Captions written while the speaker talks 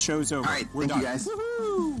Show's over. All right, We're thank done. you guys.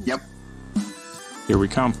 Woo-hoo! Yep. Here we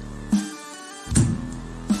come.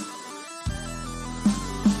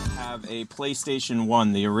 Have a PlayStation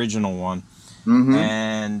 1, the original one. Mm-hmm.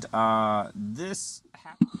 And this...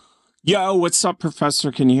 Yo, what's up,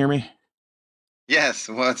 Professor? Can you hear me? Yes,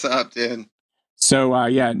 what's up, dude? So,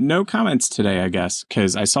 yeah, no comments today, I guess,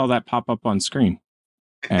 because I saw that pop up on screen.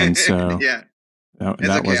 And so... yeah, that it's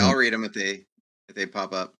okay. wasn't... I'll read them if they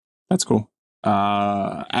pop up. That's cool.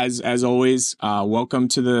 As always, welcome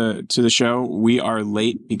to the show. We are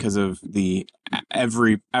late because of the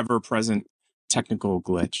ever present technical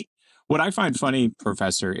glitch. What I find funny,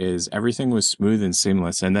 Professor, is everything was smooth and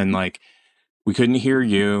seamless, and then like we couldn't hear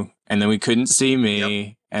you, and then we couldn't see me,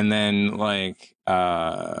 Yep. and then like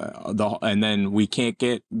and then we can't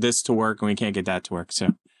get this to work, and we can't get that to work.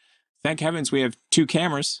 So thank heavens we have two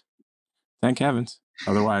cameras. Thank heavens.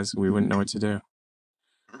 Otherwise, we wouldn't know what to do.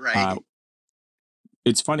 Right.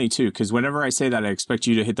 It's funny too, because whenever I say that, I expect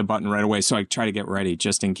you to hit the button right away. So I try to get ready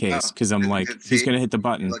just in case, because I'm like, he's going to hit the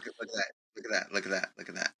button. Look at that. Look at that. Look at that. Look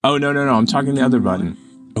at that. Oh, no. I'm talking the other button.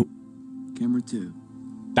 Oh. Camera 2.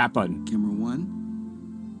 That button. Camera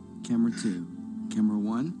 1. Camera 2. Camera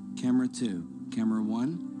 1. Camera 2. Camera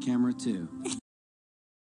 1. Camera 2.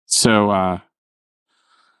 So,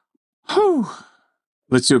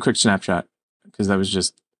 let's do a quick snapshot, because that was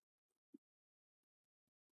just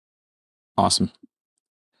awesome.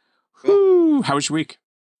 Cool. How was your week?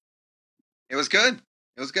 It was good.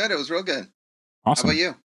 It was good. It was real good. Awesome. How about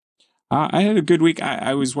you? I had a good week.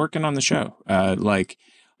 I was working on the show, like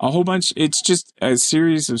a whole bunch. It's just a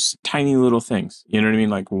series of tiny little things. You know what I mean?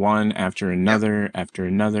 Like one after another, after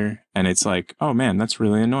another. And it's like, oh man, that's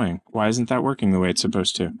really annoying. Why isn't that working the way it's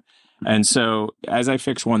supposed to? And so as I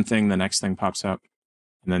fix one thing, the next thing pops up,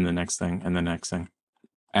 and then the next thing, and the next thing.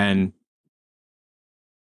 And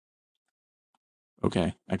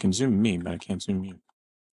okay, I can zoom me, but I can't zoom you.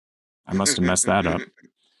 I must have messed that up.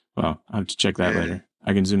 Well, I'll have to check that later.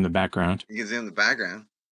 I can zoom the background. You can zoom the background.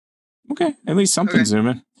 Okay, at least something's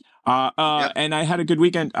zooming. Yep. And I had a good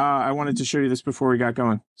weekend. I wanted to show you this before we got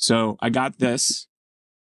going. So I got this.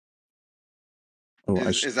 Oh,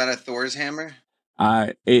 is that a Thor's hammer?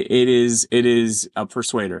 It is a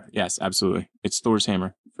Persuader. Yes, absolutely. It's Thor's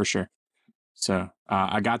hammer for sure. So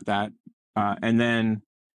I got that, and then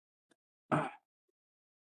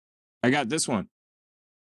I got this one.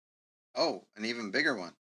 Oh, an even bigger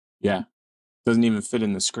one. Yeah, doesn't even fit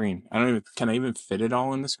in the screen. Can I even fit it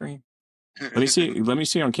all in the screen? Let me see. Let me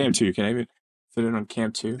see on cam 2. Can I even fit it on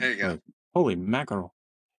cam 2? There you go. Like, holy mackerel!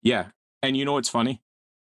 Yeah, and you know what's funny?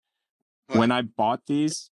 What? When I bought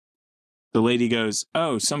these, the lady goes,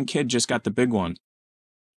 "Oh, some kid just got the big one."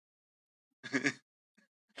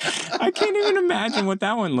 I can't even imagine what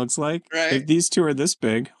that one looks like. Right. If these two are this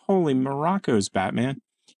big. Holy Morocco's, Batman.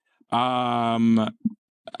 Other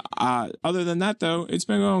than that, though, it's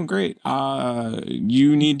been going great.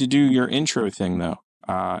 You need to do your intro thing, though.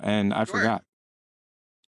 And I forgot.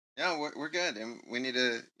 Yeah, we're good, and we need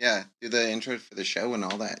to do the intro for the show and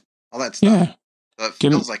all that stuff. Yeah. So it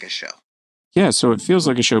feels like a show. Yeah, so it feels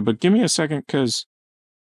like a show, but give me a second, because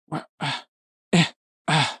where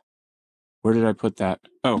did I put that?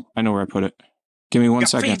 Oh, I know where I put it. Give me 1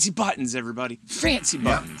 second. Fancy buttons, everybody. Fancy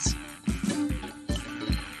buttons.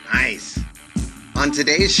 Nice. On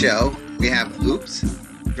today's show, we have Oops,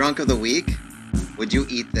 Drunk of the Week, Would You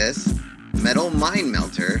Eat This, Metal Mind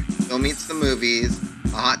Melter, Phil Meets the Movies, a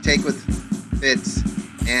hot take with Fitz,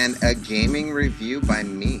 and a gaming review by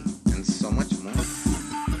me, and so much more.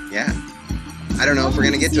 Yeah. I don't know if we're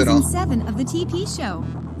going to get to it all. Season 7 of the TP Show.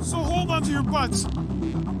 So hold on to your butts.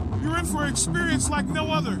 You're in for an experience like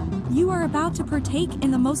no other. You are about to partake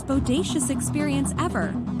in the most bodacious experience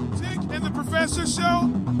ever. Jake and the Professor Show?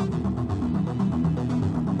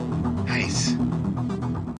 Nice.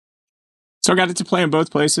 So I got it to play in both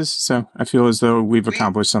places, so I feel as though we've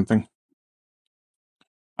accomplished something.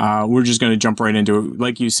 We're just going to jump right into it.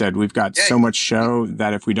 Like you said, we've got so much show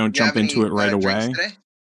that if we don't jump into it right away,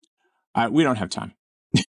 we don't have time.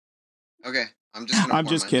 Okay, I'm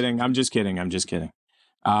just kidding.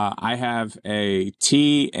 I have a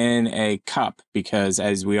tea in a cup because,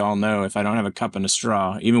 as we all know, if I don't have a cup and a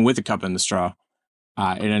straw, even with a cup and the straw,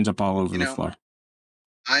 it ends up all over the floor.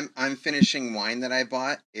 I'm finishing wine that I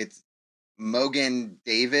bought. It's Mogan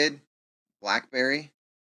David Blackberry.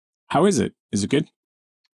 How is it? Is it good?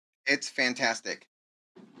 It's fantastic.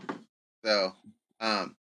 So,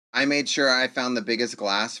 I made sure I found the biggest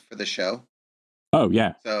glass for the show. Oh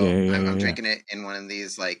yeah. So I'm drinking it in one of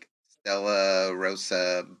these like Stella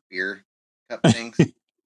Rosa beer cup things.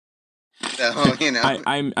 So, you know,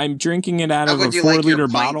 I'm drinking it out of a would you 4 like your liter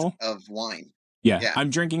pint bottle of wine. Yeah. I'm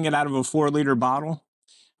drinking it out of a 4-liter bottle.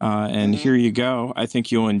 And Mhm. here you go. I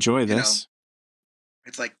think you'll enjoy You know, this.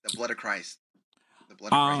 it's like the blood of Christ. The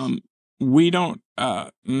blood of Christ. We don't.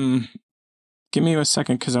 Give me a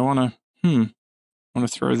second because I want to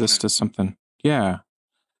throw this to something. Yeah.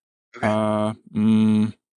 Okay.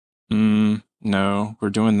 No, we're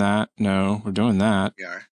doing that. No, we're doing that. We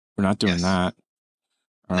are. We're not doing Yes. that.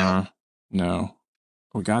 No. No.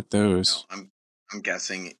 We got those. No, I'm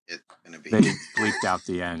guessing it's gonna be. They bleeped out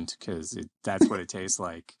the end because that's what it tastes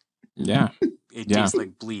like. Yeah. It tastes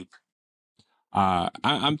like bleep.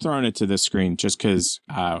 I'm throwing it to this screen just because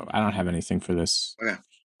I don't have anything for this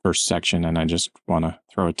first section, and I just want to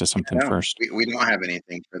throw it to something first. We don't have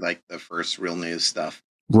anything for like the first real news stuff.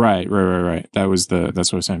 Right. That's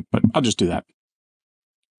what I was saying, but I'll just do that.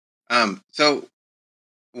 So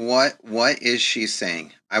what is she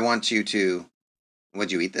saying? I want you to. Would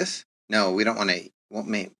you eat this? No, we don't want to.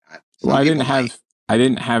 Well, I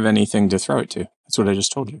didn't have anything to throw it to. That's what I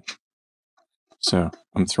just told you. So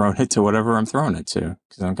I'm throwing it to whatever I'm throwing it to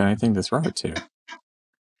because I don't got anything to throw it to. All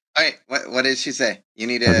right. What did she say? You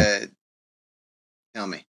need to tell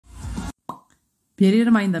me. Be a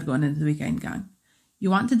reminder going into the weekend, gang. You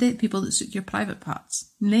want to date people that suit your private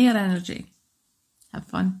parts, not your energy. Have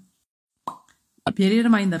fun. Be a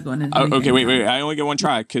reminder going into the weekend. Okay, wait. I only get one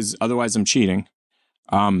try because otherwise I'm cheating.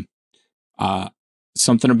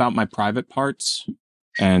 Something about my private parts,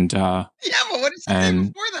 and yeah, but what did she say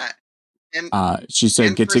before that? And she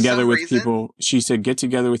said get together with people. She said get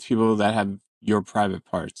together with people that have your private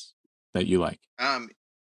parts that you like.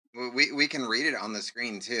 We can read it on the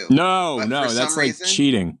screen too. No, that's like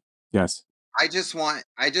cheating. Yes. I just want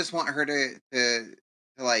her to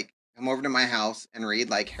like come over to my house and read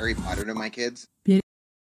like Harry Potter to my kids.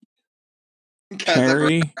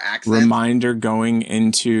 Carrie, reminder going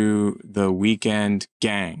into the weekend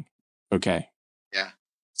gang. Okay. Yeah.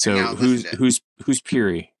 So who's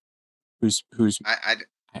Piri? Who's I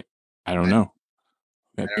don't know.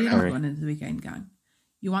 Okay, going into the weekend gang.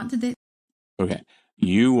 You want to date? Okay.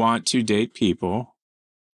 You want to date people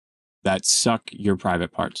that suck your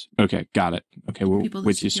private parts. Okay, got it. Okay, we're people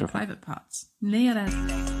with you so far. Private parts.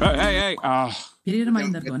 Hey. Be a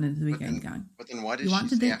reminder going into the weekend gang. But then what is you want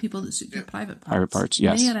to date people that suit your private parts. Private parts,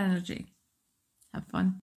 yes. Your energy. Have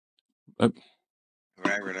fun. Right.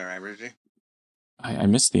 I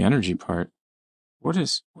missed the energy part. What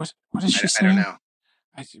is she saying? I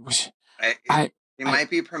don't know. He might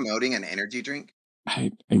be promoting an energy drink.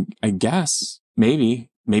 I guess maybe.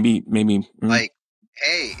 Like,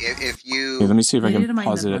 hey, if you. Hey, let me see if I can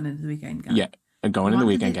pause it. Going into the weekend gang. Yeah, going into the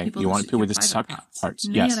weekend gang. You want people with the suck parts?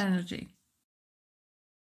 Yes. Your energy.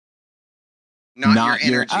 Not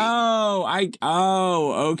your energy.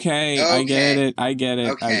 Okay. I get it.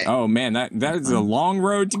 Okay. Oh man, that is a long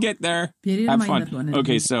road to get there. Have fun.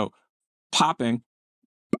 Okay, so popping.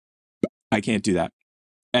 I can't do that.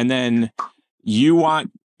 And then you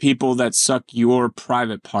want people that suck your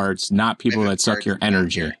private parts, not people that suck your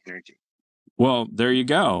energy. Well, there you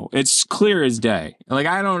go. It's clear as day. Like,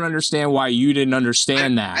 I don't understand why you didn't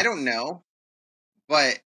understand that. I don't know,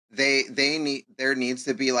 but there needs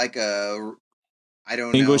to be like a, I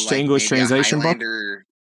don't English know, to like English translation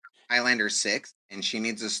Highlander 6, and she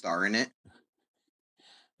needs a star in it.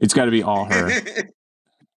 It's got to be all her,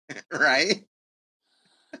 right?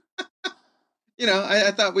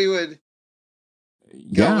 I thought we would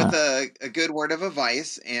go with a good word of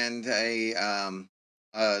advice and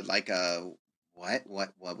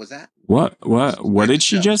what was that? What did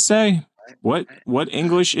she just say? What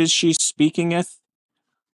English is she speaking? No,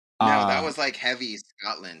 that was like heavy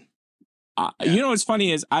Scotland. You know what's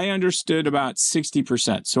funny is I understood about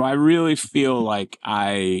 60%, so I really feel like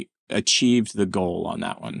I achieved the goal on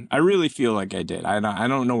that one. I really feel like I did. I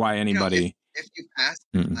don't know why anybody. If you pass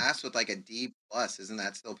class with like a D+, isn't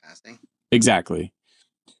that still passing? Exactly.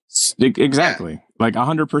 Yeah. Like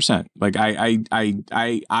 100%. Like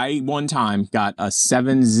I one time got a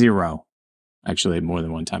 7.0. Actually, more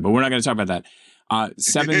than one time, but we're not going to talk about that.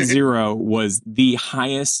 7.0 was the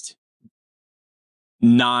highest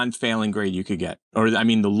non-failing grade you could get, or I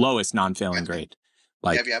mean the lowest non-failing grade.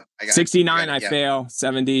 Like yep, I got 69 I fail,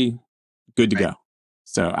 70 good to go.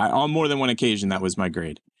 So on more than one occasion that was my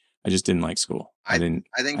grade. I just didn't like school. I think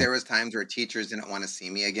there was times where teachers didn't want to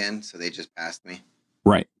see me again, so they just passed me.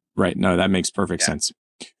 Right. No, that makes perfect sense.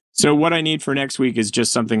 So what I need for next week is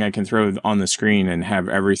just something I can throw on the screen and have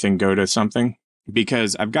everything go to something,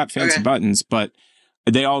 because I've got fancy buttons, but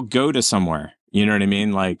they all go to somewhere. You know what I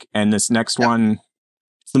mean? Like, and this next one,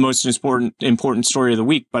 it's the most important story of the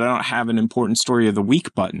week, but I don't have an important story of the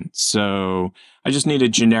week button. So I just need a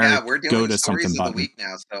generic we're doing go to stories something of button. the week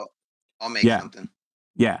now. So I'll make Yeah. something.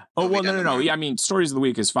 Yeah. Oh, It'll be well, done no. tomorrow. Yeah, I mean, stories of the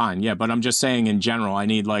week is fine. Yeah, but I'm just saying in general, I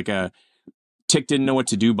need like a tick didn't know what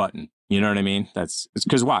to do button. You know what I mean? It's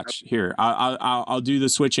because watch here. I'll do the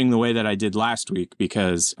switching the way that I did last week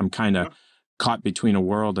because I'm kind of caught between a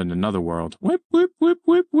world and another world. Whip, whip, whip,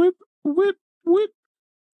 whip, whip, whip, whip.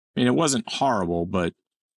 I mean, it wasn't horrible, but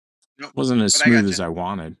Nope. it wasn't as But I smooth gotcha. as I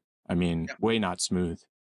wanted. I mean, Yep. way not smooth.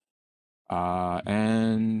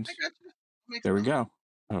 And I got you. there we go.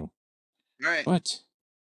 Oh, All right. what?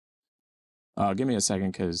 Give me a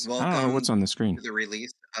second because I don't know Welcome what's on the screen. to the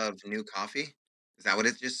release of new coffee. Is that what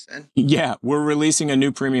it just said? Yeah, we're releasing a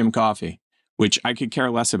new premium coffee, which I could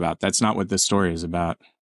care less about. That's not what this story is about. Is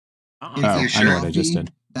Oh, that I know what I just coffee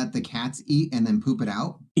did. that the cats eat and then poop it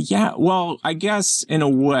out? Yeah, well, I guess in a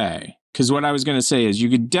way, because what I was going to say is you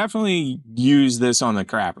could definitely use this on the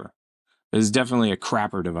crapper. This is definitely a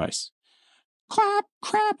crapper device. Clap,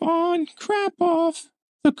 crap on, crap off,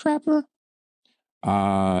 the crapper.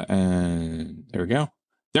 And there we go.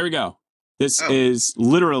 There we go. This is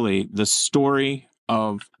literally the story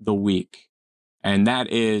of the week. And that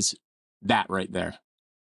is that right there.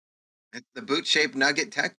 It's the boot-shaped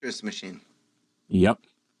nugget Tetris machine. Yep.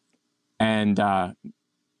 And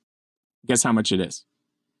guess how much it is?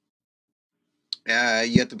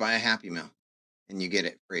 You have to buy a Happy Meal, and you get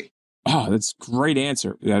it free. Oh, that's a great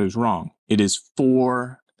answer. That is wrong. It is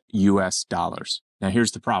 $4 US. Now,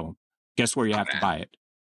 here's the problem. Guess where you have to buy it?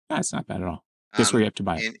 That's not bad at all. Guess where you have to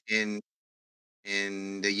buy it?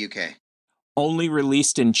 In the UK. Only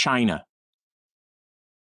released in China.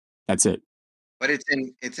 That's it. But it's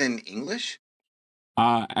in English?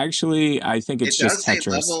 Actually, I think it's just Tetris. It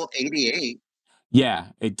Tetris. does say level 88. Yeah,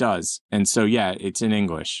 it does. And so, yeah, it's in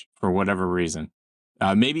English for whatever reason.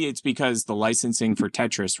 Maybe it's because the licensing for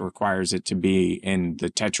Tetris requires it to be in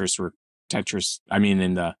the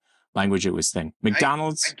in the language it was thing.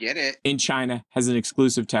 McDonald's I get it. in China has an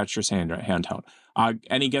exclusive Tetris handheld.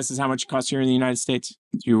 Any guesses how much it costs here in the United States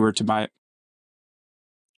if you were to buy it?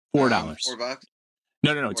 $4. $4?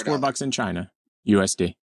 No. It's $4 in China,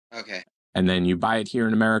 USD. Okay. And then you buy it here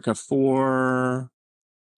in America for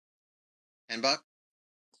 $10?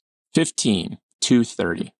 15 to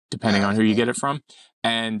 30, depending on who you get it from.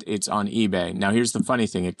 And it's on eBay. Now, here's the funny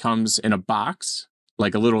thing. It comes in a box,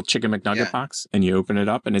 like a little Chicken McNugget box, and you open it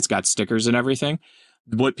up and it's got stickers and everything.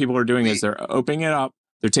 What people are doing is they're opening it up.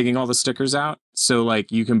 They're taking all the stickers out. So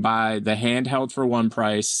like you can buy the handheld for one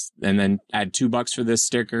price and then add $2 for this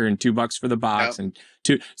sticker and $2 for the box and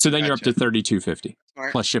two. So then you're up to $32.50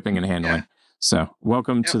 plus shipping and handling. Yeah. So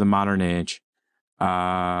welcome to the modern age.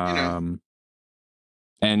 And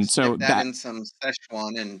so that in some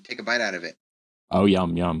Szechuan and take a bite out of it. Oh,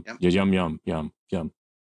 yum, yum, yum, yum, yum, yum,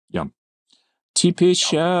 yum. TP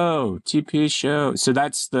show. So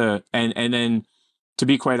that's and then to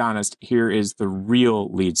be quite honest, here is the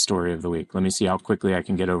real lead story of the week. Let me see how quickly I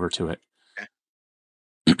can get over to it.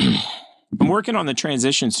 Okay. I'm working on the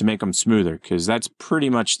transitions to make them smoother because that's pretty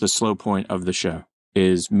much the slow point of the show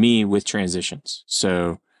is me with transitions.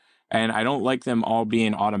 So, and I don't like them all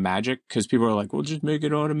being automagic because people are like, well, just make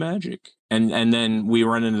it automagic. And then we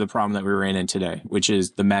run into the problem that we ran in today, which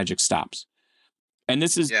is the magic stops. And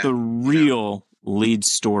this is the real lead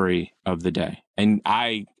story of the day. And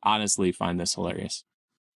I honestly find this hilarious.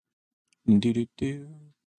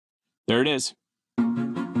 There it is.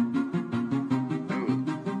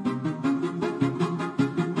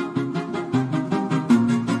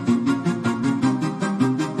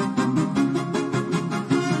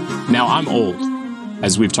 Now, I'm old,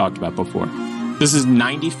 as we've talked about before. This is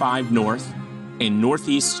 95 North in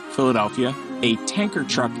Northeast Philadelphia. A tanker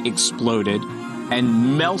truck exploded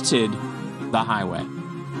and melted the highway.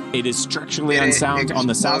 It is structurally unsound on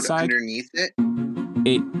the south side. Underneath it?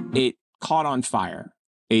 It caught on fire.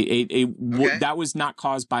 That was not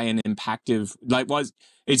caused by an impactive,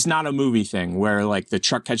 it's not a movie thing where like the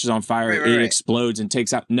truck catches on fire, it explodes and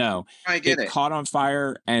takes out. No, I get it. Caught on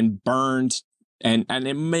fire and burned and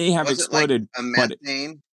it may have exploded. It like a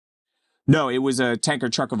methane? No, it was a tanker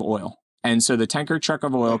truck of oil. And so the tanker truck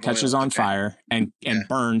of oil catches on fire and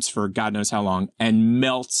burns for God knows how long and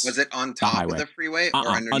melts. Was it on top of the freeway or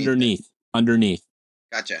underneath?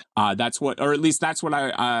 Gotcha. That's what, or at least that's what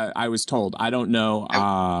I was told. I don't know.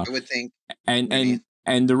 I would think.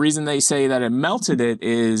 And the reason they say that it melted it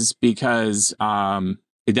is because the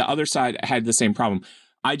other side had the same problem.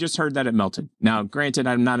 I just heard that it melted. Now, granted,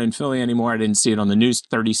 I'm not in Philly anymore. I didn't see it on the news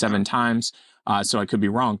 37 times, so I could be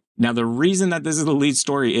wrong. Now, the reason that this is the lead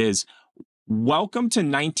story is welcome to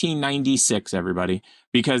 1996, everybody,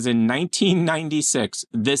 because in 1996,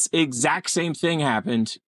 this exact same thing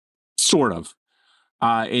happened, sort of.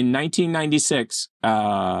 In 1996,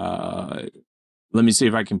 let me see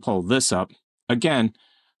if I can pull this up. Again,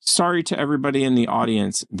 sorry to everybody in the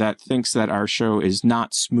audience that thinks that our show is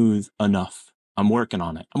not smooth enough. I'm working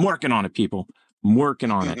on it. I'm working on it, people. I'm working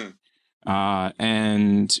on it.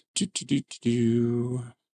 And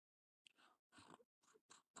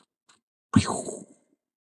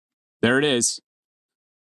there it is.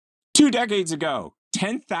 2 decades ago,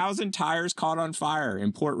 10,000 tires caught on fire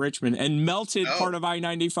in Port Richmond and melted part of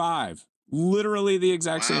I-95. Literally the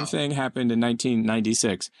exact same thing happened in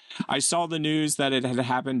 1996. I saw the news that it had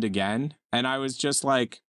happened again, and I was just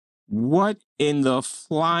like, what in the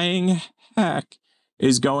flying heck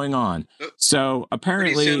is going on? So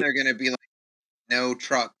apparently... Pretty soon they're going to be like, no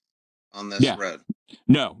truck on this road.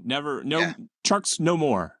 No, never. No trucks, no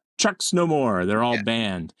more. Trucks, no more. They're all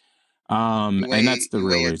banned. And that's the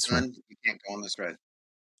real reason. You can't go on this road.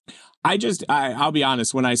 I'll be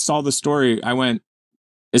honest. When I saw the story, I went,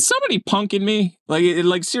 "Is somebody punking me?"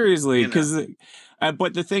 Like seriously, because.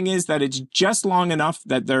 But the thing is that it's just long enough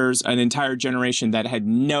that there's an entire generation that had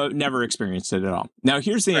never experienced it at all. Now,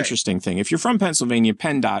 here's the interesting thing: if you're from Pennsylvania,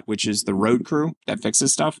 PennDOT, which is the road crew that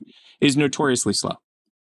fixes stuff, is notoriously slow.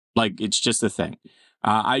 Like it's just a thing.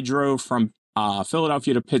 I drove from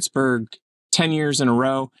Philadelphia to Pittsburgh 10 years in a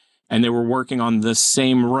row. And they were working on the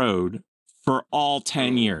same road for all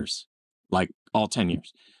 10 years, like all 10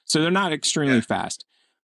 years. So they're not extremely fast.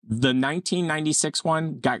 The 1996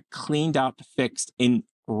 one got cleaned up, fixed in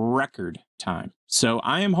record time. So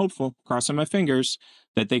I am hopeful, crossing my fingers,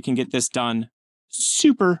 that they can get this done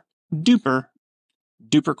super duper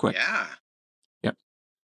quick. Yeah. Yep.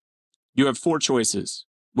 You have 4 choices.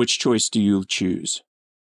 Which choice do you choose?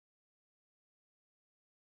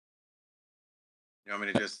 You want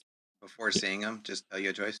me to just... Before seeing them, just tell you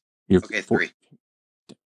a choice? Okay, 3.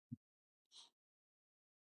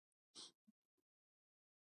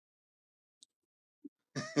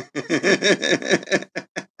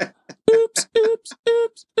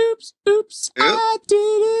 Oops. I did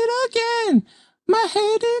it again. My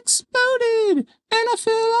head exploded and I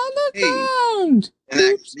fell on the ground. And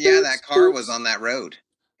that car was on that road.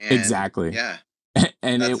 And exactly. Yeah.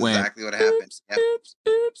 And that's it went. Exactly what happened.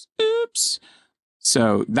 Oops.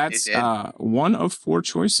 So that's one of 4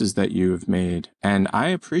 choices that you have made, and I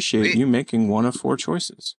appreciate you making one of 4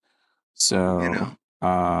 choices. So,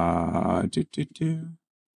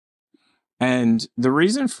 and the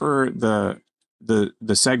reason for the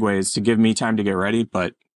segue is to give me time to get ready,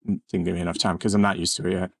 but didn't give me enough time because I'm not used to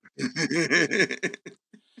it yet.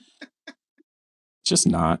 Just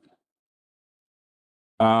not.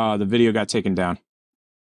 The video got taken down.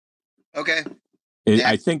 Okay.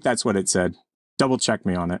 I think that's what it said. Double check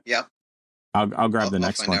me on it. Yep. I'll grab the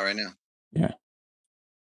next one. I'll find out right now. Yeah.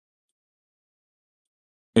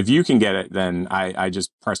 If you can get it, then I just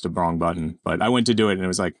pressed a wrong button. But I went to do it and it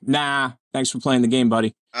was like, nah, thanks for playing the game,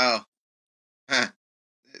 buddy. Oh. Huh.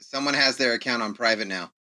 Someone has their account on private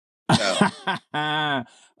now. So.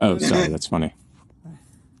 Oh, sorry, that's funny.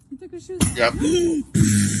 Yep.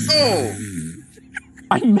 Oh!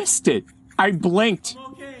 I missed it. I blinked.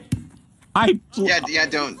 Yeah,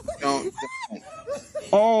 don't.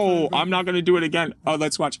 Oh, I'm not going to do it again. Oh,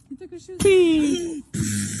 let's watch.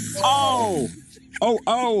 Oh,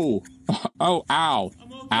 ow. Ow, ow.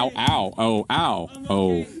 Oh,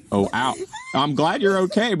 ow. I'm glad you're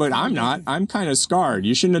okay, but I'm not. I'm kind of scarred.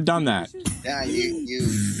 You shouldn't have done that. Yeah, you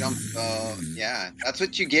jumped. Yeah, that's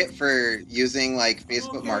what you get for using like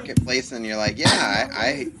Facebook Marketplace, and you're like, yeah,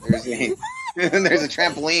 there's a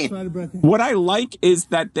trampoline. What I like is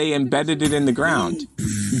that they embedded it in the ground.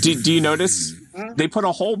 Do you notice? They put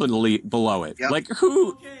a hole below it. Yep. Like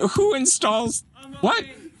who installs what?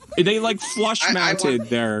 They like flush mounted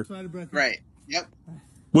there. Right. Yep.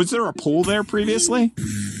 Was there a pool there previously?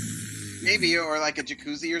 Maybe, or like a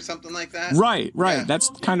jacuzzi or something like that. Right. Yeah. That's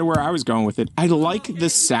kind of where I was going with it. I like the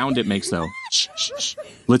sound it makes though. Shh.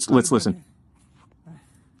 Let's listen.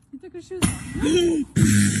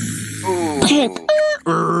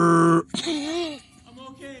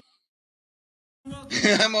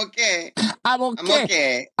 I'm okay.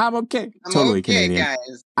 Totally Canadian.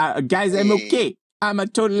 Guys, I'm okay. I'm a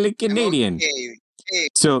totally Canadian. Okay.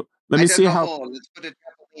 So let me see how. Let's put a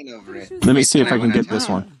trampoline over it. Let me see if I can get this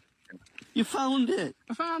one. You found it.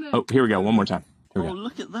 I found it. Oh, here we go. One more time. Here we go.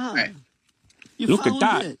 Look at that. Right. Look at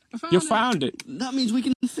that. You found it. That means we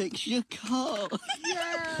can fix your car.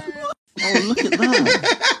 Oh, look at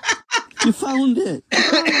that. You found it.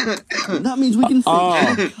 That means we can fix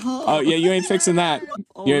your car. Oh, yeah, you ain't fixing that.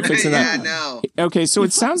 You ain't fixing that. Yeah, no. Okay, so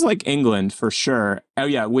it sounds like England for sure. Oh,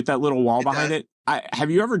 yeah, with that little wall behind it.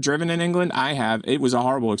 have you ever driven in England? I have. It was a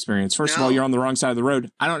horrible experience. First of all, No. you're on the wrong side of the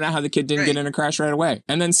road. I don't know how the kid didn't get in a crash right away.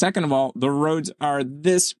 And then second of all, the roads are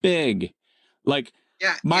this big. Like,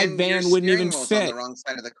 Yeah, my and van your wouldn't steering even wheel's fit. on the wrong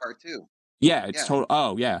side of the car too. Yeah, it's Yeah. total.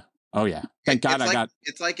 Oh, yeah. Oh, yeah. Thank God It's I like, got.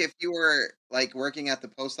 It's like if you were like working at the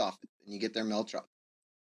post office and you get their mail truck.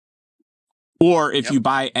 Or if Yep. you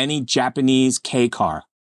buy any Japanese K car.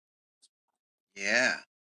 Yeah.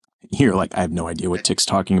 You're like, I have no idea what Tick's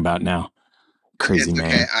talking about now. Crazy It's man.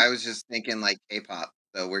 okay. I was just thinking like K-pop,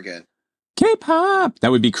 so we're good. K-pop. That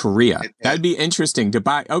would be Korea. It- That'd be interesting to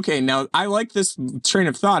buy. Okay, now I like this train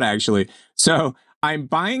of thought actually. So I'm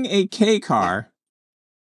buying a K car,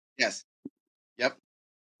 Yes. Yep.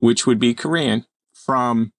 which would be Korean,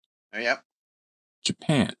 from Oh, yep.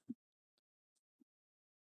 Japan.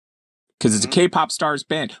 Because it's a Mhm. K-pop stars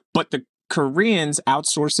band, but the Koreans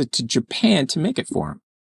outsource it to Japan to make it for them.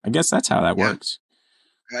 I guess that's how that Yeah. works.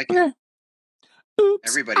 I like it. Okay. Oops.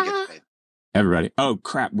 Everybody gets paid. Everybody. Oh,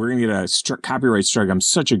 crap. We're going to get a copyright strike. I'm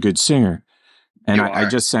such a good singer. And You I are.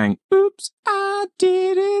 just sang, oops, I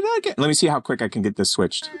did it again. Let me see how quick I can get this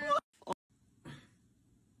switched.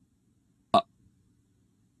 Oh.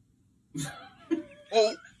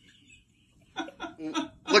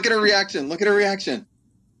 Look at her reaction. Look at her reaction.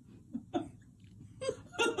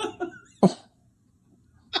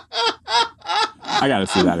 I got to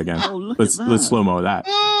see that again. Oh, look Let's at that. slow-mo that.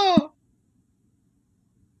 Oh.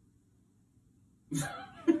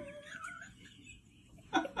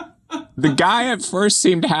 The guy at first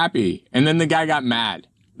seemed happy, and then the guy got mad.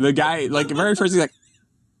 The guy, like, very first, he's like,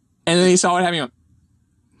 and then he saw it happening.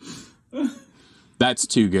 He went, that's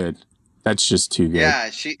too good. That's just too good. Yeah,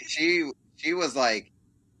 she was like,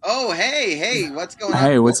 "Oh, hey, what's going on?"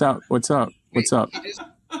 Hey, what's up? What's up? What's up? He just,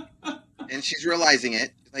 and she's realizing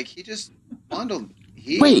it. Like, he just bundled.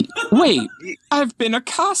 Wait. I've been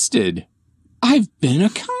accosted.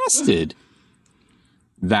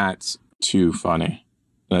 That's too funny.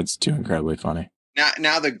 That's too incredibly funny.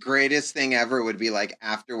 Now the greatest thing ever would be like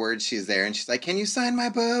afterwards she's there and she's like, "Can you sign my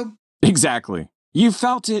boob?" Exactly. You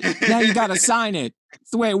felt it. Now you got to sign it.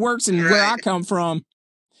 It's the way it works and where I Right. come from.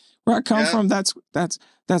 Where I come Yeah. from, that's.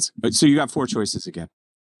 So you got 4 choices again.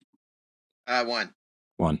 One.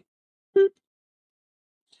 Boop.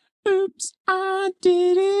 Oops, I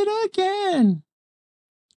did it again.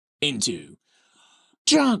 Into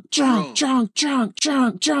drunk.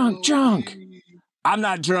 I'm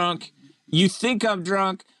not drunk. You think I'm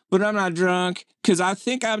drunk, but I'm not drunk. Because I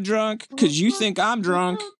think I'm drunk. Because you think I'm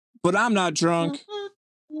drunk, but I'm not drunk.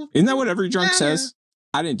 Isn't that what every drunk says?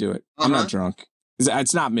 I didn't do it. I'm Uh-huh. not drunk.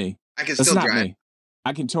 It's not me. I can That's still not drive. me.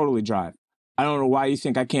 I can totally drive. I don't know why you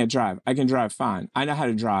think I can't drive. I can drive fine. I know how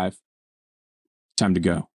to drive. Time to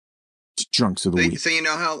go. Drunks of the week. So you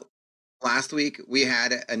know how last week we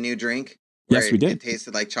had a new drink? Yes, where we did. It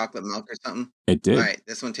tasted like chocolate milk or something. It did. All right,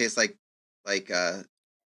 this one tastes like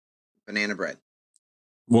banana bread.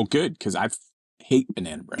 Well, good, because I hate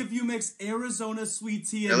banana bread. If you mix Arizona sweet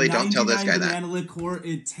tea and Really? Don't tell this 99 guy that. banana liqueur,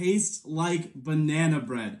 it tastes like banana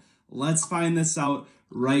bread. Let's find this out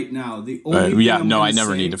right now. The only thing I'm I gonna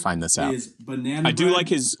never say need to find this out. is banana I do bread like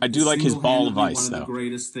his is ball of single-handedly ice one of the though.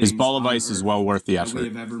 greatest His things ball of on ice is earth well worth the that we effort.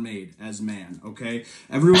 have ever made as man, okay?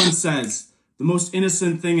 Everyone says the most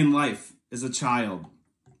innocent thing in life is a child.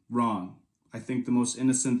 Wrong. I think the most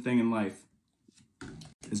innocent thing in life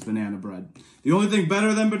is banana bread. The only thing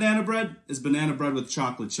better than banana bread is banana bread with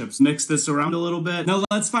chocolate chips. Mix this around a little bit. Now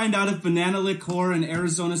let's find out if banana liqueur and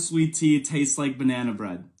Arizona sweet tea tastes like banana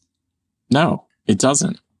bread. No, it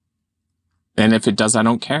doesn't. And if it does, I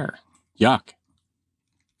don't care. Yuck.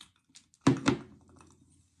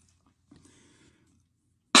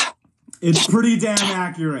 It's pretty damn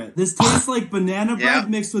accurate. This tastes like banana bread Yeah.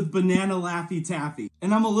 mixed with banana Laffy Taffy.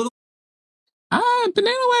 And I'm a little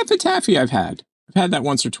Banana Laffy Taffy I've had. I've had that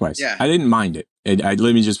once or twice. Yeah. I didn't mind it. Let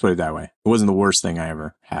me just put it that way. It wasn't the worst thing I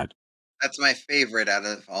ever had. That's my favorite out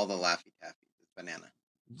of all the Laffy Taffy. Banana.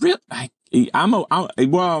 Really?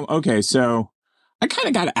 Well, okay, so I kind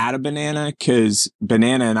of got out of banana because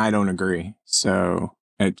banana and I don't agree. So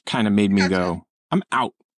it kind of made me Gotcha. go, I'm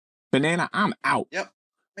out. Banana, I'm out. Yep.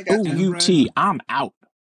 I got you. OUT, I'm out.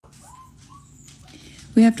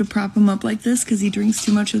 We have to prop him up like this because he drinks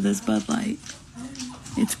too much of this Bud Light.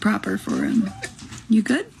 It's proper for him. You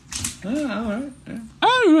good? All right.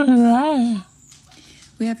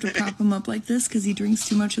 We have to prop him up like this because he drinks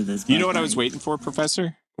too much of this Bud You know what I was Light. waiting for,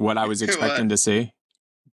 Professor? What I was What? expecting to see?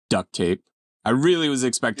 Duct tape. I really was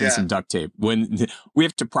expecting Yeah. some duct tape. When we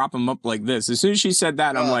have to prop him up like this. As soon as she said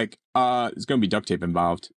that, I'm Well- like, there's going to be duct tape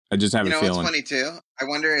involved. I just have You a know what's feeling. funny too? I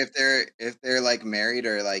wonder if they're like married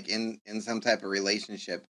or like in some type of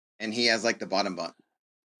relationship, and he has like the bottom bunk.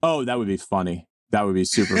 Oh, that would be funny. That would be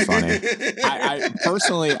super funny. I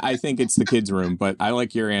personally, I think it's the kids' room, but I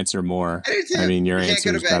like your answer more. I do too. I mean, your We can't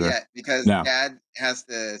answer go is to bed better. yet because No. Dad has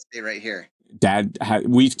to stay right here. Dad,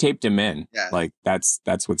 we've taped him in. Yeah. Like that's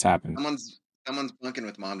what's happened. Someone's bunking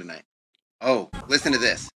with Mom tonight. Oh, listen to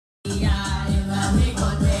this.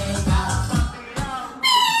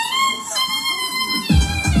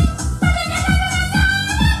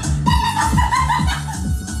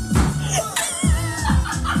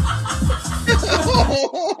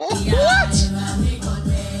 What?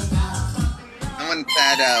 Someone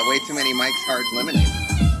said way too many Mike's Hard Lemonade.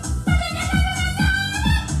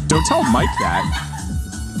 Don't tell Mike that.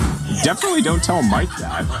 Definitely don't tell Mike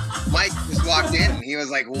that. Mike just walked in and he was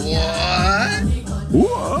like, what?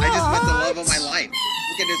 What? I just met the love of my life.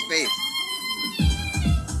 Look at his face.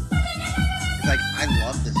 He's like, I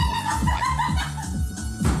love this woman.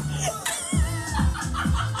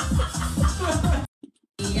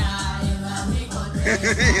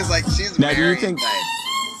 He's like, she's Now, do you very think?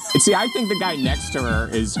 inside. See, I think the guy next to her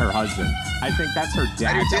is her husband. I think that's her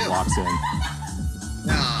dad that too. walks in.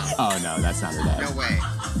 Nah, Oh no, that's not her dad. no way.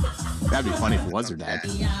 That'd be funny if it was her dad.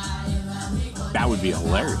 That would be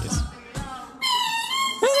hilarious.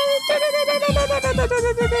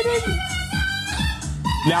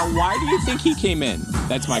 Now, why do you think he came in?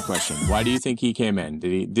 That's my question. Why do you think he came in?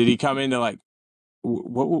 Did he come into like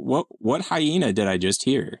what hyena did I just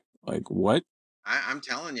hear? Like what? I'm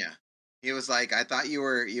telling you. He was like, I thought you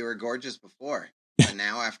were gorgeous before, but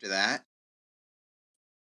now after that,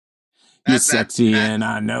 You're sexy and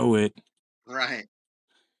I know it. right.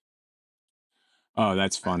 Oh,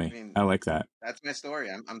 that's funny. I mean, I like that. That's my story.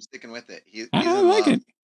 I'm sticking with it. He's I in like love. it.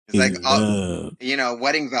 It's like, In love. you know,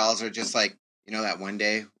 wedding vows are just like, you know, that one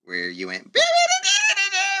day where you went.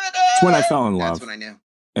 That's when I fell in love. That's when I knew.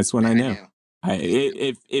 That's when I knew.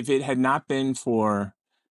 If it had not been for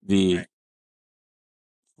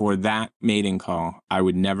for that mating call, I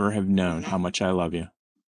would never have known how much I love you.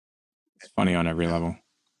 It's funny on every level.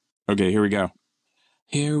 Okay, here we go.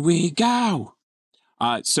 Here we go.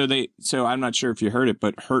 So I'm not sure if you heard it,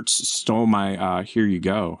 but Hertz stole my "Here You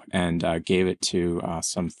Go" and gave it to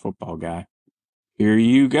some football guy. Here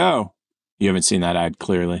you go. You haven't seen that ad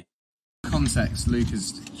clearly. Context, Luke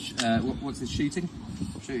is what's his shooting?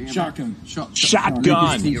 Shotgun.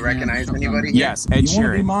 Shotgun. Do you recognize anybody? Yes, Ed You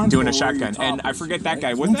wanna be Sheeran mindful doing a of where your shotgun. And top I is, forget right? that guy.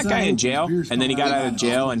 'Cause Wasn't once that guy that in opens, jail? beer's And then he coming got out out of of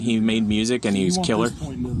jail that. and he made music and he You was want killer. this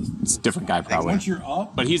point into the- It's a different guy probably. Once you're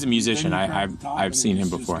up, But he's a musician. then you crack the top I've and seen him it's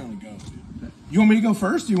just before. gonna go. You want me to go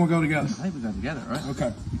first or you want to go together? I think we go together, right?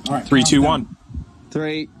 Okay. All right. 3, 2, count 1. down.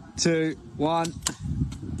 3, 2, 1.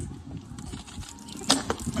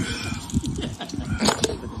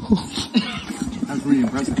 That's really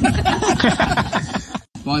impressive.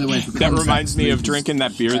 By the way, for That context, reminds me Luke of is, drinking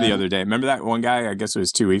that beer the other day. Remember that one guy, I guess it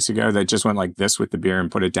was 2 weeks ago, that just went like this with the beer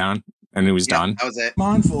and put it down and it was done? That was it.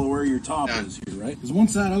 Mindful of where your top is here, right? Because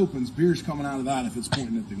once that opens, beer's coming out of that if it's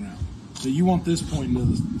pointing at the ground. So you want this pointing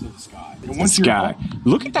to the sky. And once you're Sky. up,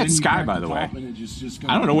 Look at that then you sky, crack by the way. top and it just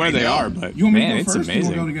I don't know where they know. are, but You want me man, to go it's first or you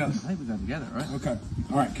want to go amazing. together? I think we go together, right? Okay.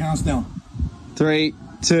 All right. Count us down. 3,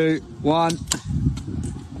 2, 1.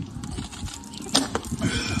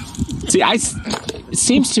 See, it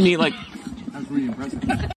seems to me like That's really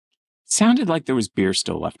impressive. sounded like there was beer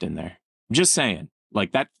still left in there. Just saying,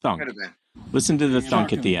 like that thunk. Could have been. Listen to the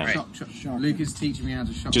thunk at the end. Right. Luke is teaching me how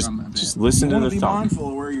to shotgun Just a bit. listen You to want the to be thunk. mindful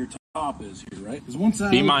of where your top is here, right? Because once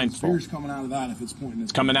that Be opens, mindful. beer's coming out of that if it's pointing.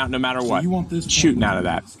 It's coming out no matter So what. you want this Shooting pointing out of to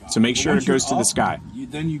that. the sky. So make But sure once it goes you're to the up, sky.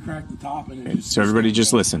 Then you crack the top and it just. So everybody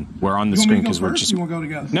just listen. We're on the You want me screen to go because we're first or just. you want to go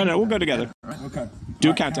together? No, we'll go together. Okay. Do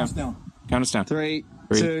a All right, count us countdown. down. Count us down. 3,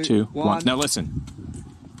 3, 2, 1. Now listen.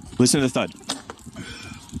 Listen to the thud.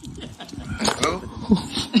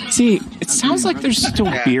 Oh, See, it sounds like there's still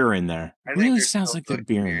Yeah. beer in there. I It think really there's sounds still like there's good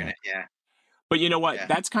beer in it. there. Yeah. But you know what? Yeah.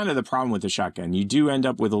 That's kind of the problem with the shotgun. You do end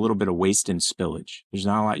up with a little bit of waste and spillage. There's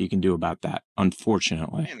not a lot you can do about that,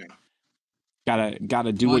 unfortunately. You know.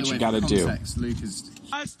 Gotta do By what the you way, gotta for do. context, Luke is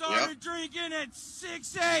I started drinking at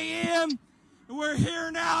 6 a.m. and we're here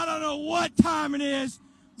now. I don't know what time it is.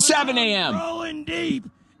 but 7 I'm a.m.. Rolling deep,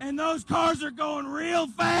 and those cars are going real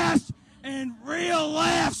fast and real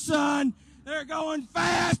left, son. They're going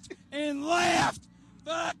fast and left.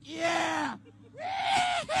 Fuck yeah!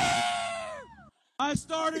 I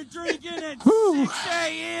started drinking at 6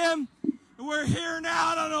 a.m. and we're here now.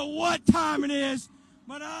 I don't know what time it is,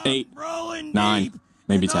 but I'm 8, rolling 9, deep.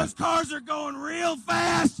 maybe and 10. Those cars are going real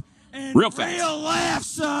fast and Real fast. real left,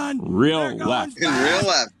 son. Real They're going left. And real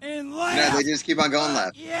left. And You left. know, they just keep on going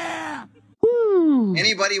left. Yeah. Woo.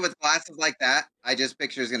 Anybody with glasses like that, I just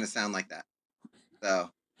picture is going to sound like that. So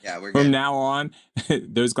Yeah, we're From good. now on,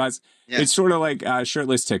 those glasses. Yeah. It's sort of like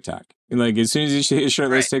shirtless TikTok. Like as soon as you see a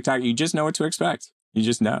shirtless TikTok, you just know what to expect. You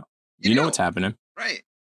just know. You know what's happening. Right.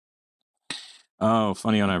 Oh,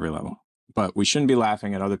 funny on every level. But we shouldn't be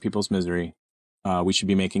laughing at other people's misery. We should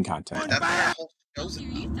be making content. That's what our whole show's Are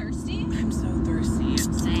about. you thirsty? I'm so thirsty.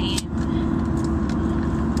 Same.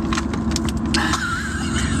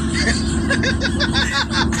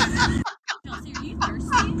 Chelsea, are you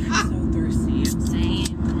thirsty? I'm so thirsty.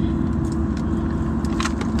 Same.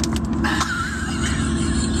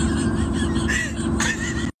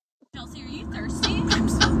 Chelsea, are you thirsty? I'm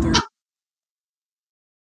so thirsty.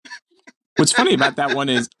 What's funny about that one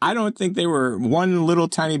is I don't think they were one little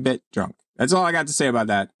tiny bit drunk. That's all I got to say about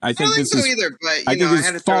that. I I think don't think this so is either, but I you think know, I it's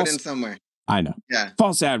had to throw it false. in somewhere. I know. Yeah.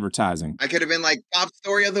 False advertising. I could have been like top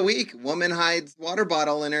story of the week. Woman hides water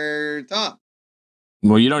bottle in her top.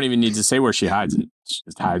 Well, you don't even need to say where she hides it. She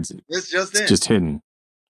just hides it. It's just It's in. just hidden.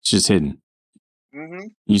 It's just hidden. Mm-hmm.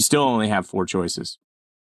 You still only have 4 choices.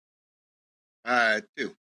 2.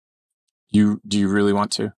 Do you really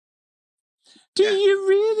want to? Do you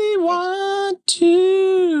really want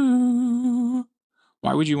to?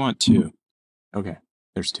 Why would you want 2? Okay,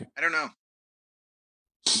 there's 2. I don't know.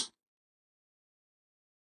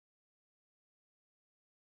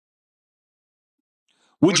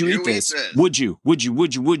 Would you eat this? Would you? Would you?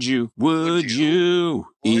 Would you? Would you? Would you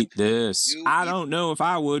eat this? I don't know if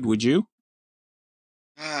I would. Would you?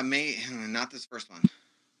 Not this first one.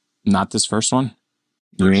 Not this first one.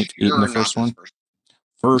 You ain't eating the first one.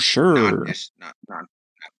 For sure. Not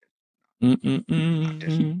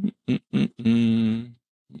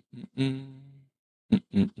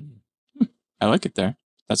I like it there.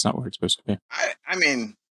 That's not where it's supposed to be. I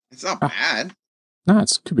mean, it's not bad. No,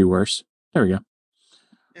 it could be worse. There we go.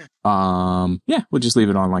 Yeah. We'll just leave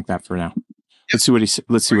it on like that for now. Let's see what he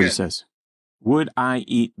says. Would I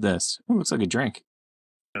eat this? Oh, looks like a drink.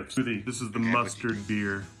 Smoothie. This is the mustard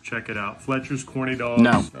beer. Check it out. Fletcher's Corny Dogs.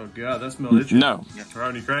 No. Oh god, that smells itchy. No.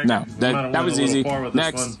 Brownie crack. No. That was easy.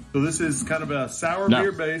 Next. So this is kind of a sour No.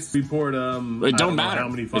 beer base. We poured It don't matter. how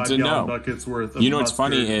many It's a 5-gallon no. buckets worth of You know what's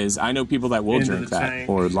mustard funny is I know people that will into drink the that tank,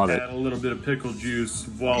 or love it. add a little bit of pickle juice.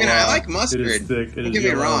 Voila. I mean, I like mustard. It is thick. It Don't is get me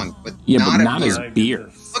yellow. wrong, but Yeah, not but not a as beer. beer.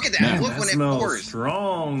 Look at that. Man, Look That when it smells pours.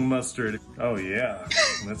 strong mustard. Oh yeah,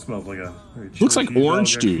 that smells like a very Looks chili like cheese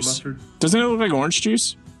orange dog extra juice. mustard. Doesn't it look like orange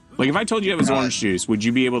juice? Like if I told you it was orange juice, would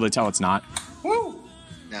you be able to tell it's not? Woo!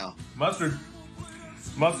 No. Mustard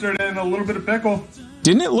and a little bit of pickle.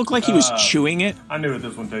 Didn't it look like he was chewing it? I knew what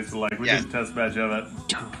this one tasted like. We did a test batch of it.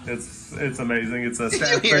 It's amazing. It's a Did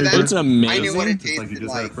staff you hear that? favorite. It's amazing. I knew what it It's like you tasted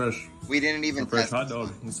just like. had a fresh We didn't even test hot this dog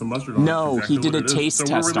one. with some mustard on it. No, That's he exactly did a what it is. taste So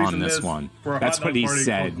we're test on releasing this one. for a That's hot what dog he party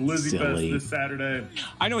said, called Glizzy Fest silly. this Saturday.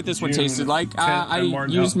 I know what this one June tasted like. 10th I at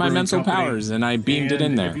Martin used House my Brewing mental Company. powers and I beamed it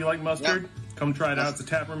in And there. If you like mustard, come try it out. It's a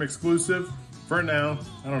taproom exclusive. For now,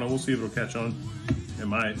 I don't know. We'll see if it'll catch on. It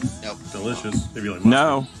might. Nope. Delicious. If you like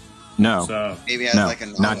mustard. No. So Maybe as No, like a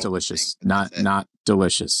not novel delicious. thing, but that's it. Not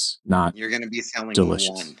delicious. Not You're gonna be selling delicious.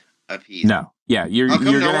 one a piece. No. Yeah, you're How come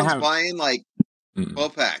you're no gonna one's have buying like Mm.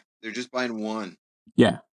 12-pack? They're just buying one.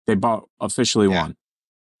 Yeah, they bought officially Yeah.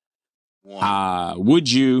 one.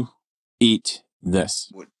 Would you eat this?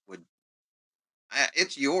 Would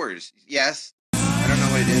it's yours? Yes. I don't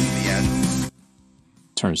know what it is, but yes.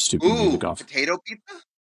 Turn stupid Ooh, music off. potato pizza?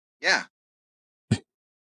 Yeah.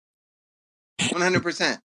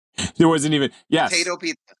 100%. There wasn't even yes. Potato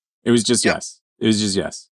pizza. It was just Yep. yes. It was just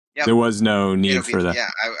yes. Yep. There was no need Potato for pizza. the Yeah,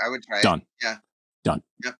 I would try Done. it. Yeah. done.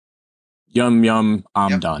 Yep. Yum yum.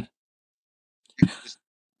 I'm Yep. done.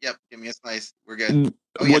 Yep. Give me a slice. We're good.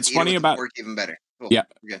 Oh, What's eat it funny with the about fork even better. Cool. Yeah.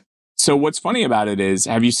 We're good. So what's funny about it is,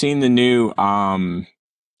 have you seen the new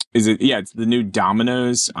is it it's the new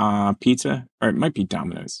Domino's pizza? Or it might be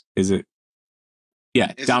Domino's. Is it?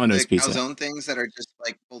 Yeah, Is Domino's it the pizza. calzone things that are just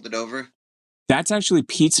like folded over? That's actually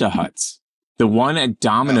Pizza Hut's. The one at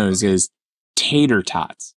Domino's is tater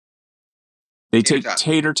tots. They Tater take tots.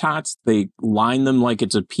 tater tots, they line them like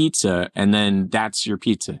it's a pizza, and then that's your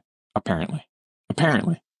pizza, apparently.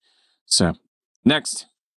 Apparently. So next,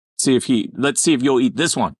 let's see if you'll eat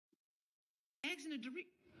this one.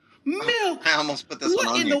 Milk! I almost put this What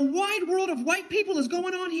one on in here. the wide world of white people is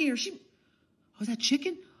going on here? Oh, is that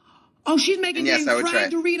chicken? Oh, she's making And yes, I would fried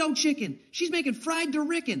try Dorito chicken. She's making fried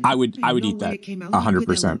Dorican. I would no eat way that it came out. Look how good that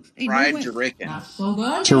 100%. looks. Ain't no Fried way. Dorican. Not so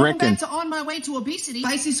good. Terrific. Back to On My Way to Obesity.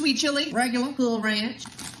 Spicy sweet chili. Regular. Cool ranch.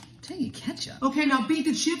 Tangy ketchup. Okay, now beat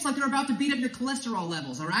the chips like they're about to beat up your cholesterol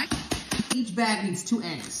levels, all right? Each bag needs 2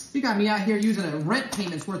 eggs. You got me out here using a rent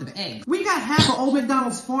payment's worth of eggs. We got half of Old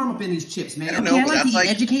McDonald's farm up in these chips, man. I don't know, Okay, I but like that's the like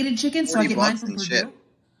educated chicken, so I 40 get mine bucks from and Purdue. shit.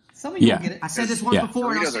 Some of you Yeah. will get it. I said this once Yeah.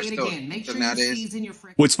 before, and I'll Doritos say are it still again. Make good sure your nowadays. seeds in your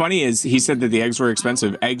frick. What's funny is he said that the eggs were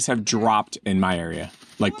expensive. Eggs have dropped in my area,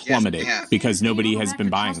 like plummeted, have. because nobody Go has back been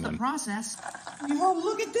and buying trust the them. process. Oh,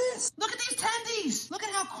 look at this. Look at these tendies. Look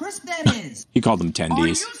at how crisp that is. He called them Are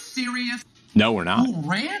tendies. you serious? No, we're not. Cool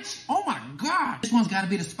Ranch? Oh my god. This one's got to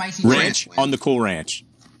be the spicy Ranch on the Cool Ranch.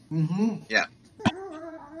 Mm-hmm. Yeah.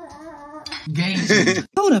 Game changer.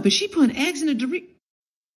 Hold up, is she putting eggs in a Dorito?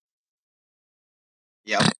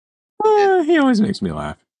 Yep. He always makes me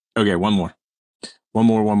laugh. Okay, one more. One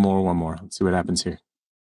more. Let's see what happens here.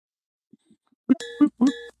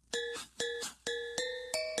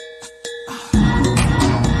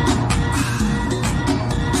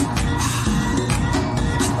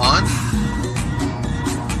 Flan?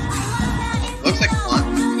 Looks like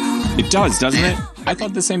flan. It does, doesn't it? I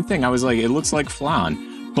thought the same thing. I was like, it looks like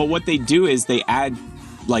flan. But what they do is they add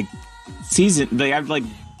like they add like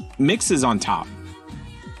mixes on top.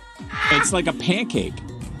 It's like a pancake.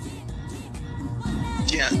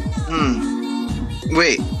 Yeah.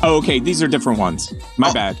 Wait. Oh, okay. These are different ones.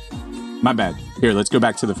 My bad. Here, let's go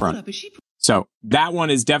back to the front. So that one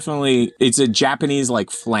is definitely, it's a Japanese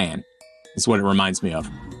like flan. Is what it reminds me of.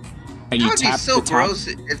 And That you would be tap so the top. gross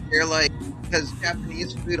if they're like, because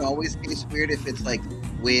Japanese food always tastes weird if it's like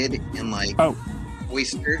squid and like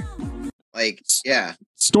oyster. Like, yeah.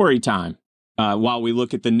 Story time. While we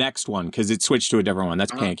look at the next one, because it switched to a different one.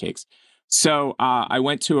 That's pancakes. So I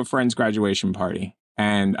went to a friend's graduation party,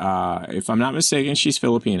 and if I'm not mistaken, she's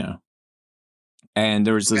Filipino. And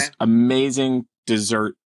there was this amazing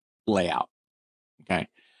dessert layout. Okay.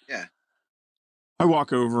 Yeah. I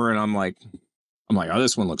walk over and I'm like, oh,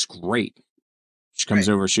 this one looks great. She comes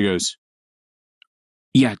over, she goes,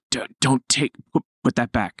 yeah, don't take, put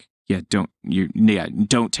that back. Yeah, don't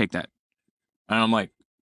take that. And I'm like,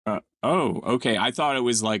 oh, okay. I thought it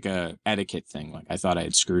was like a etiquette thing. Like I thought I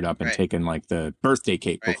had screwed up and taken like the birthday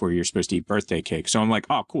cake before you're supposed to eat birthday cake. So I'm like,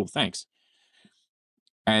 oh, cool, thanks.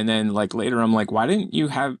 And then like later, I'm like, why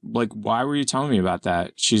were you telling me about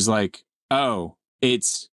that? She's like, oh,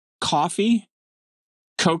 it's coffee,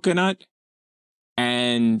 coconut,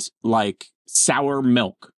 and like sour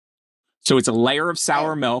milk. So it's a layer of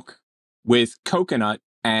sour milk with coconut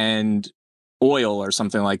and oil or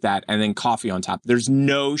something like that, and then coffee on top. There's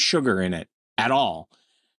no sugar in it at all.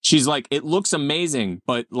 She's like, it looks amazing,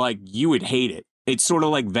 but like you would hate it. It's sort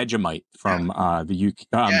of like Vegemite from the UK,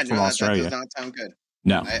 from Australia. That does not sound good.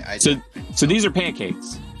 No. So these are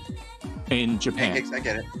pancakes in Japan. Pancakes, I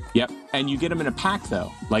get it. Yep. And you get them in a pack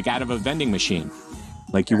though, like out of a vending machine.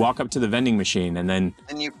 Like you walk up to the vending machine and then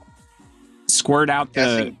you squirt out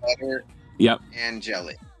the butter and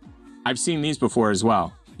jelly. I've seen these before as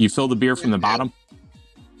well. You fill the beer from the bottom.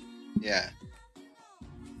 Yeah.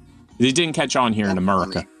 It didn't catch on here in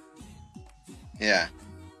America. Yeah.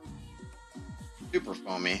 Super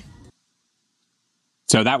foamy.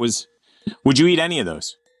 So that was. Would you eat any of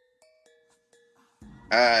those?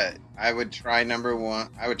 I would try number one.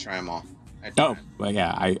 I would try them all. Well,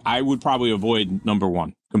 yeah. I would probably avoid number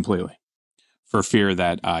one completely, for fear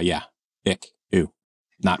that ick, ew,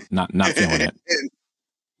 not feeling it.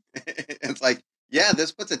 It's like, yeah,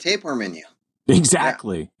 this puts a tapeworm in you.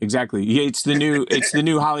 Exactly. Yeah, it's the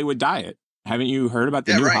new Hollywood diet. Haven't you heard about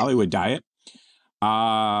the new Hollywood diet?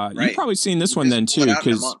 You've probably seen this one then too,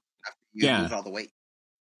 because lose all the weight.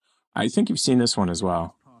 I think you've seen this one as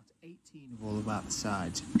well. All about the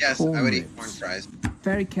sides. Yes, corn I would ribs. eat corn fries.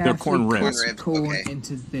 Very They're carefully corn cut ribs. the corn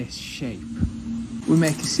into this shape. We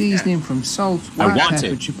make a seasoning from salt, white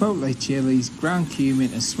pepper, chipotle chilies, ground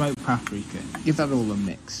cumin, and smoked paprika. Give that all a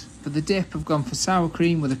mix. For the dip, I've gone for sour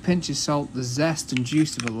cream with a pinch of salt, the zest and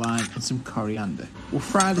juice of a lime, and some coriander. We'll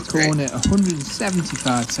fry the corn at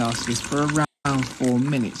 175 Celsius for around 4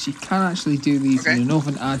 minutes. You can actually do these in an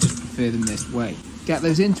oven, I just prefer them this way. Get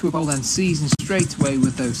those into a bowl and season straight away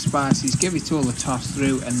with those spices, give it all a toss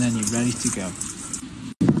through, and then you're ready to go.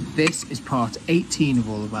 This is part 18 of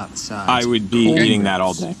All About the Sides. I would be eating that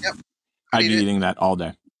all day. Yep. I'd be eating that all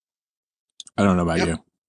day. I don't know about you.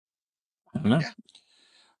 I don't know.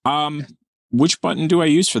 Yeah. Which button do I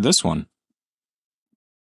use for this one?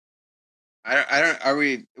 I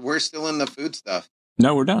don't. We're still in the food stuff.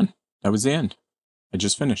 No, we're done. That was the end. I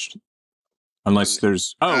just finished. Unless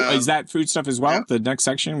there's. Is that food stuff as well? Yep. The next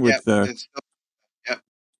section with the. It's still, yep.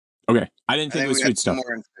 Okay, I didn't think it was food stuff.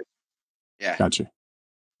 Yeah. Gotcha.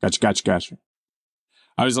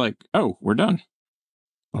 I was like, oh, we're done.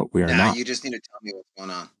 Oh, we are not. You just need to tell me what's going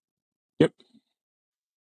on. Yep.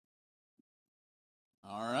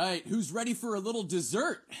 All right, who's ready for a little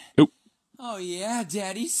dessert? Nope. Oh yeah,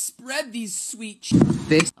 Daddy, spread these sweet.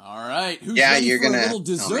 This. All right, who's ready for a little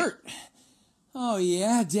dessert? Oh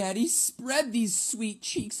yeah, Daddy, spread these sweet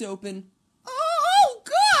cheeks open. Oh,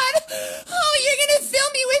 God! Oh, you're gonna fill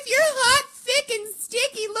me with your hot, thick, and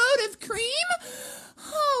sticky load of cream?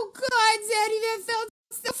 Oh, God, Daddy, that felt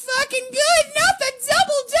so fucking good! Not the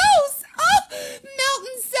double dose! Oh, melt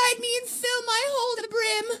inside me and fill my hole to the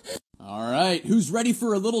brim. All right, who's ready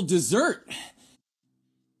for a little dessert?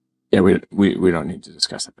 Yeah, we don't need to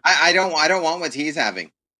discuss it. I don't want what he's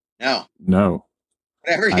having. No. No.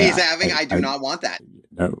 Whatever he's having, I do not want that.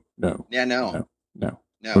 No. Yeah, no.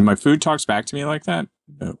 When my food talks back to me like that,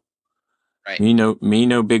 no. Right. Me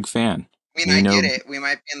no big fan. I mean, I get it. We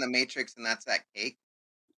might be in the Matrix and that's that cake.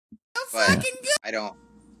 But I don't.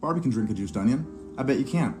 Barbie can drink a juiced onion. I bet you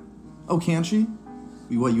can. Oh, can she?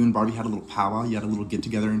 You and Barbie had a little powwow? You had a little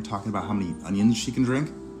get-together and talking about how many onions she can drink?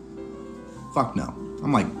 Fuck no.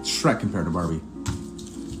 I'm like Shrek compared to Barbie.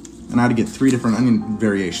 And I had to get 3 different onion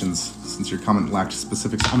variations since your comment lacked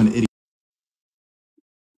specifics. I'm an idiot.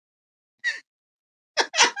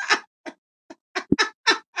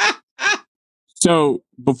 So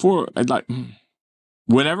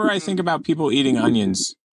whenever I think about people eating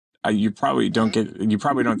onions, you probably don't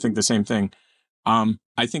think the same thing.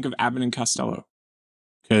 I think of Abbott and Costello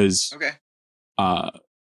because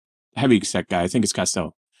heavy set guy, I think it's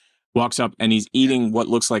Costello, walks up and he's eating what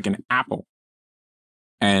looks like an apple,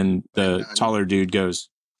 and the taller dude goes,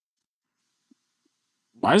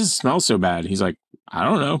 "Why does it smell so bad?" He's like, "I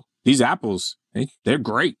don't know. These apples, they're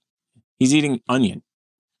great." He's eating onion.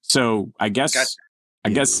 So I guess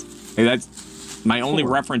that's my only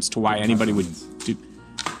reference to why anybody would do.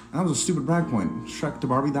 That was a stupid brag point. Shrek to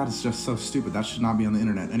Barbie, that is just so stupid. That should not be on the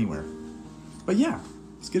internet anywhere. But yeah,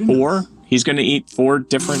 let's get into this. He's going to eat 4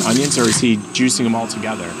 different onions, or is he juicing them all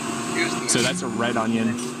together? So that's a red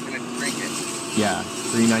onion. Drink it. Yeah,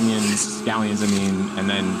 green onions, scallions, and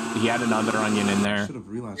then he had another onion in there.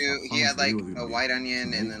 He had like a white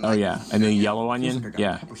onion and then. Oh yeah, and then yellow onion.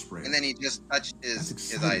 Yeah. And then he just touched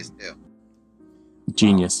his eyes too.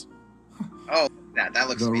 Genius. Oh, that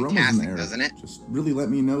looks the aroma's fantastic, in the air. Doesn't it? Just really let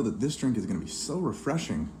me know that this drink is going to be so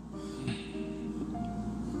refreshing.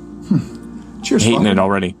 Cheers, Hating fucker. it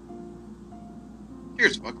already.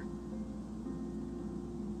 Cheers, fucker.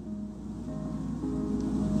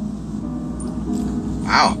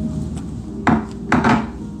 Wow.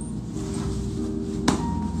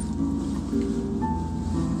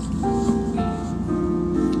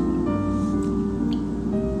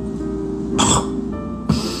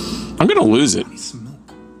 I'm gonna lose it. I need some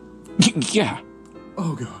milk. Yeah.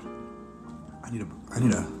 Oh god. I need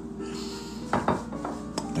a.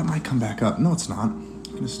 That might come back up. No, it's not. I'm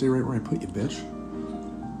gonna stay right where I put you, bitch.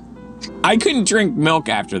 I couldn't drink milk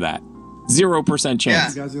after that. 0%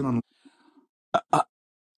 chance. You guys in on.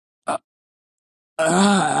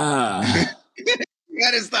 You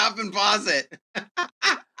gotta stop and pause it.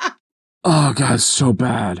 Oh god, it's so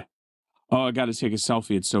bad. Oh, I gotta take a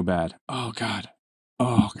selfie. It's so bad. Oh god.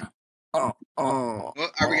 Oh god. Oh.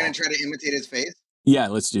 Well, are we gonna try to imitate his face? Yeah,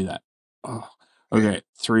 let's do that. Oh. Okay,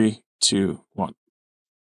 3, 2, 1.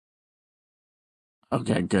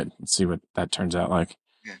 Okay, good. Let's see what that turns out like.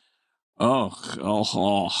 Yeah. Oh.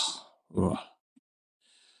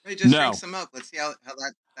 Hey, just drink some milk. Let's see how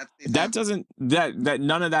that doesn't that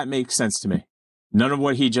none of that makes sense to me. None of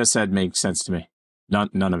what he just said makes sense to me.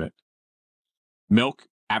 None of it. Milk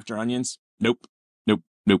after onions? Nope. No.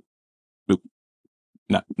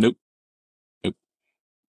 Nope.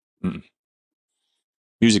 Mm-mm.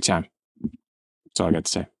 Music time. That's all I got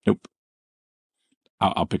to say. Nope.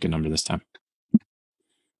 I'll pick a number this time.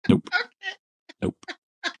 Nope. Nope.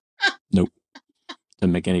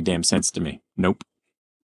 Doesn't make any damn sense to me. Nope.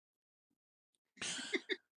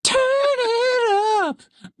 Turn it up,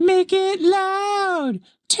 make it loud.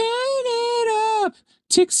 Turn it up,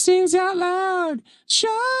 Tick sings out loud. Shut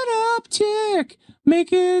up, Tick,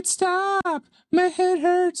 make it stop. My head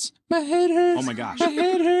hurts. Oh my gosh. My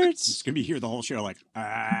head hurts. It's gonna be here the whole show, like.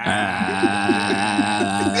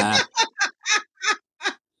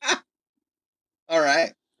 All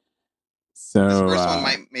right. So this first one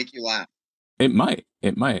might make you laugh. It might,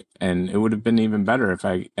 and it would have been even better if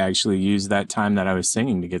I actually used that time that I was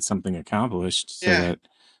singing to get something accomplished, so that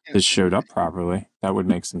this showed up properly. That would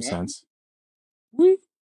make some sense. We're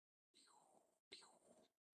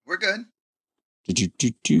good.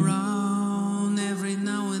 Round every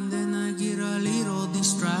now and then I get a little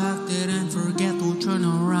distracted and forget to turn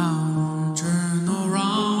around.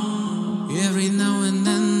 Every now and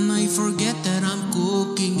then I forget that I'm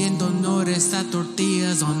cooking and don't notice that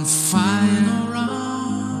tortilla's on fire.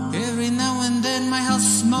 Every now and then my house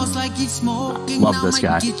smells like it's smoking. Love now this my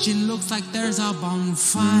guy. kitchen looks like there's a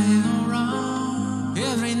bonfire.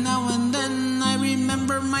 Every now and then I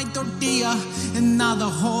my tortilla, and now the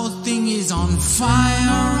whole thing is on fire.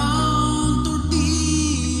 Around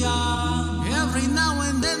tortilla. Every now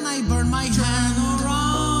and then I burn my hand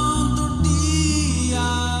around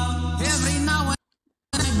tortilla. Every now and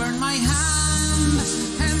then I burn my hand,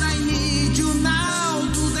 and I need you now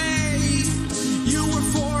today. You were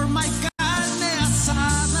for my carne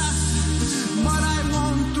asada, but I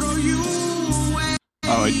won't throw you away.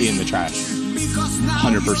 Oh, it'd be in the trash.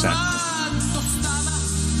 100%.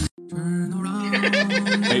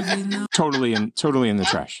 Hey, totally in the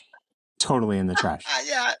trash. Totally in the trash.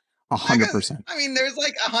 Yeah. 100%. I mean, there's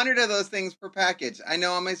like 100 of those things per package. I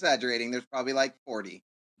know I'm exaggerating. There's probably like 40.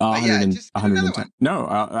 But yeah, just get another 110. one. No,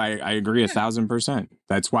 I agree 1,000%.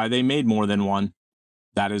 That's why they made more than one.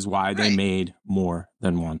 That is why they made more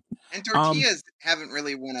than one. And tortillas haven't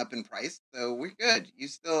really went up in price, so we're good.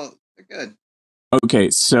 They're good. Okay,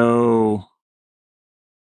 so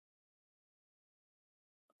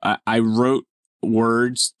I wrote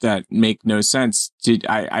words that make no sense.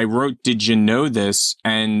 I wrote "Did you know this?"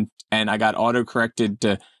 and I got autocorrected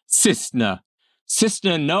to Cisna.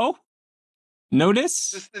 Cisna, no? Notice?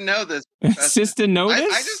 Just to know this. Sister,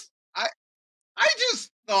 notice? I just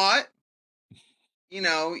thought,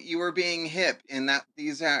 you were being hip, and that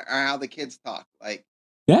these are how the kids talk. Like,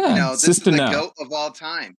 Yeah, this is Sister the no. goat of all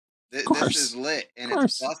time. This is lit, and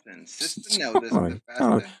it's busting. Sister know this is the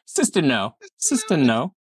Oh, fastest. Sister, no. Sister,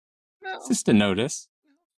 no. Sister, notice.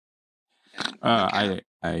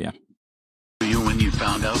 Yeah. You when you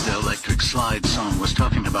found out the Electric Slide song was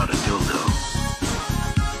talking about a dildo.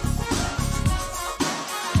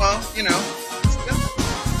 Well,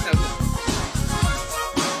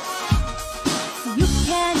 You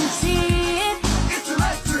can see it. It's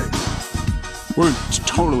electric. We're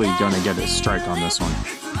totally going to get a strike on this one.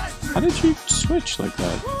 How did you switch like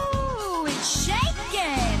that? Ooh, it's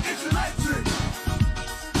shaking. It's electric.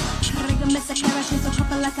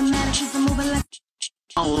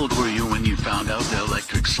 How old were you when you found out the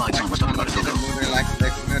Electric Slide song was talking about a dildo?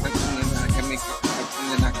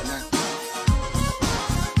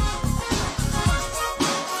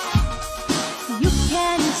 You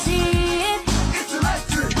can see it. It's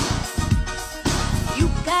electric. You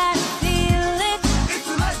gotta feel it. It's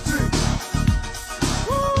electric.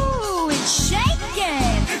 Ooh, it's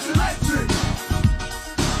shaking. It's electric.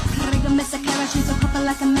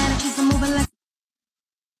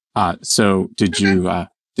 So did you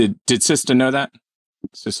did Sister know that?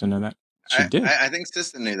 Sister know that? She did. I think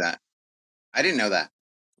Sister knew that. I didn't know that.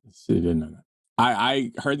 She didn't know that.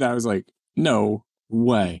 I heard that. I was like, no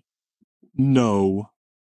way. No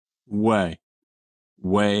way.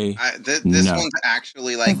 This no. one's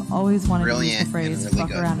actually like I've always wanted to use brilliant the phrase and really fuck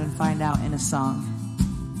good. around and find out in a song.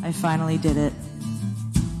 I finally did it.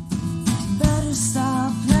 Better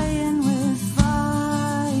stop playing with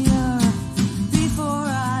fire before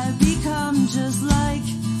I become just like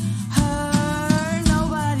her.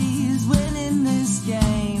 Nobody's winning this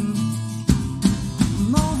game.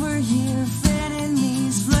 I'm over here fanning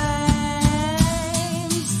these flames.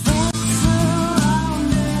 Fucked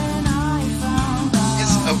around and I found out.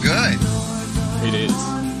 It's so good. It is,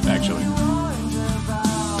 actually.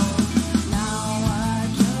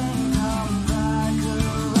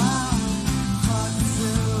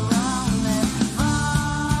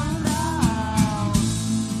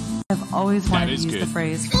 I've always That wanted to is use good. the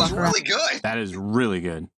phrase It was fuck around. really good. That is really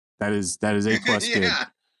good. That is A plus good. Yeah.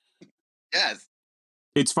 Yes.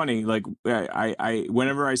 It's funny, like I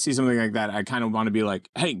whenever I see something like that, I kind of want to be like,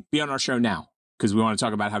 hey, be on our show now. Because we want to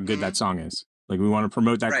talk about how good that song is. Like we want to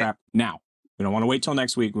promote that Right. crap now. We don't want to wait till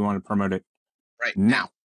next week. We want to promote it Right. now.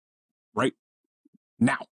 Right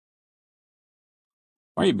now.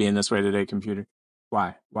 Why are you being this way today, computer?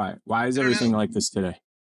 Why? Why is everything like this today?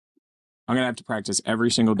 I'm gonna have to practice every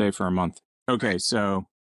single day for a month. Okay, so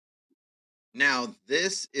Now,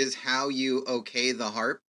 this is how you okay the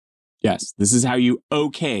harp. yes, this is how you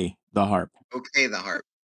okay the harp. Okay the harp.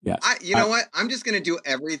 Yes. You know what? I'm just going to do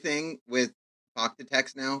everything with talk to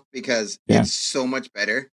text now because Yeah. it's so much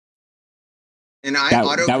better. And I that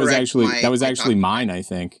autocorrect was actually my, that was my actually talk- mine, I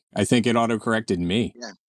think. I think it auto corrected me.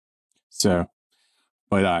 Yeah. So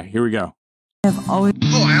but here we go. I've always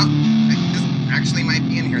This actually might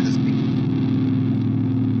be in here this week.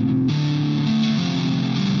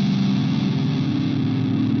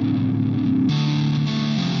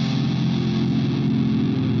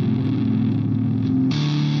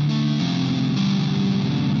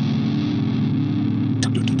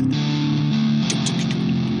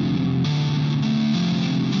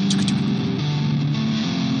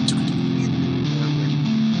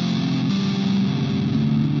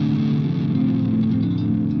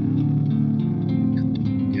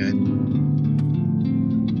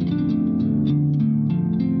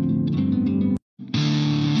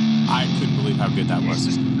 good that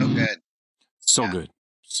was. So good. So good.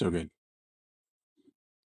 So good.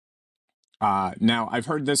 Now, I've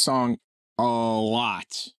heard this song a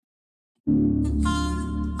lot.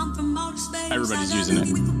 Everybody's using it.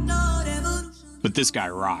 But this guy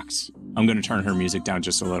rocks. I'm going to turn her music down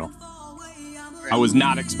just a little. I was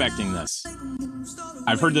not expecting this.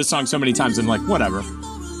 I've heard this song so many times, I'm like, whatever.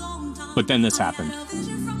 But then this happened.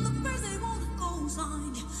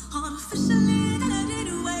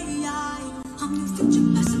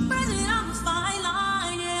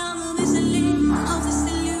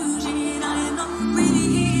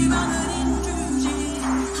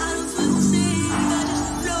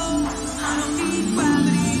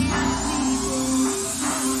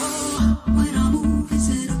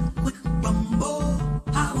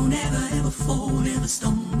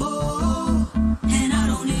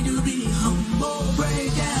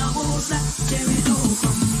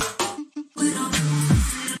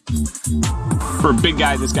 For a big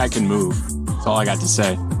guy, this guy can move. That's all I got to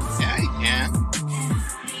say. Yeah, he can.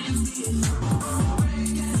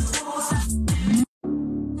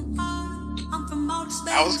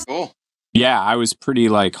 That was cool. Yeah, I was pretty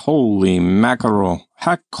like, holy mackerel.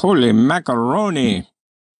 Holy macaroni.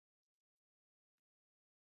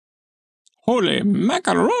 Holy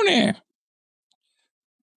macaroni.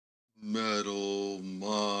 Metal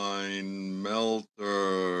Mind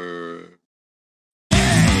Melter.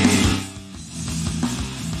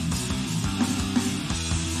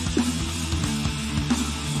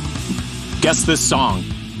 Guess this song.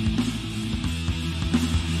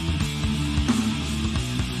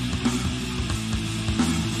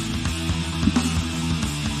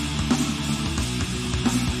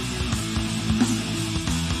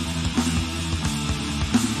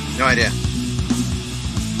 No idea.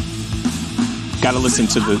 Gotta listen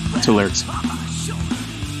to the lyrics.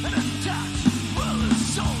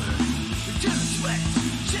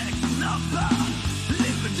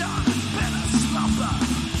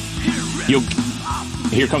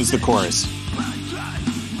 Here comes the chorus.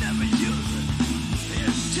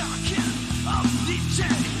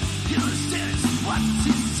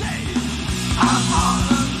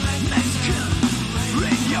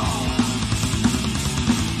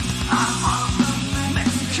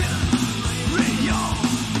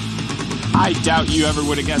 I doubt you ever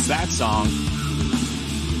would have guessed that song.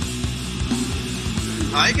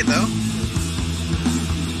 I like it though.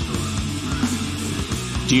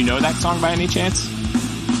 Do you know that song by any chance?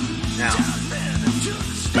 No.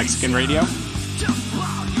 Mexican Radio?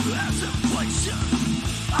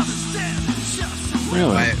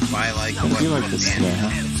 Really? By like I feel like this is there, huh?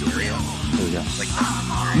 Here we go. Like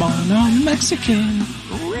Mono Mexican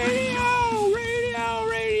Radio.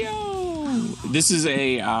 This is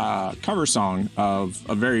a cover song of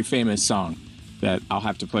a very famous song that I'll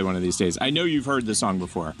have to play one of these days. I know you've heard the song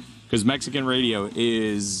before because Mexican Radio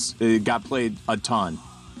got played a ton.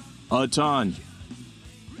 A ton.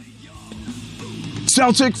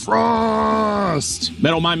 Celtic Frost!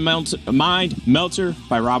 Metal Mind Melter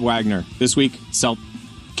by Rob Wagner. This week,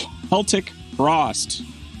 Celtic Frost.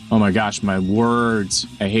 Oh my gosh, my words.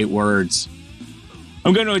 I hate words.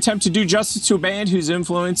 I'm going to attempt to do justice to a band whose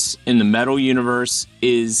influence in the metal universe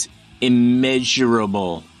is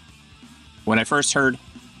immeasurable. When I first heard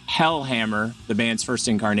Hellhammer, the band's first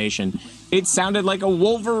incarnation, it sounded like a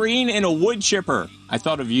Wolverine and a wood chipper. I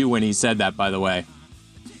thought of you when he said that, by the way.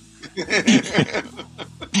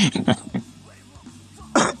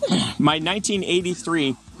 My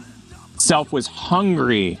 1983 self was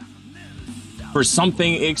hungry for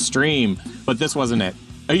something extreme, but this wasn't it.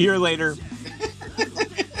 A year later,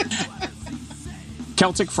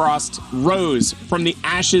 Celtic Frost rose from the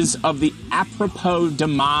ashes of the apropos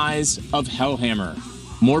demise of Hellhammer.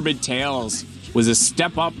 Morbid Tales was a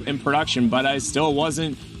step up in production, but I still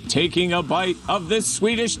wasn't taking a bite of this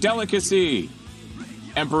Swedish delicacy.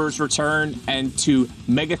 Emperor's Return and to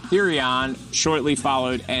Megatherion shortly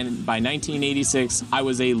followed, and by 1986, I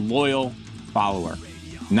was a loyal follower.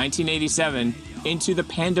 1987, Into the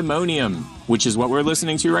Pandemonium, which is what we're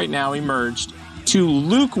listening to right now, emerged to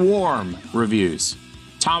lukewarm reviews.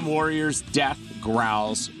 Tom Warrior's death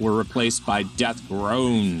growls were replaced by death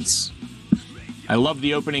groans. I love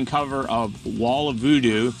the opening cover of Wall of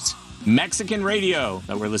Voodoo's Mexican Radio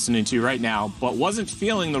that we're listening to right now, but wasn't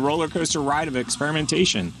feeling the roller coaster ride of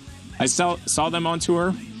experimentation. I saw them on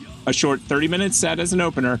tour, a short 30-minute set as an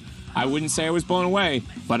opener. I wouldn't say I was blown away,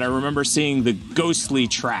 but I remember seeing the ghostly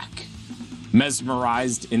track,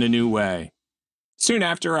 mesmerized in a new way. Soon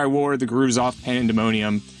after, I wore the grooves off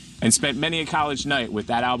Pandemonium and spent many a college night with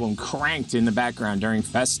that album cranked in the background during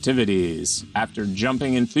festivities. After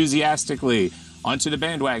jumping enthusiastically Onto the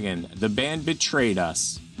bandwagon. The band betrayed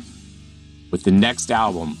us with the next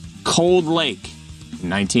album, Cold Lake, in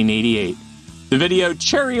 1988. The video,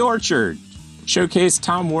 Cherry Orchard, showcased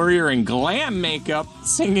Tom Warrior in glam makeup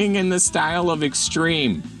singing in the style of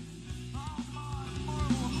Extreme.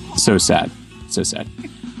 So sad. So sad.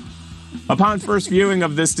 Upon first viewing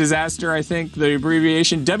of this disaster, I think the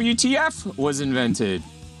abbreviation WTF was invented.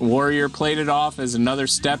 Warrior played it off as another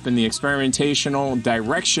step in the experimentational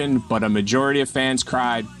direction, but a majority of fans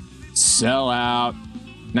cried, "Sell out."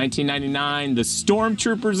 1999, the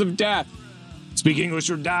Stormtroopers of Death, Speak English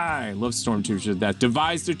or Die, love Stormtroopers of Death,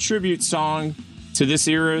 devised a tribute song to this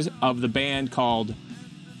era of the band called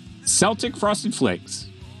Celtic Frosted Flakes.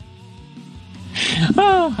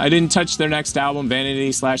 Oh, I didn't touch their next album,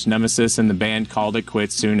 Vanity/Nemesis, and the band called it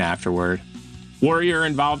quits soon afterward. Warrior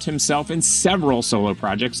involved himself in several solo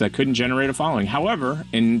projects that couldn't generate a following. However,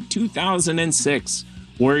 in 2006,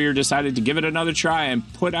 Warrior decided to give it another try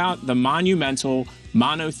and put out the monumental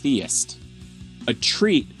Monotheist, a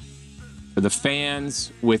treat for the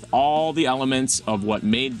fans with all the elements of what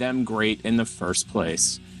made them great in the first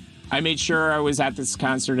place. I made sure I was at this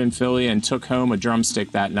concert in Philly and took home a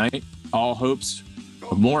drumstick that night. All hopes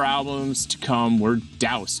of more albums to come were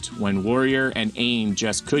doused when Warrior and AIM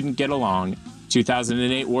just couldn't get along.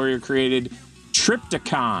 2008, Warrior created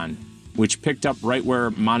Triptychon, which picked up right where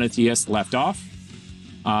Monotheist left off.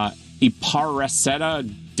 Ipareseta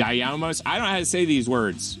Diamos, I don't know how to say these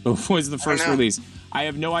words, was the first release. I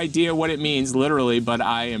have no idea what it means literally, but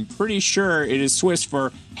I am pretty sure it is Swiss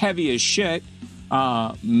for heavy as shit.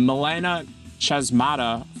 Milena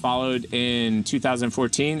Chasmata followed in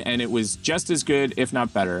 2014, and it was just as good, if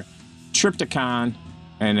not better. Triptychon,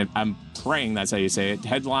 and I'm praying that's how you say it,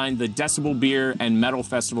 headlined the Decibel Beer and Metal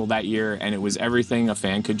Festival that year, and it was everything a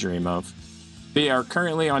fan could dream of. They are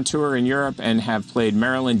currently on tour in Europe and have played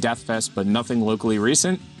Maryland Death Fest, but nothing locally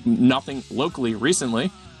recently.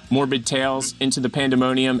 Morbid Tales, Into the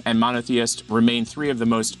Pandemonium, and Monotheist remain three of the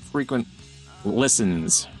most frequent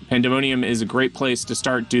listens. Pandemonium is a great place to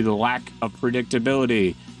start due to the lack of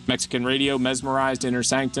predictability. Mexican Radio, Mesmerized, Inner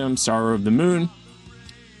Sanctum, Sorrow of the Moon,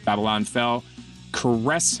 Babylon Fell,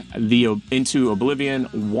 Caress into Oblivion,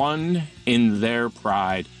 One in Their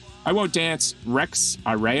Pride. I Won't Dance, Rex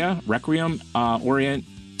Area, Requiem,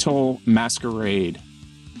 Oriental Masquerade.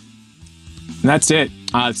 And that's it.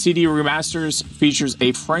 CD Remasters features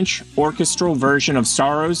a French orchestral version of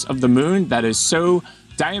Sorrows of the Moon that is so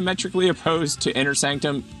diametrically opposed to Inner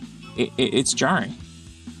Sanctum, it's jarring.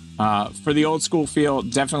 For the old school feel,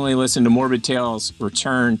 definitely listen to Morbid Tales,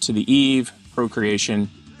 Return to the Eve,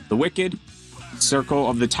 Procreation, The Wicked, Circle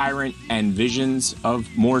of the Tyrant, and Visions of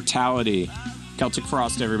Mortality. Celtic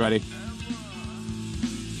Frost, everybody.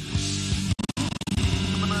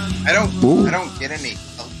 I don't get any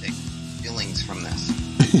Celtic feelings from this.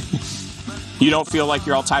 You don't feel like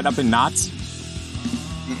you're all tied up in knots?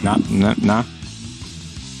 Nah. No.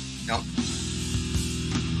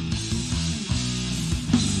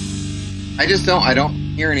 I don't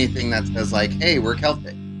hear anything that says like, hey, we're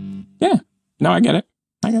Celtic. Yeah. No, I get it.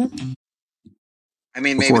 I mean,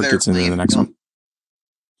 maybe Before they're it gets into the next one.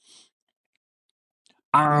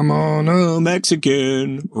 I'm on a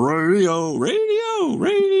Mexican radio.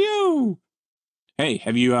 Hey,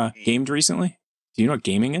 have you gamed recently? Do you know what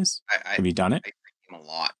gaming is? Have you done it? I game a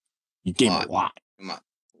lot. You game a lot. Too much.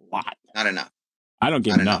 Not enough. I don't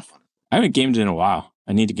game enough. I haven't gamed in a while.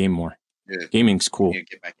 I need to game more. Dude, Gaming's cool. You need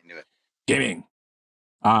to get back into it. Gaming.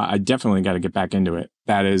 I definitely got to get back into it.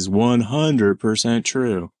 That is 100%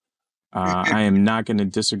 true. I am not going to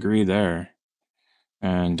disagree there.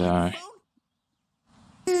 And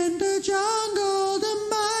In the jungle, the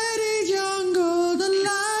mighty jungle, the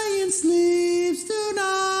lion sleeps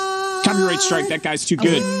tonight. Copyright strike, that guy's too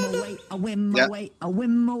good. A whim away, a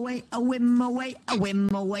whim away, a whim away, a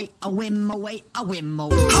whim away, a whim away, a whim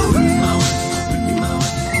away.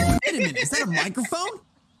 Wait a minute, is that a microphone?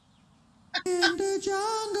 In the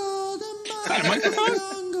jungle, the mighty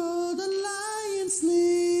jungle, the lion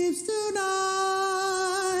sleeps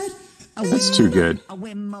tonight. That's too good. A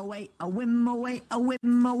whim away, a whim away, a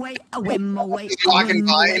whim away, a whim away, He's walking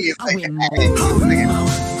by and he's like, Wait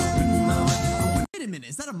a minute,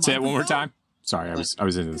 is that a microphone? Say it one more time. Sorry, I was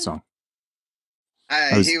into the song.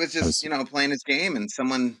 He was just, playing his game, and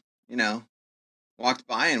someone, walked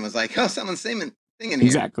by and was like, "Oh, someone's singing here."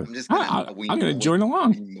 Exactly. I'm just I'm gonna join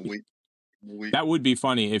along. That would be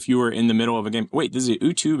funny if you were in the middle of a game. Wait, this is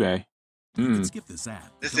Utube. Skip this ad.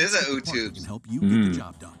 This is a Utube. Can help you get the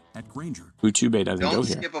job done at Granger. Utube doesn't go Don't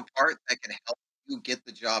here. skip a part that can help you get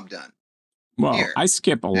the job done. Well, Here. I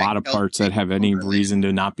skip a lot of parts that have any reason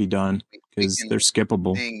to not be done because they're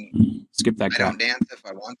skippable. Skip that I crap. don't dance if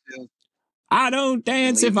I want to. I don't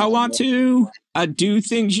dance if I want to. I do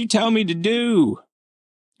things you tell me to do.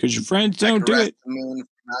 Because your friends don't do caress it. the moon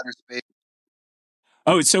from outer space.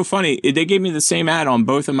 Oh, it's so funny. They gave me the same ad on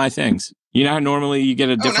both of my things. You know how normally you get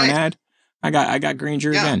a different nice. ad? I got Granger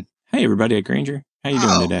again. Hey, everybody at Granger. How you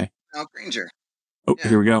doing today? Oh, Granger. Oh,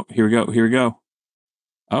 here we go. Here we go. Here we go.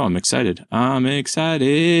 Oh, I'm excited. I'm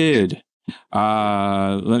excited.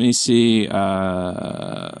 Let me see.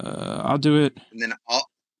 I'll do it. And then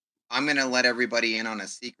I'm gonna let everybody in on a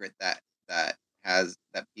secret that has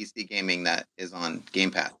that PC gaming that is on Game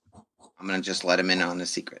Pass. I'm gonna just let them in on a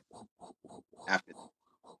secret after.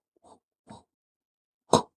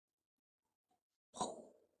 Whoa,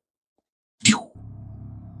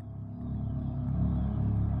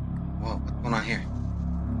 what's going on here?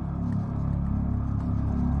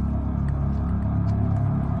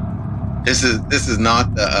 This is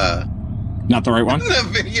not the not the right one. The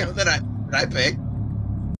video that I picked.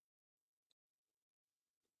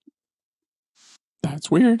 That's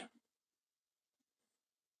weird.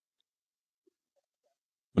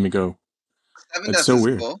 Let me go. Seven That's Dust so is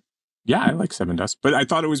weird. cool. Yeah, I like Seven Dust, but I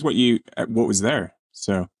thought it was what was there.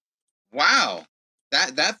 So Wow,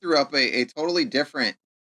 that threw up a totally different.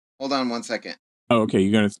 Hold on 1 second. oh, okay,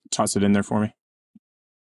 you're gonna toss it in there for me.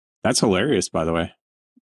 That's hilarious, by the way.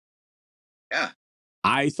 Yeah,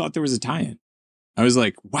 I thought there was a tie-in. I was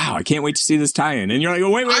like, wow, I can't wait to see this tie-in. And you're like,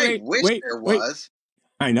 oh, wait, I wish wait, there wait. was.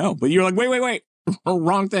 I know, but you're like, wait.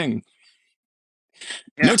 Wrong thing.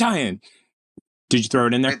 Yeah. No tie-in. Did you throw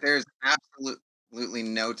it in there? Right, there's absolutely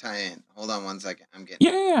no tie-in. Hold on 1 second. I'm getting.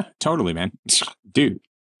 Yeah, totally, man. Dude,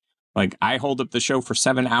 like I hold up the show for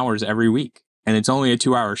 7 hours every week, and it's only a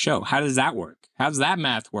 2-hour show. How does that work? How does that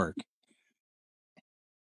math work?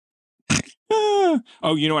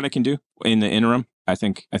 Oh, you know what I can do in the interim? I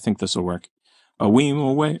think this will work. A weem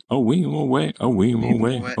away, a weem away, a weem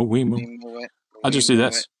away, a weem away. I'll just do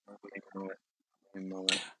this.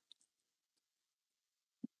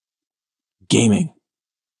 Gaming.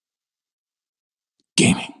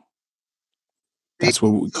 That's what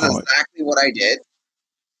we call it. Exactly what I did,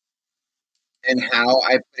 and how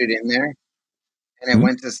I put it in there, and it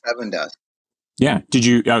went to Seven Dust. Yeah. Did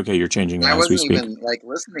you? Okay, you're changing it I as we wasn't speak. even like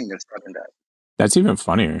listening to Seven Dust. That's even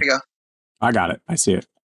funnier. Here you go. I got it. I see it.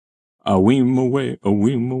 A weem away, a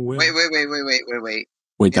weem away. Wait.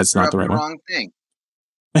 Wait, that's not the right one. Wrong thing.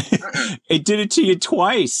 It did it to you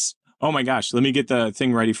twice. Oh my gosh. Let me get the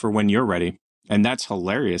thing ready for when you're ready. And that's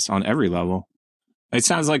hilarious on every level. It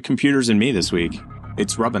sounds like computers and me this week.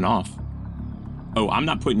 It's rubbing off. Oh, I'm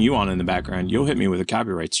not putting you on in the background. You'll hit me with a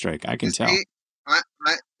copyright strike. I can tell.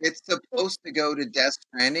 It's supposed to go to Death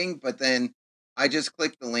Stranding, but then I just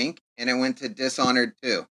clicked the link and it went to Dishonored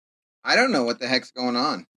 2. I don't know what the heck's going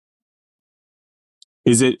on.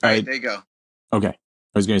 Is it? All right, there you go. Okay.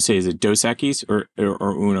 I was going to say, is it Dos Equis or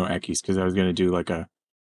Uno Equis? Because I was going to do like a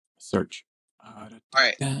search. All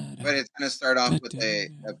right, but it's going to start off with a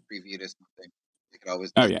preview to something. You could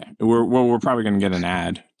always. Oh yeah, we're probably going to get an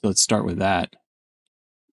ad. Let's start with that.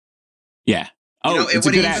 Yeah. Oh, it's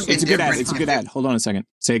a good ad. It's a good ad. It's a good ad. Hold on a second.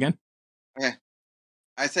 Say again. Okay.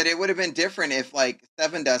 I said it would have been different if like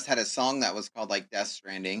Seven Dust had a song that was called like Death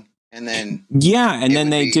Stranding, and then and then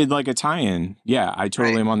they did like a tie-in. Yeah, I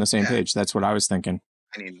totally am on the same page. That's what I was thinking.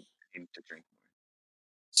 I need to drink more.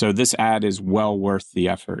 So this ad is well worth the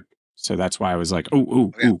effort. So that's why I was like,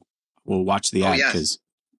 ooh. We'll watch the ad because.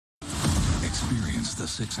 Experience the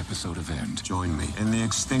 6-episode event. Join me in the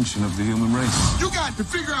extinction of the human race. You got to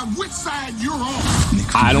figure out which side you're on.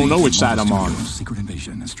 I don't know which side I'm on. Secret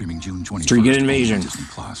Invasion is streaming June 21st. Secret Invasion. Disney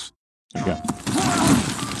Plus. There you go.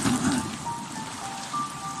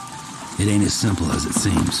 It ain't as simple as it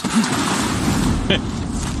seems.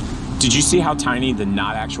 Did you see how tiny the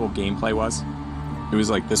not actual gameplay was? It was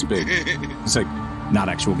like this big. It's like not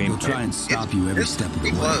actual gameplay. We'll try and stop you every step of the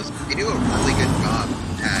way. Close. They do a really good job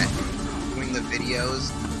at doing the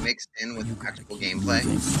videos mixed in with actual gameplay.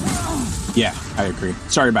 Yeah, I agree.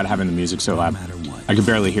 Sorry about having the music so loud. I could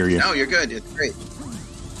barely hear you. No, you're good. It's great.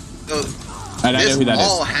 So and I know who that is.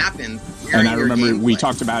 all happened. And I remember we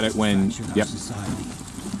talked about it when. Yep.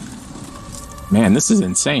 Man, this is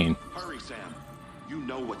insane.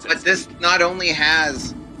 But this not only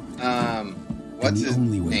has what's his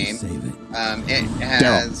name? It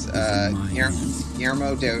has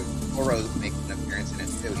Guillermo del Toro makes an appearance in it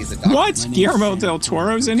too. He's a doctor. What? Guillermo del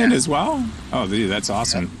Toro's in it as well? Oh, dude, that's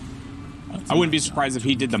awesome. I wouldn't be surprised if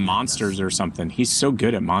he did the monsters or something. He's so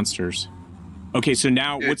good at monsters. Okay, so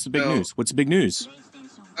now what's the big news? What's the big news?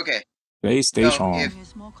 Okay. PlayStation. So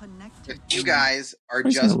if you guys are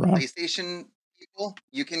just PlayStation people,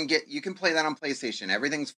 you can play that on PlayStation.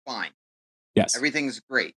 Everything's fine. Yes. Everything's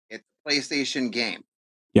great. It's a PlayStation game.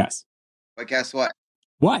 Yes. But guess what?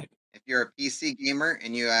 What? If you're a PC gamer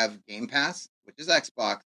and you have Game Pass, which is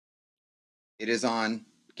Xbox, it is on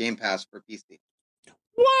Game Pass for PC.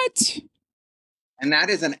 What? And that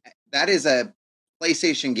is a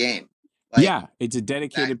PlayStation game. Yeah, it's a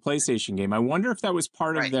dedicated PlayStation game. I wonder if that was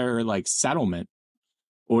part of their like settlement,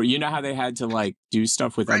 or you know how they had to like do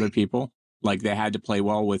stuff with other people, like they had to play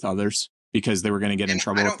well with others because they were going to get in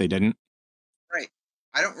trouble if they didn't. Right.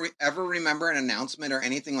 I don't ever remember an announcement or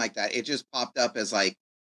anything like that. It just popped up as like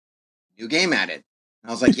new game added. And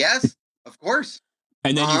I was like, yes, of course.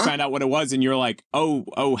 And then you find out what it was, and you're like,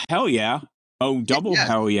 oh, hell yeah. Oh, double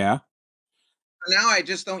hell yeah. Now I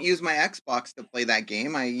just don't use my Xbox to play that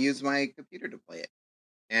game. I use my computer to play it.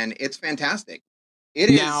 And it's fantastic.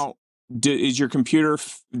 Now, is your computer,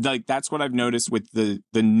 like, that's what I've noticed with the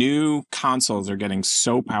new consoles are getting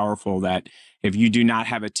so powerful that if you do not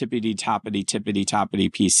have a tippity-toppity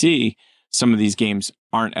PC, some of these games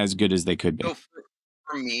aren't as good as they could be. So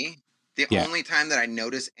for me, the only time that I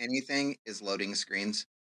notice anything is loading screens.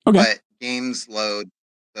 Okay. But games load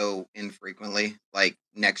so infrequently, like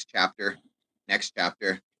next chapter.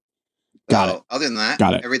 Got So it. other than that,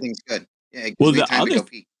 Got it. everything's good. Yeah, it gives Well, me time to go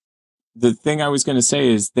pee. the thing I was going to say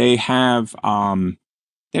is they have some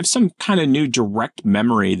kind of new direct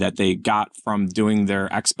memory that they got from doing their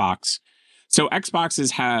Xbox. So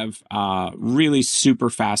Xboxes have really super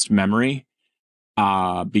fast memory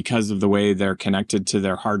because of the way they're connected to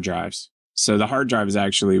their hard drives. So the hard drive is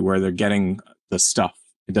actually where they're getting the stuff.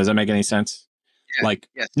 Does that make any sense? Yeah, Like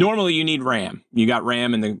normally you need RAM. You got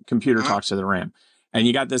RAM and the computer talks to the RAM. And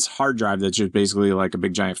you got this hard drive that's just basically like a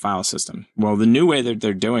big giant file system. Well, the new way that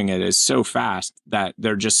they're doing it is so fast that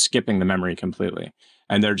they're just skipping the memory completely.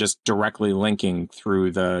 And they're just directly linking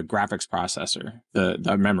through the graphics processor,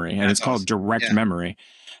 the memory. And it's called direct memory.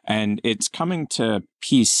 And it's coming to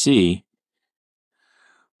PC,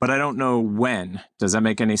 but I don't know when. Does that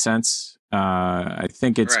make any sense? I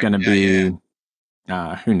think it's going to be,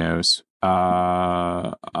 who knows?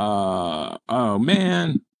 Oh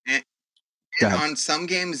man. And on some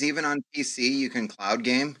games, even on PC, you can cloud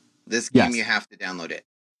game. This game, you have to download it.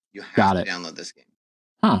 You have to download this game.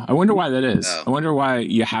 Huh. I wonder why that is. I wonder why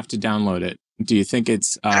you have to download it. Do you think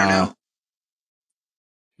it's I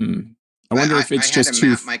don't know. I wonder if it's I just had to too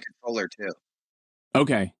map my controller too.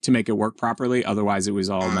 okay to make it work properly. Otherwise, it was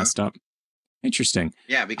all messed up. Interesting.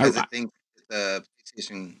 Yeah, because it thinks it's a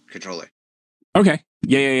PlayStation controller. Okay.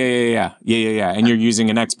 Yeah. And you're using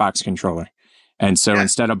an Xbox controller. And so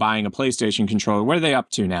instead of buying a PlayStation controller, what are they up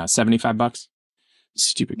to now? $75?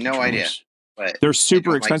 Stupid controllers. No idea. But they're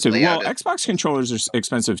super expensive. play Well, out of- Xbox controllers are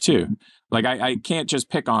expensive too. Like I can't just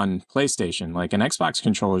pick on PlayStation. Like an Xbox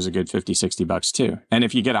controller is a good $50-$60 too. And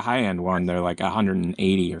if you get a high-end one, they're like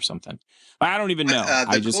 180 or something. I don't even know.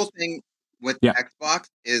 The cool thing with Xbox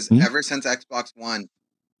is ever since Xbox One,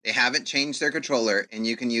 they haven't changed their controller, and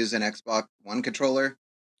you can use an Xbox One controller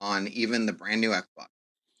on even the brand new Xbox.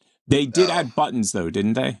 They did add buttons though,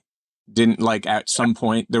 didn't they? Didn't like at some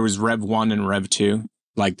point there was Rev 1 and Rev 2.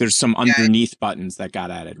 Like there's some underneath buttons that got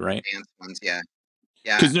added, right? Advanced ones, yeah.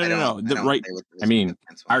 Yeah. Because no. Right. I mean,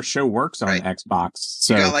 our show works on Xbox,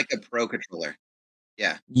 so you got like a pro controller.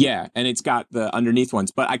 Yeah. Yeah, and it's got the underneath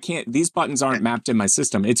ones, but I can't. These buttons aren't mapped in my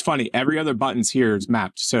system. It's funny. Every other buttons here is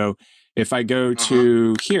mapped. So if I go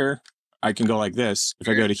to here, I can go like this. If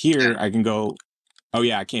I go to here, I can go. Oh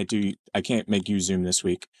yeah, I can't make you zoom this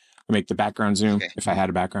week. I make the background zoom. If I had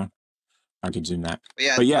a background, I could zoom that.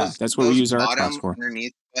 But yeah, that's what we use our Xbox for.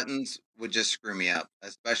 Underneath buttons would just screw me up,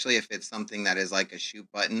 especially if it's something that is like a shoot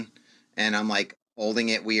button, and I'm like holding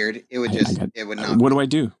it weird. It would just, it would not. What do I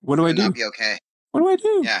do? What do I do? Not be okay. What do I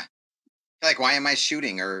do? Yeah, like why am I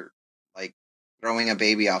shooting or like throwing a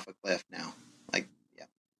baby off a cliff now? Like, yeah.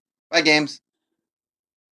 Bye, games.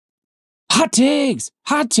 Hot takes.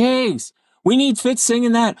 Hot takes. We need Fitz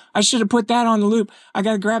singing that. I should have put that on the loop. I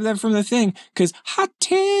got to grab that from the thing because hot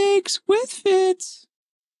takes with Fitz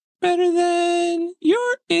better than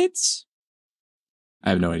your it's. I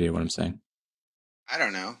have no idea what I'm saying. I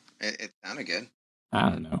don't know. It sounded good. I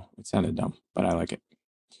don't know. It sounded dumb, but I like it.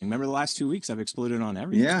 Remember the last 2 weeks I've exploded on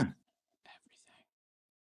everything. Yeah.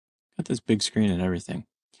 Got this big screen and everything.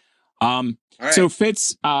 So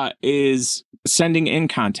Fitz is sending in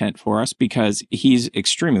content for us because he's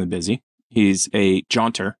extremely busy. He's a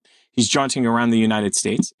jaunter. He's jaunting around the United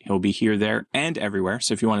States. He'll be here, there, and everywhere.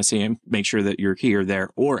 So if you want to see him, make sure that you're here, there,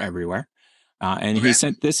 or everywhere. And he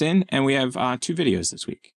sent this in, and we have 2 videos this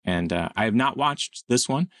week. And I have not watched this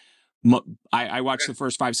one. I watched the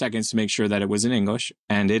first 5 seconds to make sure that it was in English,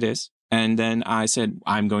 and it is. And then I said,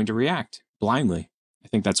 I'm going to react blindly. I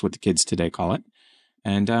think that's what the kids today call it.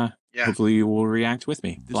 And hopefully you will react with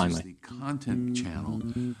me blindly. This is the content channel,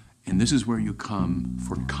 and this is where you come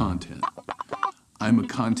for content. I'm a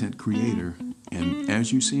content creator, and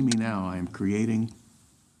as you see me now, I am creating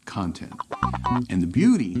content. And the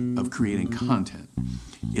beauty of creating content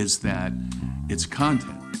is that it's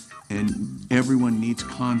content, and everyone needs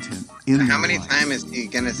content in their How many life. times is he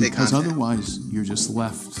going to say Because content? otherwise, you're just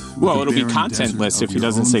left with Well, the it'll be barren content desert list of if he your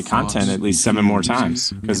doesn't own say content thoughts at least and 7 more feelings.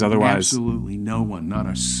 times, because And otherwise... absolutely no one, not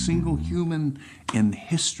a single human in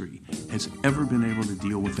history has ever been able to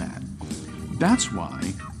deal with that. That's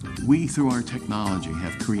why we, through our technology,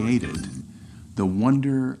 have created the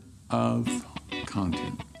wonder of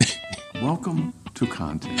content. Welcome to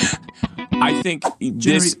content. I think this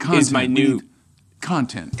Generate is content. my We new... need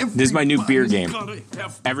content. This is my new beer game. Everybody's gotta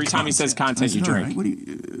have Every time he says content, I you said, all drink. right,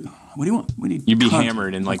 what do you want? We need You'd be content.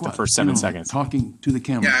 hammered in like the what? first 7 seconds. Talking to the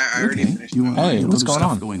camera. Yeah, I already finished You want Hey, what's other going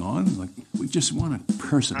stuff on? going on? Like, we just want a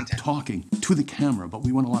person talking to the camera, but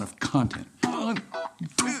we want a lot of content.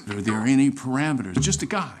 Are there any parameters? Just a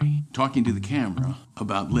guy talking to the camera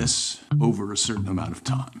about lists over a certain amount of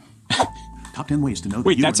time. Top 10 ways to know that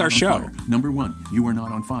Wait, you that's are our not show. on fire. Number 1, you are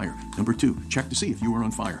not on fire. Number 2, check to see if you are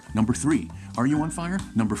on fire. Number 3, are you on fire?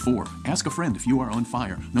 Number 4, ask a friend if you are on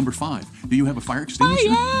fire. Number 5, do you have a fire extinguisher?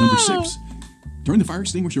 Number 6, turn the fire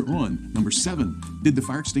extinguisher on. Number 7, did the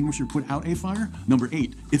fire extinguisher put out a fire? Number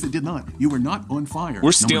 8, if it did not, you are not on fire.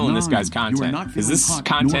 We're stealing this Number guy's 9, you are content. not Because feeling this hot,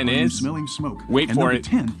 content nor are you is... smelling smoke. Wait And for number it.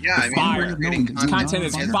 10, Yeah, the I mean, fire we're of knowing creating that you are content not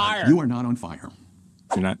is on fire. You are not on fire.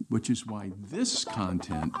 You're not... Which is why this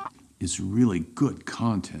content is really good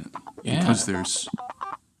content. Yeah. Because there's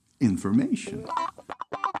information.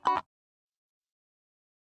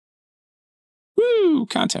 Woo!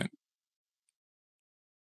 Content.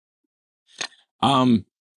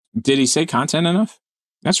 Did he say content enough?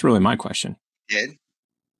 That's really my question. Did?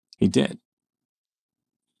 He did.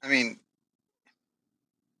 I mean,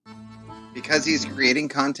 because he's creating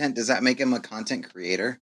content, does that make him a content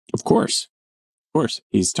creator? Of course. Of course.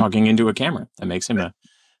 He's talking into a camera. That makes him a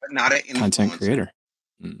But not an content influencer. creator.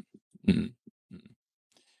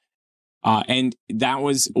 And that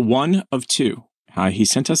was one of 2. He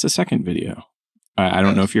sent us a second video. I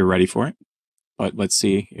don't know if you're ready for it, but let's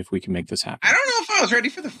see if we can make this happen. I don't know if I was ready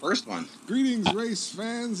for the first one. Greetings, race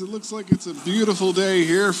fans. It looks like it's a beautiful day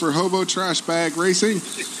here for Hobo Trash Bag Racing.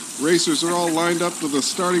 Racers are all lined up to the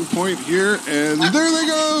starting point here, and there they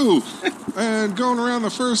go! And going around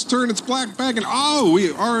the first turn, it's Black Bag, and oh,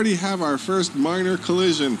 we already have our first minor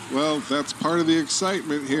collision. Well, that's part of the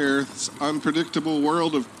excitement here. This unpredictable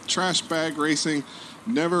world of trash bag racing.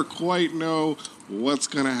 Never quite know what's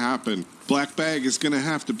going to happen. Black Bag is going to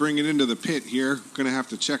have to bring it into the pit here. Going to have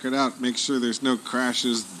to check it out, make sure there's no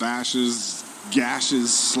crashes, bashes,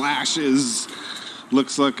 gashes, slashes.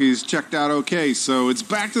 Looks like he's checked out okay, so it's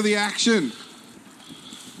back to the action.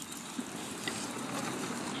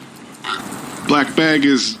 Black Bag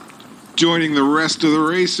is joining the rest of the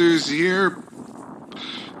racers here.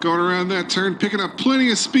 Going around that turn, picking up plenty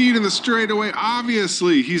of speed in the straightaway.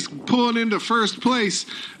 Obviously, he's pulling into first place.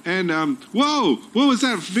 And, whoa, what was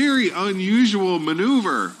that very unusual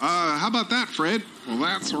maneuver? How about that, Fred? Well,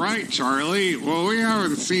 that's right, Charlie. Well, we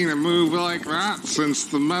haven't seen a move like that since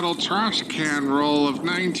the metal trash can roll of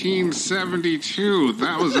 1972.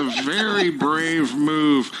 That was a very brave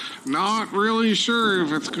move. Not really sure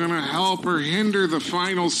if it's going to help or hinder the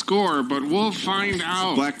final score, but we'll find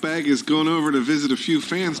out. Black Bag is going over to visit a few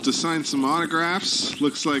fans to sign some autographs.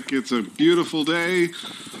 Looks like it's a beautiful day.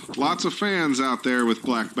 Lots of fans out there with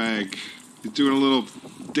Black Bag. He's doing a little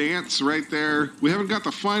dance right there. We haven't got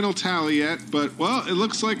the final tally yet, but, well, it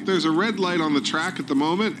looks like there's a red light on the track at the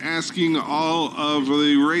moment, asking all of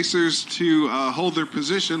the racers to hold their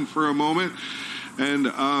position for a moment. And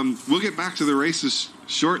we'll get back to the races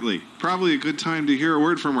shortly. Probably a good time to hear a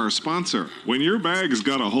word from our sponsor. When your bag's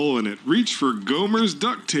got a hole in it, reach for Gomer's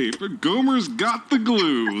duct tape. Gomer's got the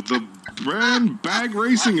glue. The brand bag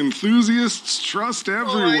racing enthusiasts trust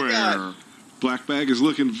everywhere. Black Bag is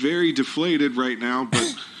looking very deflated right now,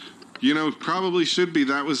 but you know, probably should be.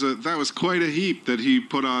 That was quite a heap that he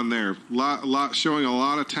put on there. Lot showing a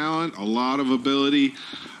lot of talent, a lot of ability,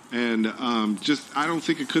 and I don't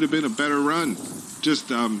think it could have been a better run.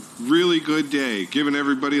 Just really good day. Giving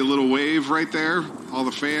everybody a little wave right there, all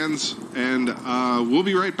the fans, and we'll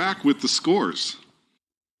be right back with the scores.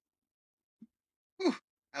 Whew,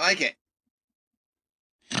 I like it.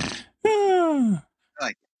 I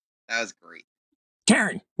like it. That was great.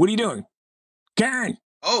 Karen, what are you doing? Karen!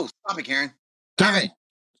 Oh, stop it, Karen. Karen!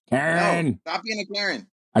 Karen! No, stop being a Karen.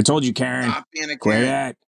 I told you, Karen. Stop being a Quit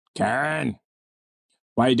Karen. it. Karen,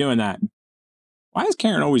 why are you doing that? Why is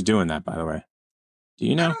Karen always doing that, by the way? Do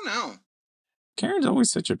you know? I don't know. Karen's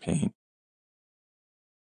always such a pain.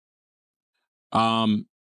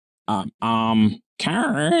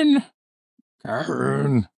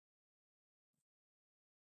 Karen.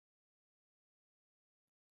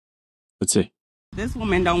 Let's see. This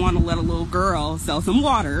woman don't want to let a little girl sell some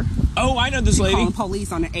water. Oh, I know this lady. Call the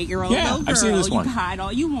police on an 8-year-old Yeah, little girl. I've seen this one. You can hide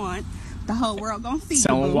all you want. The whole world gonna see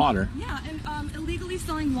Selling you. water. Yeah, and illegally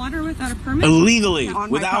selling water without a permit. Illegally, On my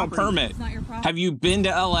without a property. permit. It's not your problem. Have you been to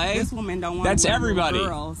LA? This woman don't want That's to let a little everybody.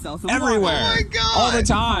 girl sell some Everywhere. water. Oh my God. All the Call the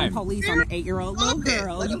time. police on an 8-year-old little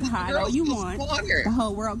girl. Let You a can hide girl all you sell want. water. The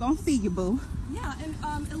whole world gonna see you, boo. Yeah,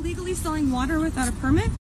 and illegally selling water without a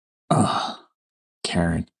permit. Ugh.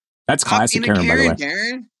 Karen. That's Stop classic being a Karen, by the way.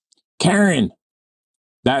 Karen. Karen.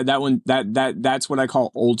 That's what I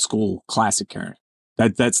call old school classic Karen.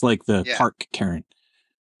 That's like the Yeah. park Karen.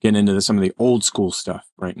 Getting into some of the old school stuff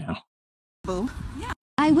right now. Boo.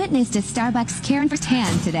 I witnessed a Starbucks Karen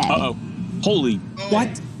firsthand today. Uh-oh. Holy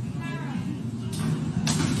what?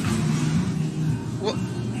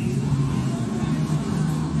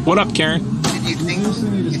 What up, Karen? Did you think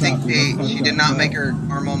she did not make her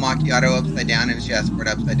caramel macchiato upside down and she asked for it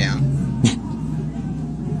upside down?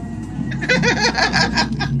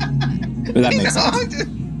 Would that make sense?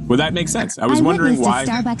 Would that make sense? I was wondering why.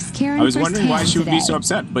 Starbucks Karen I was wondering why firsthand she would be today. so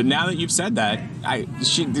upset. But now that you've said that,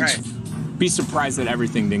 she'd be surprised that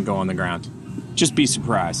everything didn't go on the ground. Just be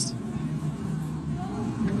surprised.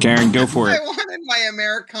 Karen, go for I it. wanted my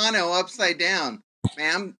Americano upside down.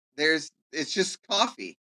 Ma'am, it's just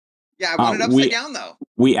coffee. Yeah, I want it upside down though.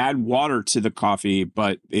 We add water to the coffee,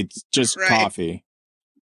 but it's just coffee.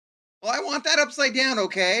 Well, I want that upside down,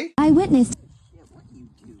 okay? I witnessed.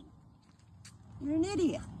 You're an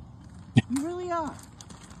idiot. You really are.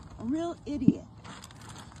 A real idiot.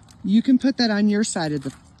 You can put that on your side of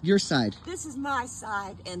your side. This is my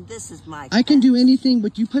side, and this is my I can do anything,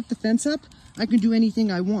 but you put the fence up, I can do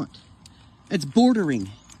anything I want. It's bordering.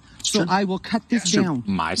 So I will cut this down.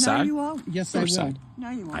 My side? No, you won't. Yes, Your I will. side. No,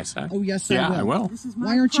 you won't. My side? Oh, yes, Yeah, I will. I will. This is my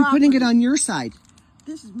Why aren't you putting it property. on your side?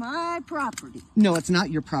 This is my property. No, it's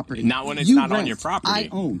not your property. Not when it's You not on rent. your property. I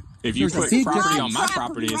own. If you There's a put big property difference. on my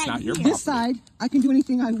property, it's not your here. property. This side, I can do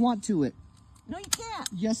anything I want to it. No, you can't.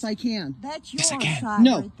 Yes, I can. That's your Yes, I can. side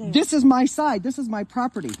No, right there. this is my side. This is my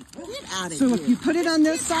property. Get out of So here. if you put it on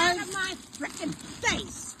this Get side, out of my frickin'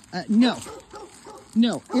 face. no.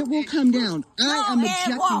 No, it will come down. I am it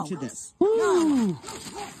objecting won't. to this. No.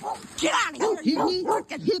 Get out of here, Hit you me,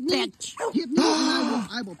 frickin' hit me, bitch. hit me, and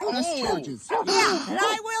I will press charges. Yeah, and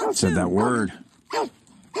I will Said too. that word.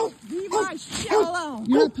 Leave my shit alone.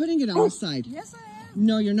 You're not putting it on this side. Yes, I am.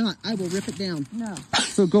 No, you're not. I will rip it down. No.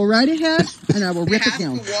 So go right ahead, and I will rip it Has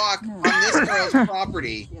down. to walk on this girl's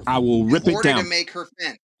property I will rip in it order down. to make her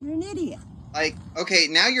fence. You're an idiot. Like, okay,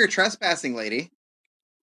 now you're trespassing, lady.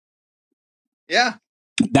 Yeah.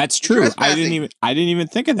 That's true. I didn't even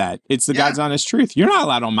think of that. It's the God's honest truth. You're not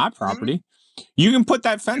allowed on my property. You can put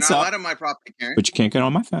that You're fence not up, allowed on my property, Karen. but you can't get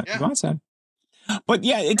on my fence. Yeah. My side. But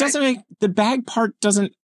yeah, it doesn't make the bag part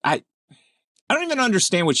doesn't. I don't even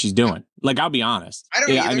understand what she's doing. Like, I'll be honest. I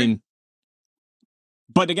don't I either. mean,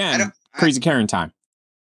 but again, crazy Karen time.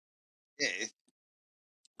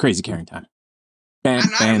 Crazy Karen time. I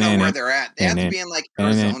don't know where they're at. They have to be in like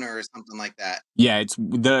Arizona or something like that. Yeah, it's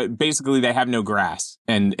basically they have no grass,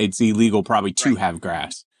 and it's illegal probably to have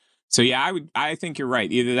grass. So yeah, I think you're right.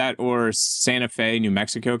 Either that or Santa Fe, New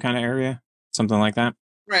Mexico kind of area, something like that.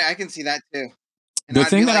 Right, I can see that too. And The I'd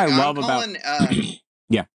thing be that like, I I'm love calling, about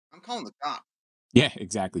yeah, I'm calling the cop. yeah,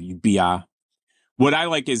 exactly. You BI. What I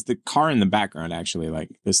like is the car in the background. Actually, like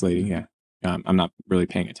this lady. Yeah, I'm not really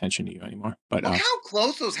paying attention to you anymore. But Look how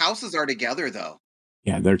close those houses are together, though.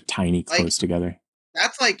 yeah, they're tiny, Like, close together.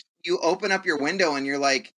 That's like you open up your window and you're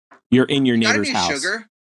like, You're in your "You got neighbor's any house. sugar?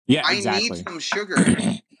 Yeah, I exactly. need some sugar."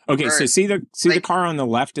 Okay, Or, so see the car on the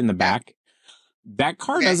left in the back? That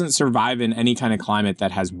car doesn't survive in any kind of climate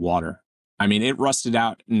that has water. I mean, it rusted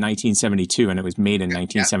out in 1972 and it was made in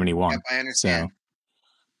 1971. I understand. So,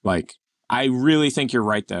 like, I really think you're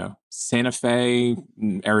right, though. Santa Fe,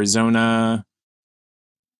 Arizona,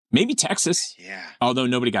 maybe Texas. Yeah. Although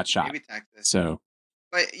nobody got shot. Maybe Texas. So,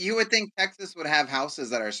 But you would think Texas would have houses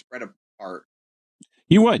that are spread apart.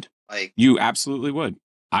 you would. Like, You absolutely would.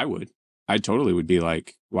 I would. I totally would be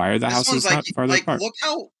like, why are the this houses one's not like, farther apart? look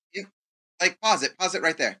how, like, pause it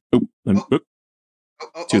right there. Oh, oop,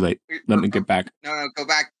 Oh, too late. Let me get back. No, go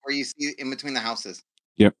back where you see in between the houses.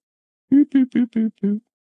 Yep. Boop, boop, boop, boop, boop.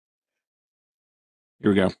 Here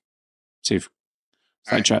we go. Save.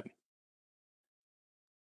 Side chat.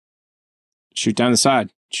 Shoot down the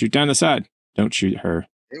side. Shoot down the side. Don't shoot her.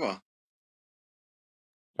 They will.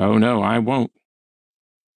 Oh, no, I won't.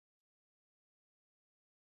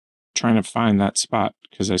 Trying to find that spot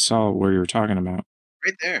because I saw where you were talking about.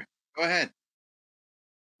 Right there. Go ahead.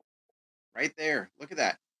 Right there. Look at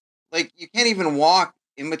that. Like, you can't even walk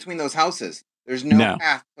in between those houses. There's no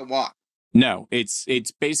path to walk. No, it's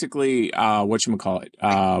basically whatchamacallit,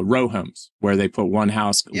 row homes where they put one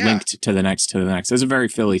house linked to the next. It's a very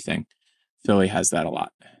Philly thing. Philly has that a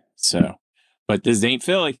lot. So, but this ain't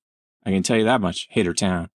Philly. I can tell you that much. Hater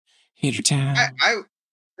town.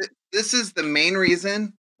 This is the main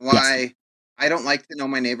reason why I don't like to know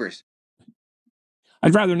my neighbors.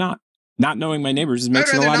 I'd rather not. Not knowing my neighbors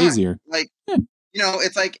makes it a lot easier. Like,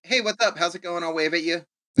 it's like, hey, what's up? How's it going? I'll wave at you.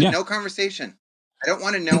 Like, no conversation. I don't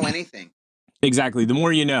want to know anything. Exactly. The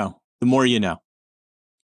more you know, the more you know.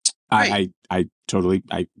 Right. I totally,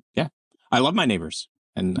 I love my neighbors,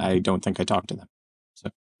 and I don't think I talk to them. So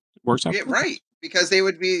it works out. Yeah, right. Because they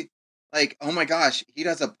would be like, oh my gosh, he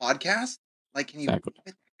does a podcast? Like, can you that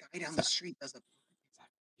guy down the street does a podcast?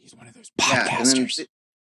 He's one of those podcasters. He's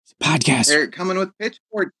a podcaster. They're coming with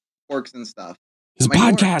pitchforks and stuff. He's a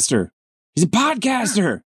podcaster. He's a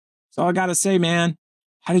podcaster. That's all I got to say, man.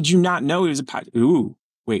 How did you not know he was a Ooh,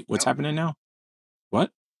 wait, what's happening now?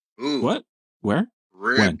 What? Ooh. What? Where?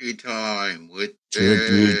 Trippy time with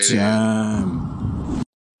Trippy time.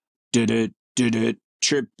 Did it.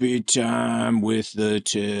 Trippy time with the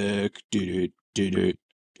tech. Did it.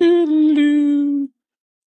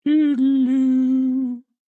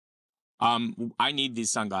 I need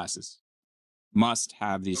these sunglasses. Must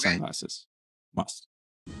have these sunglasses. Must.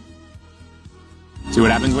 See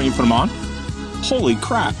what happens when you put them on? Holy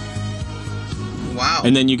crap. Wow.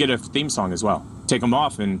 And then you get a theme song as well. Take them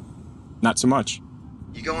off and not so much.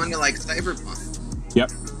 You go into like Cyberpunk.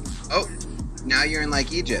 Yep. Oh, now you're in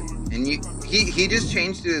like Egypt. And he just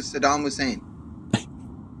changed to Saddam Hussein.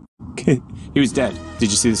 He was dead. Did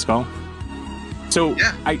you see the skull? So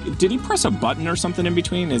did he press a button or something in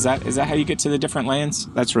between? Is that how you get to the different lands?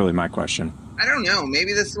 That's really my question. I don't know.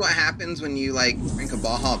 Maybe this is what happens when you like drink a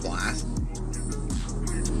Baja Blast.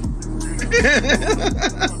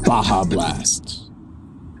 Baja Blast.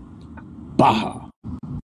 Baja.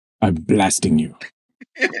 I'm blasting you.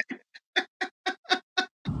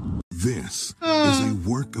 This is a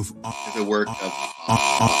work of art.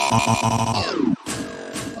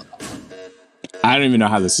 I don't even know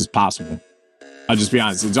how this is possible. I'll just be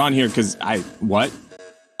honest. It's on here because what?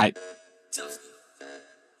 I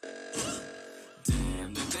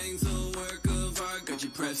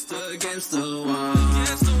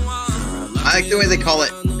like the way they call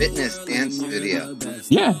it fitness dance video.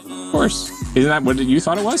 Yeah, of course. Isn't that what you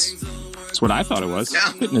thought it was? That's what I thought it was. No,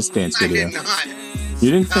 fitness dance video. I did not.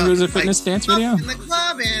 You didn't think it was a fitness dance video? In the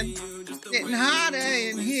club and getting hotter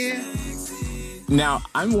in here. Now,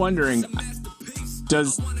 I'm wondering,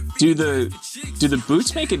 do the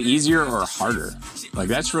boots make it easier or harder? Like,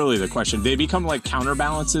 that's really the question. They become like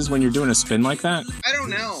counterbalances when you're doing a spin like that? I don't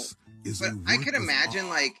know. But I could imagine,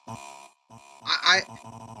 like,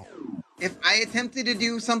 if I attempted to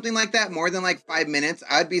do something like that more than like 5 minutes,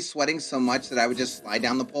 I'd be sweating so much that I would just slide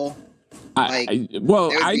down the pole. I'd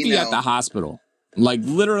be at the hospital. Like,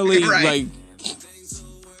 literally, like...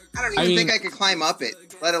 I don't even think I could climb up it,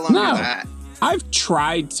 let alone do that. I've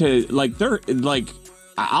tried to,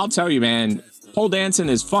 I'll tell you, man, pole dancing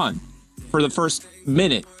is fun for the first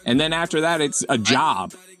minute. And then after that, it's a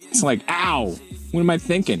job. It's like, ow, what am I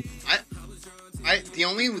thinking? The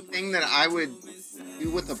only thing that I would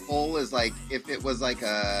do with a pole is like if it was like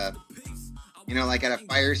a, like at a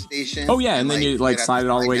fire station. Oh yeah, and then you like slide it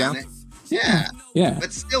all the way down. Yeah. Yeah.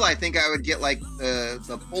 But still, I think I would get like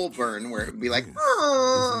the pole burn where it would be like,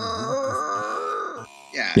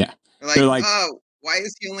 yeah. Yeah. They're like, oh, why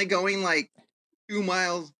is he only going like 2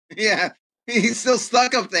 miles? Yeah. He's still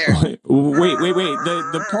stuck up there. Wait.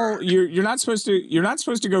 The pole, you're not supposed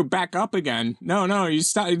to go back up again. No, you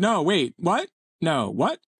stop. No, wait, what? No,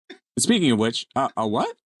 what? Speaking of which, a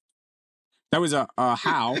what? That was a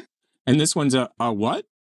how, and this one's a what?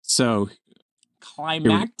 So,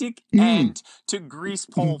 climactic end to Grease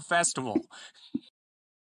Pole Festival.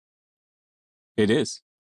 It is.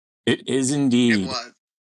 It is indeed. It was.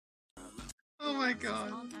 Oh my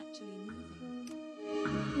god.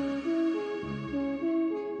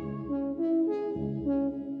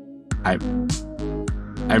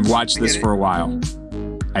 I've watched this for a while.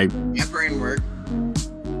 My brain worked.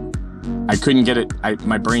 I couldn't get it.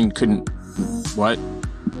 My brain couldn't. What?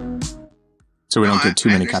 So we don't get too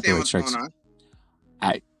many copyright strikes.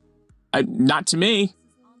 Not to me.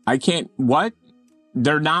 I can't. What?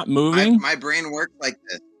 They're not moving. My brain works like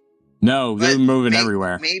this. No, they're moving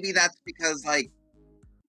everywhere. Maybe that's because my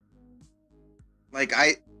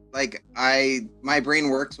brain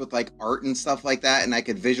works with like art and stuff like that, and I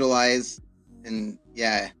could visualize, and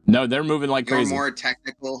yeah. No, they're moving like You're crazy. more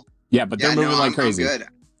technical. Yeah, but they're moving like crazy. I'm good.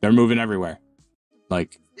 They're moving everywhere.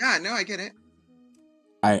 Like. Yeah, no, I get it.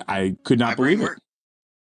 I could not believe it.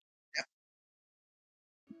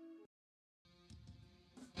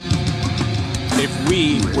 If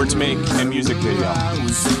we were to make a music video,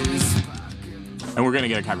 and we're going to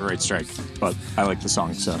get a copyright strike, but I like the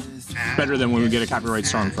song, so better than when we get a copyright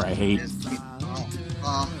strike for I Hate.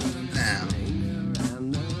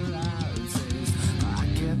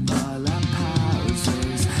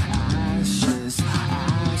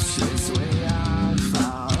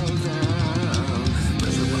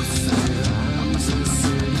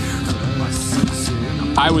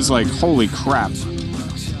 I was like, holy crap.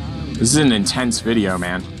 This is an intense video,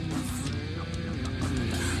 man.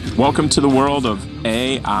 Welcome to the world of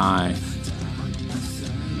AI.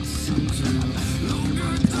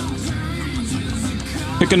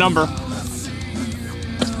 Pick a number.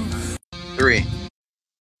 3.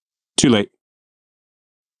 Too late.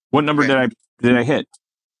 What number did I hit?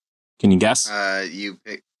 Can you guess? You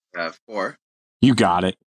picked 4. You got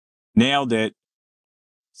it. Nailed it.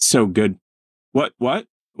 So good. What? What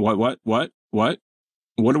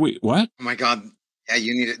do we, what? Oh my God. Yeah,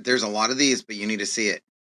 you need it. There's a lot of these, but you need to see it.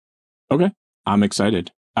 Okay. I'm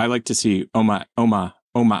excited. I like to see Oma, Effa.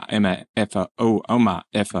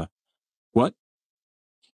 What?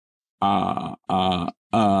 Tapping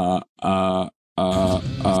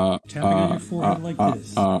on your forehead like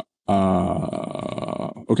this.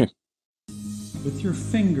 Okay. With your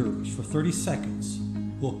fingers for 30 seconds,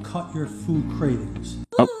 we'll cut your food cravings.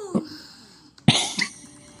 Oh.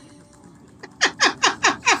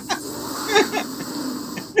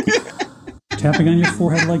 Tapping on your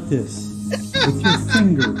forehead like this. With your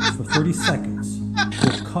fingers for 30 seconds,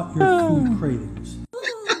 we'll cut your food cravings.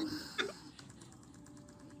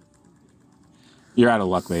 You're out of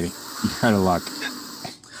luck, lady. You're out of luck.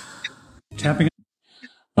 Tapping.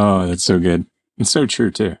 Oh, that's so good. It's so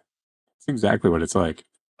true, too. It's exactly what it's like.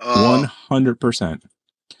 100%.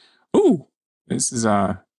 Ooh, this is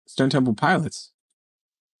Stone Temple Pilots.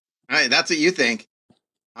 All right, that's what you think.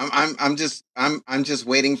 I'm just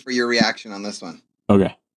waiting for your reaction on this one.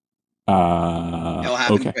 Okay. It'll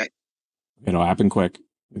happen quick. It'll happen quick.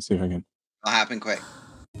 Let's see if I can. It'll happen quick.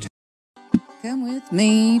 Come with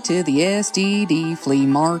me to the STD flea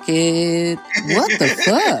market. What the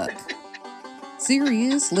fuck?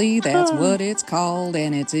 Seriously, that's what it's called,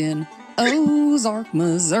 and it's in Ozark,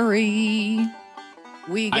 Missouri.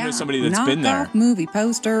 We got I know somebody that's been there. Movie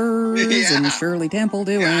posters and Shirley Temple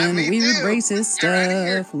doing weird racist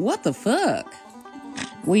stuff. What the fuck?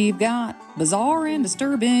 We've got bizarre and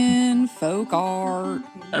disturbing folk art.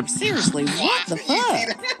 Seriously, what the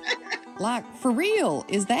fuck? Like, for real,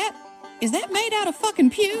 is that made out of fucking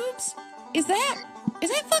pubes? Is that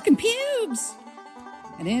fucking pubes?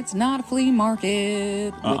 And it's not a flea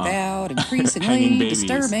market without increasingly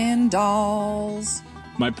disturbing dolls.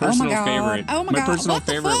 My personal favorite. Oh my my God. personal What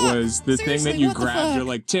the favorite fuck? was the thing that you grabbed. You're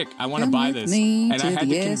like, Tick, I want to buy this, and I had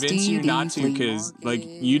to convince you not to because like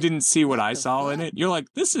you didn't see what I saw in it. You're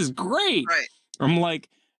like, this is great. Right. I'm like,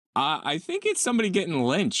 I think it's somebody getting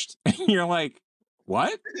lynched, and you're like,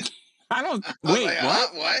 what? I don't. Wait, like,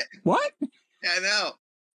 what? What? Yeah, I know.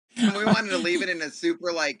 And we wanted to leave it in a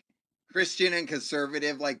super like Christian and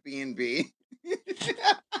conservative like B&B.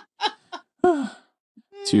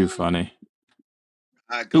 Too funny.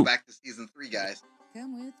 Go back to season 3, guys.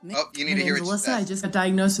 Come with me. Oh, you need to hear it. Alyssa. I just got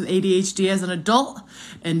diagnosed with ADHD as an adult,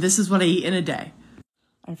 and this is what I eat in a day.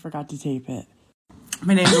 I forgot to tape it.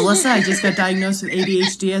 My name's Alyssa. I just got diagnosed with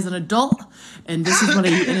ADHD as an adult, and this is what I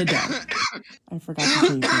eat in a day. I forgot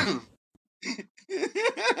to tape it.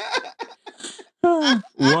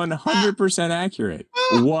 100% accurate.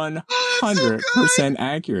 100%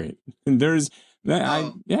 accurate. And there's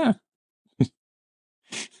that. Yeah.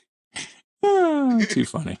 Too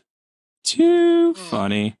funny. Too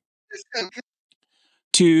funny.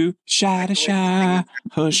 Too shy to shy.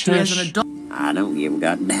 Hush, hush. I don't give a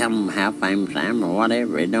goddamn how famous I am or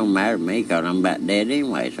whatever. It don't matter to me because I'm about dead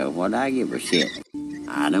anyway, so what I give a shit.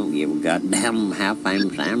 I don't give a goddamn how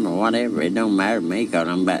famous I am or whatever. It don't matter to me because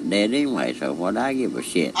I'm about dead anyway, so what I give a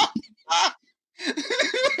shit.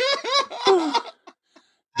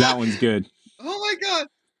 That one's good. Oh my God.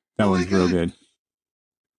 That one's real good.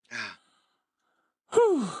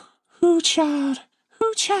 Who child?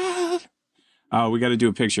 Who child? Oh, we got to do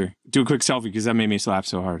a picture. Do a quick selfie because that made me slap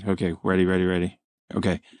so hard. Okay, ready.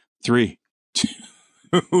 Okay, 3, 2,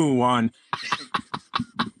 1.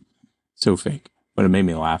 So fake. But it made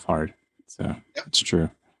me laugh hard. So it's true.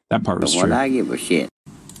 That part was But what true. I give a shit.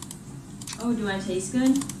 Oh, do I taste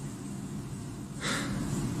good?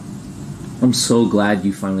 I'm so glad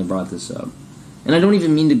you finally brought this up. And I don't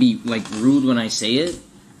even mean to be, like, rude when I say it.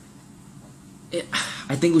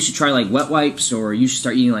 I think we should try, like, wet wipes, or you should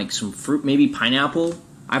start eating, like, some fruit, maybe pineapple.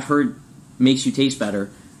 I've heard makes you taste better.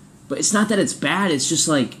 But it's not that it's bad, it's just,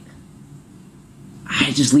 like,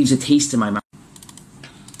 it just leaves a taste in my mouth.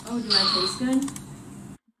 Oh, do I taste good?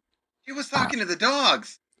 She was talking to the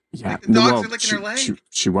dogs. Yeah, Like the dogs are licking her leg.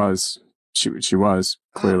 She was. She was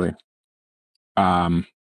clearly. I'm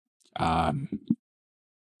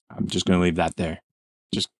just gonna leave that there.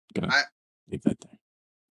 Just gonna leave that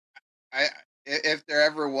there. If there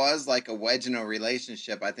ever was like a wedge in a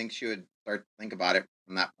relationship, I think she would start to think about it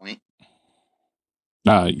from that point.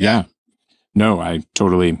 Yeah. No, I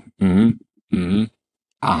totally. So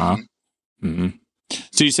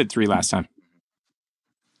you said 3 last time.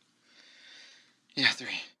 Yeah, 3.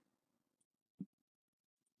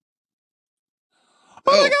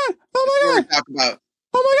 Oh my god! Oh my god! Talk about.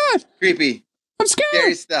 Oh my god! Creepy. I'm scared.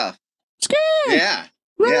 Scary stuff. Scared. Yeah.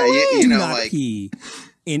 Run Yeah. away. You know, not like pee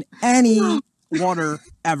in any water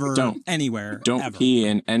ever, anywhere. Don't ever. pee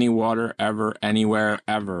in any water ever, anywhere,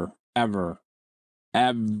 ever.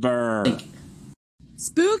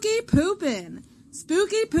 Spooky pooping.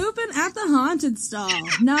 Spooky pooping at the haunted stall.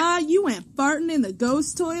 Nah, you went farting in the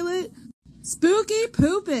ghost toilet. Spooky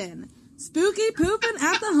pooping. Spooky pooping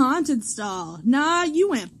at the haunted stall. Nah, you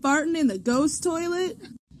went farting in the ghost toilet.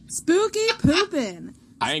 Spooky pooping.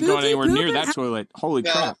 I ain't going anywhere near that toilet. Holy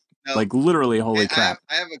crap. Like literally holy crap.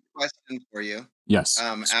 I have a question for you. Yes.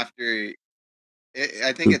 After,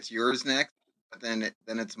 I think it's yours next, but then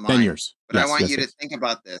it's mine. Then yours. But Yes, I want yes, you yes. to think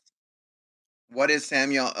about this. What is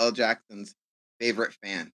Samuel L. Jackson's favorite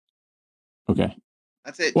fan? Okay.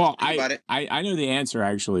 That's it. Well, Think about it. I know the answer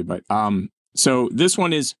actually, but so this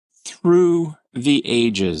one is Through the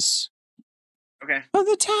Ages. Okay. Oh,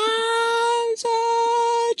 the times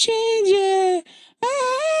are changing.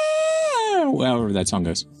 However that song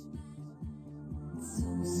goes.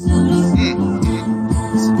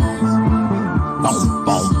 Boom,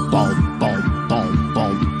 boom, boom, boom, boom,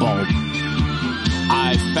 boom, boom.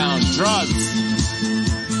 I found drugs.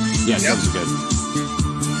 Yeah, drugs are good.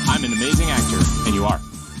 I'm an amazing actor, and you are.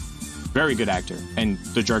 Very good actor, and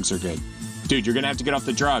the drugs are good. Dude, you're gonna have to get off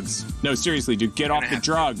the drugs. No, seriously, dude, get off the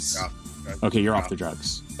drugs. Okay, you're off the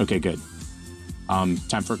drugs. Okay, good. Time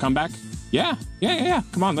for a comeback? Yeah.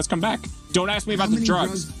 Come on, let's come back. Don't ask me about the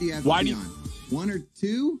drugs. Do you have Why to do be you... on? 1 or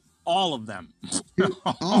 2? All of them.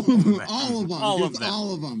 All of them. All of Just them.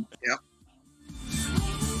 all of them. Yep.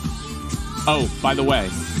 Oh, by the way,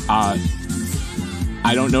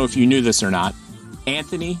 I don't know if you knew this or not.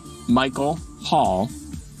 Anthony Michael Hall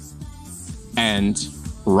and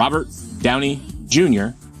Robert Downey Jr.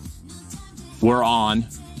 were on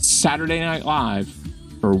Saturday Night Live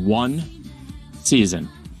for 1 season.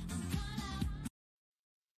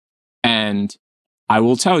 And I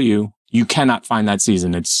will tell you, you cannot find that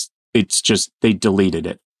season. It's just they deleted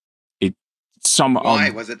it. Why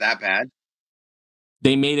was it that bad?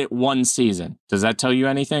 They made it 1 season. Does that tell you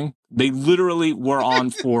anything? They literally were on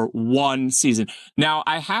for 1 season. Now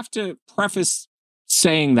I have to preface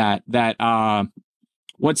saying that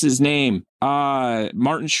what's his name?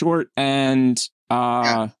 Martin Short and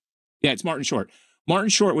it's Martin Short. Martin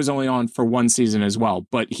Short was only on for 1 season as well,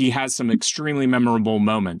 but he has some extremely memorable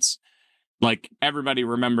moments. Like everybody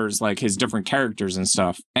remembers like his different characters and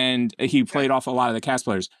stuff. And he played off a lot of the cast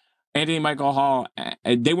players. Anthony Michael Hall,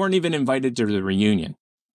 they weren't even invited to the reunion.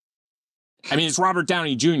 I mean, it's Robert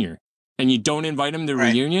Downey Jr. and you don't invite him to the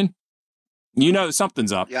reunion? You know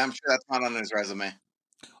something's up. Yeah, I'm sure that's not on his resume.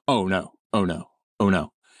 Oh no.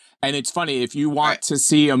 And it's funny, if you want to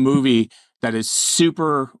see a movie that is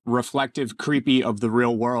super reflective, creepy of the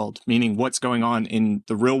real world, meaning what's going on in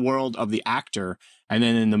the real world of the actor, and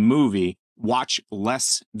then in the movie, watch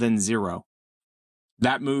Less Than Zero.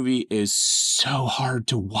 That movie is so hard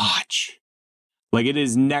to watch. Like, it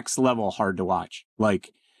is next level hard to watch. Like,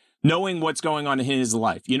 knowing what's going on in his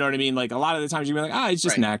life. You know what I mean? Like, a lot of the times you'd be like, he's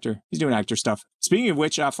just an actor. He's doing actor stuff. Speaking of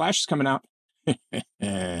which, Flash is coming out.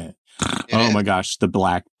 Oh my gosh, the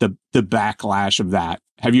backlash of that.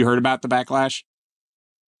 Have you heard about the backlash?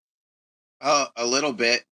 Oh, a little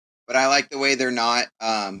bit, but I like the way they're not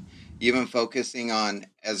even focusing on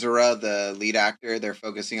Ezra, the lead actor. They're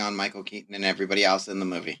focusing on Michael Keaton and everybody else in the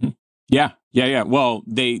movie. Yeah. Well,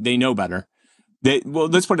 they know better.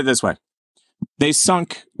 Let's put it this way. They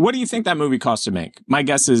sunk. What do you think that movie cost to make? My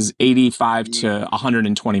guess is 85 to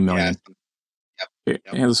 120 million. Yep.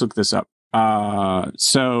 Hey, let's look this up.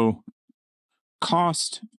 So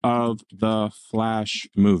cost of the Flash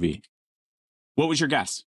movie? What was your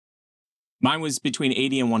guess? Mine was between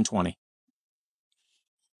 80 and 120.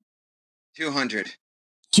 200.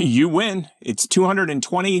 You win. It's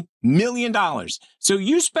 $220 million. So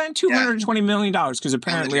you spent $220 million because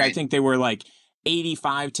apparently I think they were like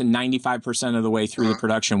 85 to 95% of the way through the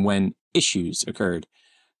production when issues occurred.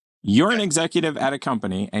 You're an executive at a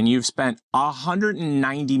company and you've spent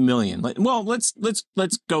 $190 million. Well, let's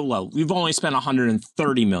go low. You've only spent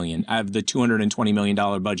 $130 million out of the $220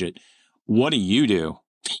 million budget. What do?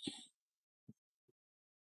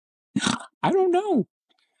 I don't know.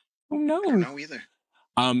 I don't know either.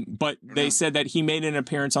 But they said that he made an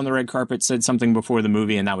appearance on the red carpet, said something before the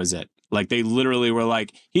movie, and that was it. Like, they literally were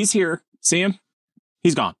like, he's here. See him?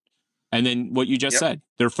 He's gone. And then what you just said,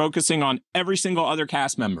 they're focusing on every single other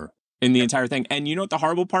cast member in the entire thing. And you know what the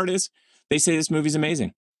horrible part is? They say this movie's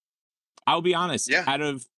amazing. I'll be honest. Out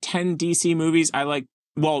of 10 DC movies, I like,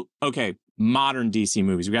 modern DC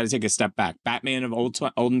movies. We got to take a step back. Batman of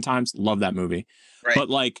olden times, love that movie. Right. But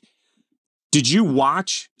like, did you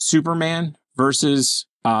watch Superman versus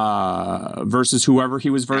whoever he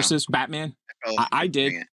was versus Batman? I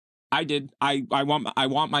did. I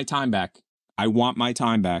want my time back. I want my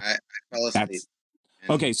time back. I fell asleep.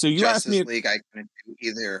 Okay, so you Justice asked me. League, I couldn't do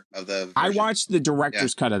either of the versions. I watched the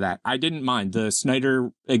director's cut of that. I didn't mind the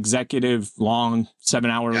Snyder executive long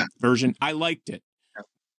 7-hour version. I liked it.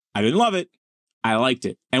 I didn't love it. I liked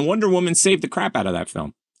it. And Wonder Woman saved the crap out of that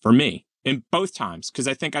film for me in both times because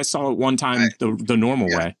I think I saw it one time the normal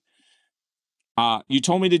way. You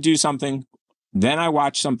told me to do something, then I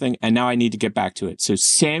watched something, and now I need to get back to it. So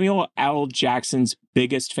Samuel L. Jackson's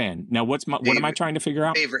biggest fan. Now, what am I trying to figure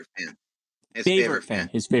out? Favorite fan. His favorite fan.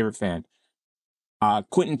 His favorite fan.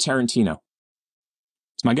 Quentin Tarantino.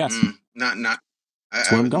 It's my guess. Not. That's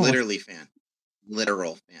where I'm going. Literally fan.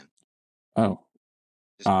 Literal fan. Oh.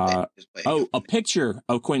 Just play. A picture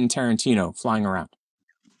of Quentin Tarantino flying around.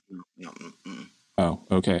 No. Oh,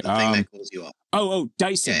 okay. The thing that cools you off.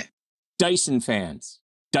 Dyson. Yeah. Dyson fans.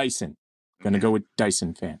 Dyson. Gonna go with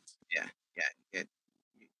Dyson fans. Yeah.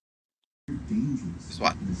 Just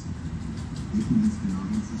what?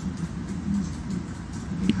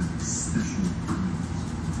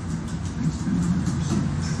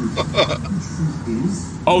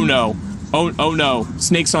 Oh no. Oh no.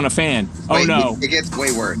 Snake's on a fan. Wait, no. It gets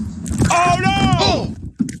way worse. Oh no!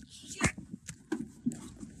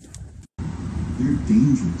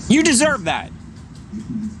 You deserve that.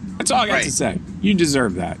 That's all I got to say. You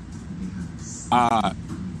deserve that.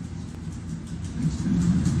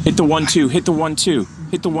 Hit the 1-2. Hit the 1-2.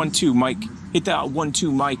 Hit the 1-2, Mike. Hit that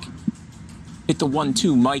 1-2, Mike. Hit the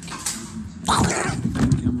 1-2, Mike.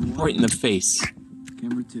 Right in the face.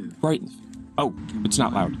 Camera 2. Right. Oh, it's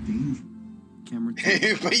not loud. Camera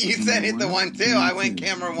 2. But you said hit the 1-2. I went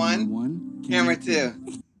camera 1. Camera 2.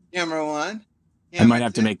 Camera 1. I might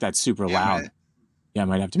have to make that super loud. Yeah, I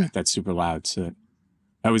might have to make that super loud. So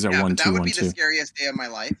that was a 1-2, 1-2. That would be the scariest day of my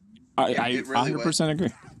life. I really 100% agree.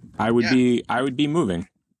 I would be moving.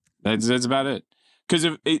 That's about it. Because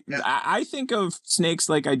I think of snakes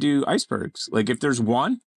like I do icebergs. Like if there's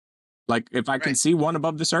one, like if I can see one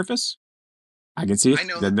above the surface, I can see it.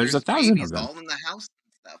 Then there's 1,000 of them. All in the house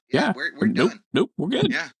and stuff. Yeah, we're done. Nope, we're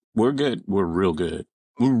good. Yeah, we're good. We're real good.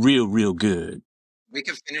 We're real good. We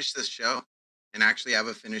could finish this show and actually have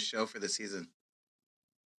a finished show for the season.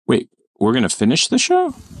 Wait, we're gonna finish the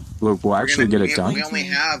show? We'll actually get it done. We only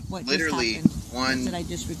have literally one. Did I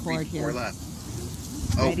just record here? Left.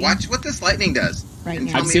 Oh, ready? Watch what this lightning does. Right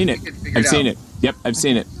now. I've seen it. I've seen it. Yep, I've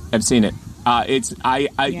seen it. It's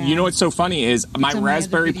you know what's so funny is my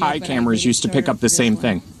Raspberry Pi cameras used to pick up the same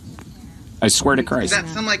thing. I swear to Christ. Does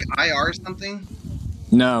that sound like IR or something?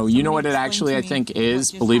 No, you know what it actually I think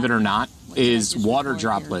is, believe it or not, is water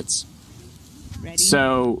droplets.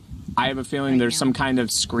 So I have a feeling there's some kind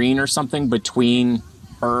of screen or something between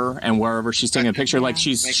her and wherever she's taking a picture, like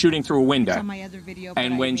she's shooting through a window.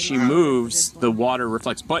 And when she moves, the water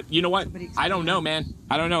reflects. But you know what? I don't know, man.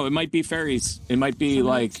 I don't know. It might be fairies. It might be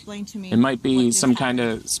it might be some kind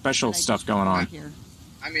of special stuff going on.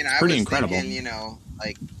 I mean, I pretty was incredible. Thinking,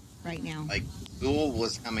 like right now, like Zool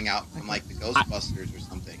was coming out from like the Ghostbusters or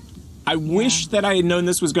something. I wish that I had known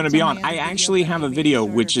this was going to be on. I actually have a video,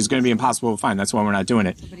 which is going to be impossible to find. That's why we're not doing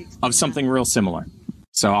it, of something real similar.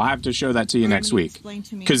 So I'll have to show that to you next week.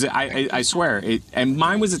 Because I swear, and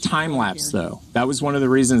mine was a time lapse, though. That was one of the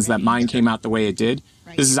reasons that mine came out the way it did.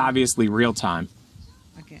 This is obviously real time.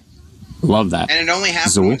 Okay. Love that. And it only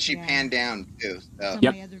happened when she panned down, too. So.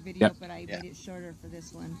 Yep. But I made it shorter for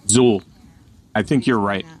this one. Zool. I think you're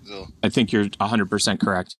right. I think you're 100%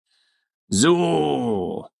 correct.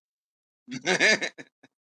 Zool.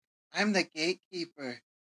 I'm the gatekeeper.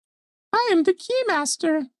 I am the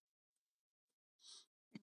keymaster.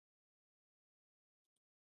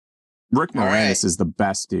 Rick Moranis is the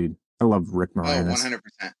best, dude. I love Rick Moranis.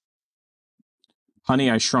 100%.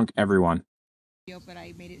 Honey, I Shrunk Everyone. But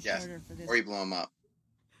I made it shorter for this. Or you blow him up.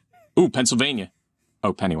 Ooh, Pennsylvania.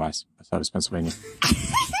 Oh, Pennywise. I thought it was Pennsylvania.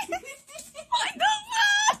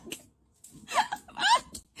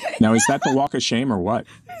 Now, is that the Walk of Shame or what?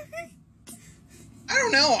 I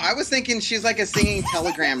don't know. I was thinking she's like a singing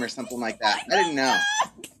telegram or something like that. I didn't know.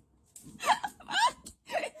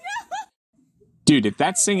 Dude, if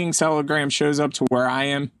that singing telegram shows up to where I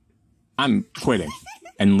am, I'm quitting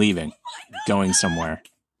and leaving, going somewhere.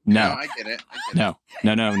 No. I get it. No.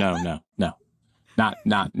 No. Not. No.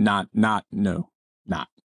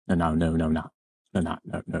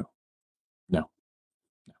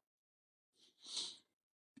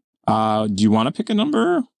 Do you want to pick a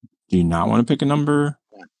number? Do you not want to pick a number?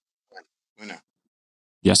 Uno.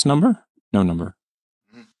 Yes number? No number.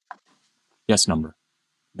 Mhm. Yes number.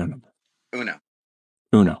 No number. Uno.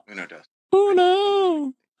 Uno. Uno dos.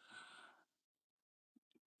 Uno.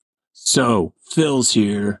 So, Phil's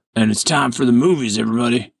here, and it's time for the movies,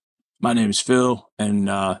 everybody. My name is Phil, and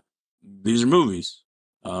these are movies.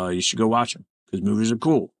 You should go watch them, because movies are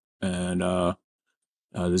cool. And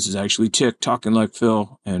this is actually Tick talking like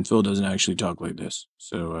Phil, and Phil doesn't actually talk like this.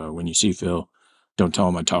 So when you see Phil, don't tell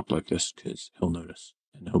him I talk like this, because he'll notice,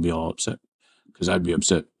 and he'll be all upset. Because I'd be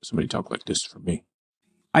upset if somebody talked like this for me.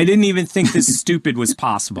 I didn't even think this stupid was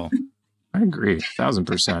possible. I agree,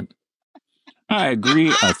 1,000%. I agree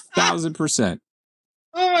 1,000%.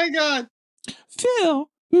 Oh my God. Phil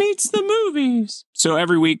meets the movies. So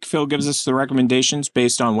every week, Phil gives us the recommendations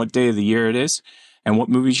based on what day of the year it is and what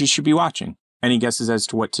movies you should be watching. Any guesses as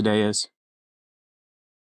to what today is?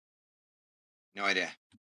 No idea.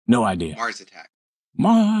 No idea. Mars Attack.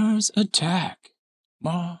 Mars Attack.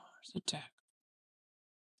 Mars Attack.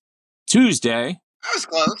 Tuesday. I was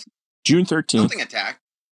close. June 13th. Something Attack.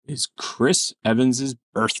 Is Chris Evans'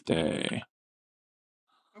 birthday.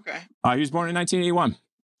 Okay. He was born in 1981.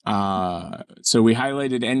 So we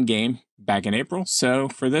highlighted Endgame back in April. So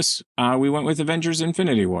for this, we went with Avengers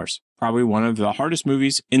Infinity Wars. Probably one of the hardest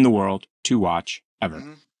movies in the world to watch ever.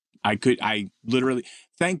 Mm-hmm. I literally,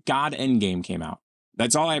 thank God Endgame came out.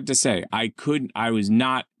 That's all I have to say. I was in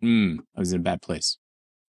a bad place.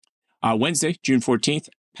 Wednesday, June 14th,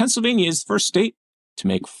 Pennsylvania is the first state to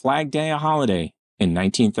make Flag Day a holiday in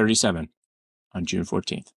 1937 on June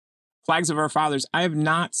 14th. Flags of Our Fathers. I have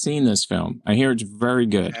not seen this film. I hear it's very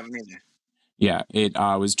good. I haven't either. Yeah, it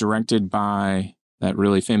was directed by that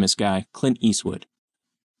really famous guy, Clint Eastwood.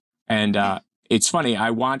 And it's funny, I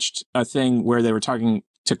watched a thing where they were talking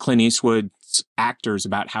to Clint Eastwood's actors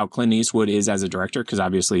about how Clint Eastwood is as a director, because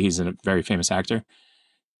obviously he's a very famous actor.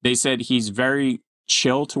 They said he's very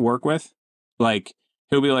chill to work with. Like,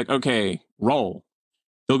 he'll be like, okay, roll.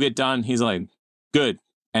 He'll get done. He's like, good.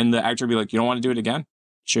 And the actor will be like, you don't want to do it again?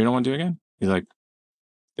 Sure you don't want to do it again? He's like,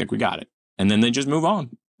 I think we got it. And then they just move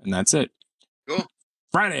on. And that's it. Cool.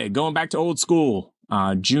 Friday, going back to old school.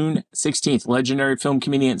 June 16th, legendary film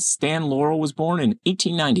comedian Stan Laurel was born in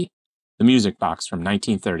 1890. The Music Box from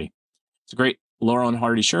 1930. It's a great Laurel and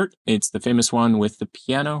Hardy shirt. It's the famous one with the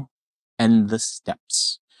piano and the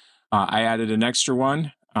steps. I added an extra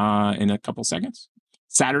one in a couple seconds.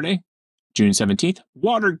 Saturday, June 17th,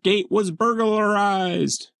 Watergate was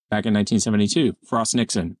burglarized back in 1972. Frost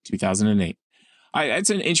Nixon, 2008. It's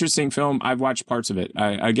an interesting film. I've watched parts of it.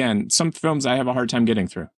 Again, some films I have a hard time getting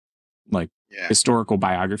through, like historical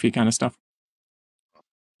biography kind of stuff.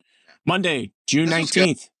 Monday, June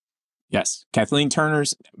 19th. Yes, Kathleen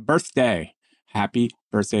Turner's birthday. Happy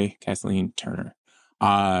birthday, Kathleen Turner.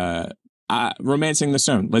 Romancing the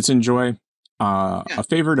Stone. Let's enjoy a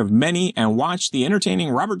favorite of many and watch the entertaining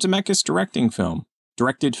Robert Zemeckis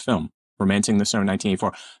directed film, Romancing the Stone,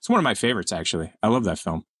 1984. It's one of my favorites, actually. I love that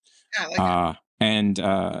film. Yeah, I like it. And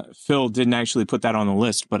Phil didn't actually put that on the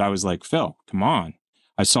list, but I was like, Phil, come on.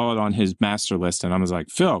 I saw it on his master list, and I was like,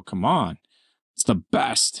 Phil, come on. It's the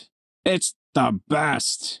best. It's the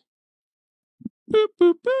best. Boop,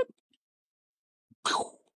 boop, boop.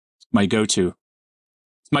 My go-to.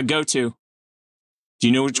 It's my go-to. Do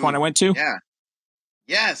you know which one I went to? Yeah.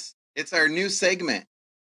 Yes. It's our new segment.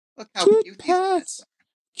 Look how cute pets.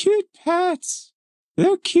 Cute pets.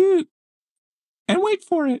 They're cute. And wait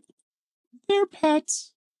for it. They're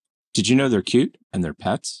pets. Did you know they're cute and they're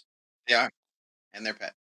pets? They are. And they're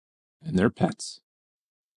pets. And they're pets.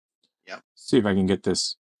 Yep. See if I can get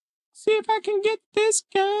this. See if I can get this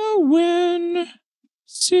going.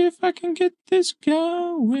 See if I can get this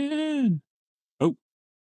going. Oh.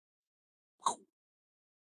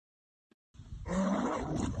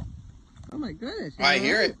 Oh my goodness. I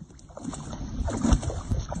hear it.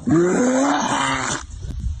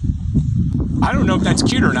 I don't know if that's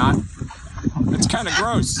cute or not. It's kind of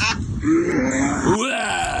gross.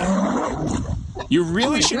 You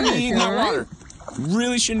really shouldn't be eating that water.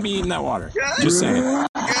 Really shouldn't be eating that water. Just saying.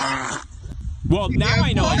 Well, now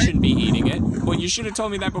I know I shouldn't be eating it. Well, you should have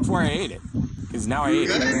told me that before I ate it. Because now I ate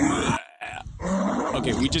it.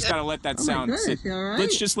 Okay, we just gotta let that sound sit.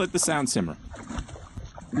 Let's just let the sound simmer.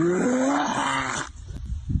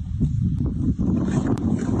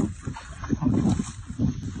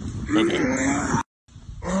 Okay.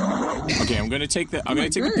 Okay, I'm gonna take the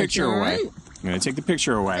picture away. I'm gonna take the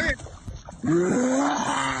picture away.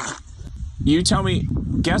 You tell me,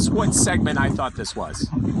 guess what segment I thought this was?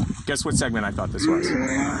 Guess what segment I thought this was?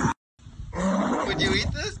 Would you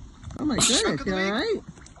eat this? Oh my goodness, you alright?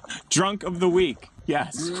 Drunk of the week.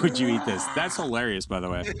 Yes. Would you eat this? That's hilarious, by the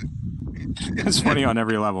way. That's funny on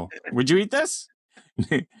every level. Would you eat this?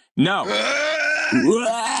 No.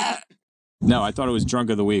 No, I thought it was drunk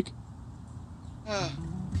of the week.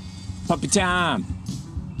 Puppy time.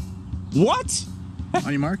 What?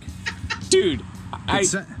 On your mark. Dude,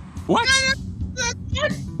 what?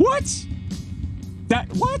 What?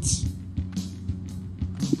 What?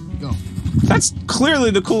 Go. That's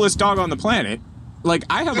clearly the coolest dog on the planet. Like,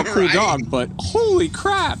 I have a cool dog, but holy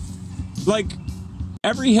crap. Like,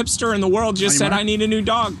 every hipster in the world just said, I need a new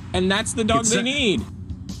dog, and that's the dog they need.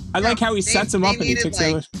 I like how he sets him up and he takes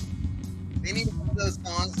over. They need one of those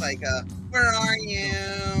songs like, Where Are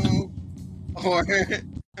You? Or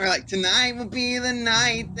like, Tonight will be the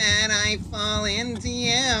night that I fall into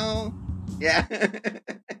you. Yeah.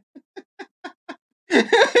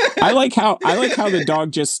 I like how the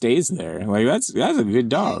dog just stays there. Like, that's a good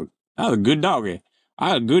dog. That's a good doggy.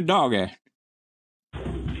 I a good doggy.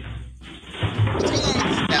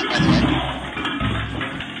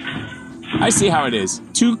 I see how it is.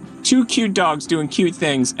 Two cute dogs doing cute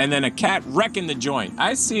things, and then a cat wrecking the joint.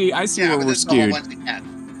 I see where we're skewed.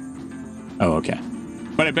 Oh, okay.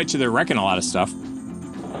 But I bet you they're wrecking a lot of stuff. 2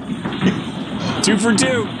 for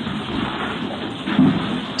 2.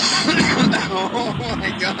 Oh my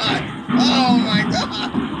god. Oh my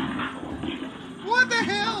god. What the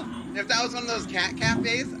hell? If that was one of those cat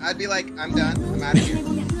cafes, I'd be like, I'm done. I'm out of here.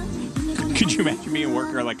 Could you imagine me and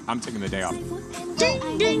worker like, I'm taking the day off?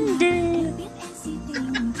 Ding, ding, ding.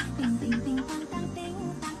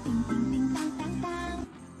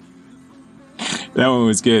 That one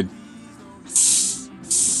was good.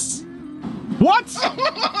 What?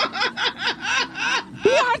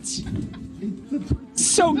 What?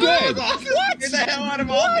 So good. Awesome. What? Get the hell out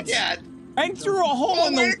of all the cat. And threw a hole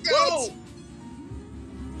in the... What?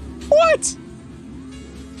 What?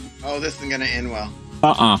 Oh, this isn't gonna end well.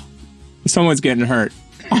 Someone's getting hurt.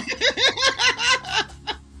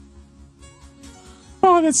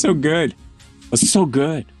 Oh, that's so good. That's so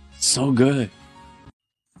good. So good.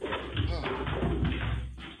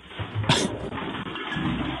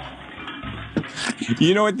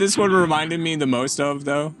 You know what this one reminded me the most of,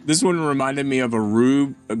 though? This one reminded me of a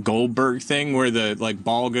Rube Goldberg thing where the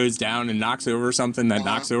ball goes down and knocks over something that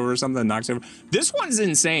knocks over something, knocks over. This one's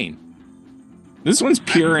insane. This one's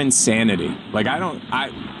pure insanity. Like,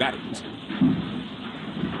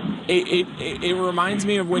 it reminds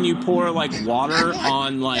me of when you pour like water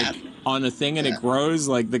on on a thing and it grows.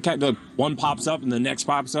 Like the one pops up and the next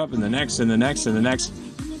pops up and the next and the next and the next.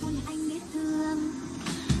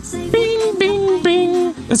 Bing, bing,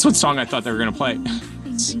 bing. That's what song I thought they were gonna play.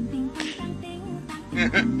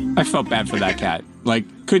 I felt bad for that cat. Like,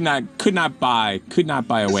 could not buy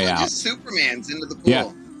a way out. Just Superman's into the pool.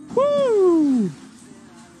 Yeah. Woo!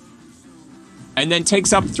 And then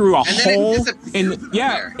takes up through a hole in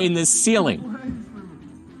the ceiling.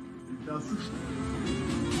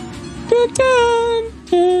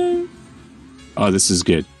 Oh, this is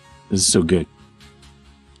good. This is so good.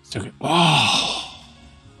 So good. Oh.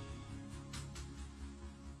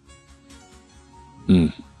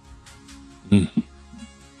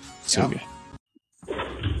 So good.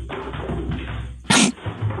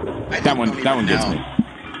 that one gets me.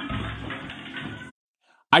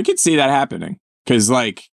 I could see that happening because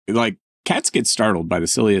like cats get startled by the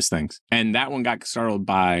silliest things, and that one got startled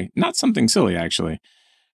by not something silly actually,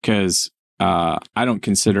 because I don't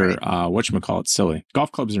consider whatchamacallit silly.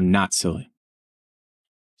 Golf clubs are not silly.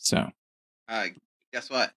 So, guess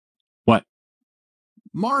what? What?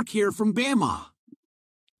 Mark here from Bama.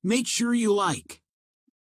 Make sure you like,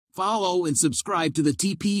 follow, and subscribe to the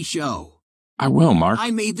TP Show. I will, Mark. I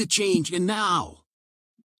made the change, and now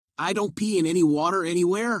I don't pee in any water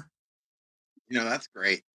anywhere. You know, that's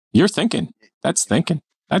great. You're thinking. That's thinking.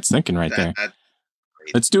 That's thinking right there.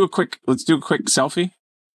 Let's do a quick selfie.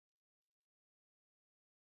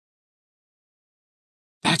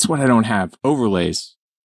 That's what I don't have. Overlays.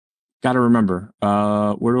 Got to remember.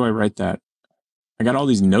 Where do I write that? I got all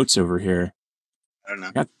these notes over here. I don't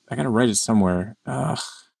know. I got to write it somewhere. I'll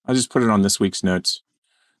just put it on this week's notes.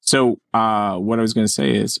 So, what I was going to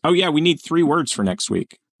say is, oh yeah, we need 3 words for next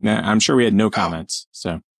week. Now, I'm sure we had no comments.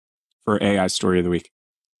 So, for AI story of the week,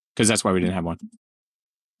 because that's why we didn't have one.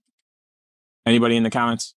 Anybody in the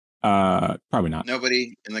comments? Probably not.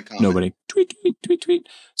 Nobody in the comments. Nobody. Tweet.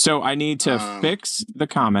 So I need to fix the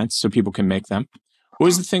comments so people can make them. What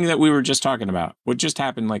was the thing that we were just talking about? What just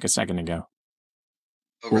happened like a second ago?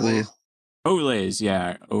 Overlays. Overlays,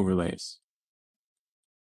 yeah, overlays.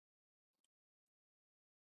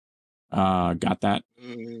 Got that.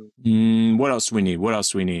 What else do we need?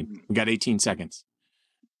 We got 18 seconds.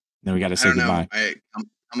 Then we got to say goodbye. I'm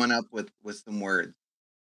coming up with some words.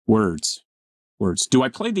 Words. Do I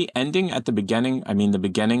play the ending at the beginning? I mean, the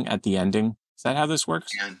beginning at the ending. Is that how this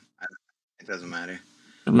works? It doesn't matter.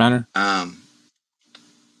 Doesn't matter.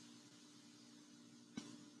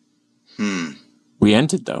 We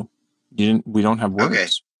ended though. We don't have words. Okay.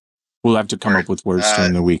 We'll have to come up with words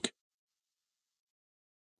during the week.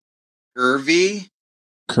 Curvy.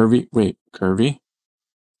 Wait, curvy?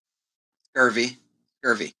 Curvy.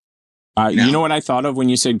 You know what I thought of when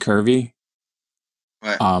you said curvy?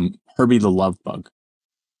 What? Herbie the Love Bug.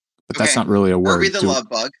 But that's not really a word. Herbie the Love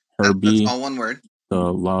Bug. Herbie. That's all one word.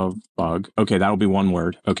 The Love Bug. Okay, that'll be one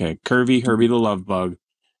word. Okay, curvy, Herbie the Love Bug.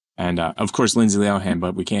 And of course, Lindsay Lohan,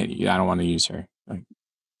 but I don't want to use her. Like,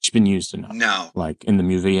 she's been used enough. No. Like, in the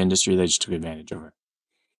movie industry, they just took advantage of her.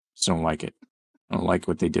 Just don't like it. I don't like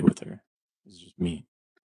what they did with her. It's just mean.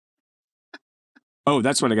 Oh,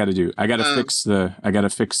 that's what I got to do. I got to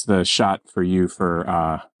fix the shot for you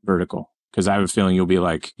for vertical. Because I have a feeling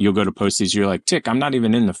you'll go to post these. You're like, Tick, I'm not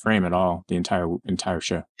even in the frame at all. The entire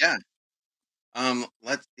show. Yeah.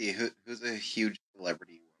 Let's see. Who's a huge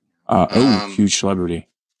celebrity? Huge celebrity.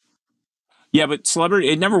 Yeah, but celebrity,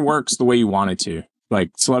 it never works the way you want it to.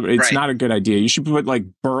 Like celebrity, it's not a good idea. You should put like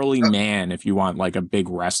burly man if you want like a big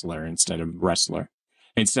wrestler instead of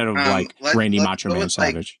like Randy Macho Man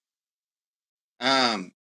Savage.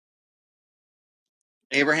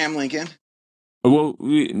 Abraham Lincoln. Well,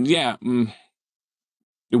 yeah,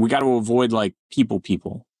 we got to avoid like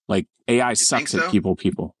people. Like AI sucks at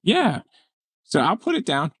people. Yeah. So I'll put it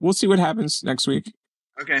down. We'll see what happens next week.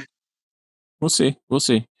 Okay. We'll see.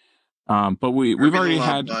 But we've already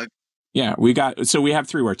had. Bug. Yeah, we have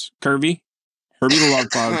 3 words: curvy, Herbie the Love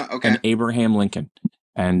Bug, and Abraham Lincoln.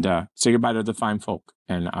 And say goodbye to the fine folk,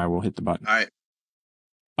 and I will hit the button. All right.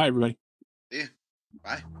 Bye, everybody. See you.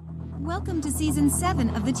 Bye. Welcome to season 7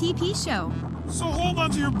 of the TP Show. So hold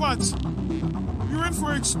on to your butts. You're in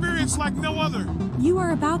for an experience like no other. You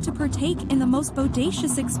are about to partake in the most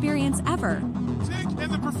bodacious experience ever. Tick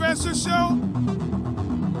and the Professor Show?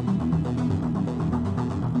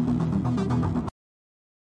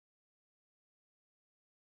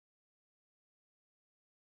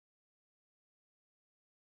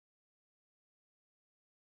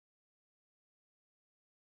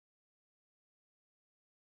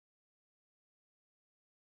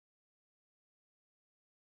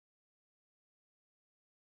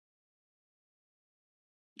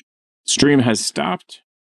 Stream has stopped,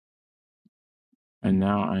 and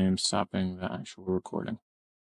now I am stopping the actual recording.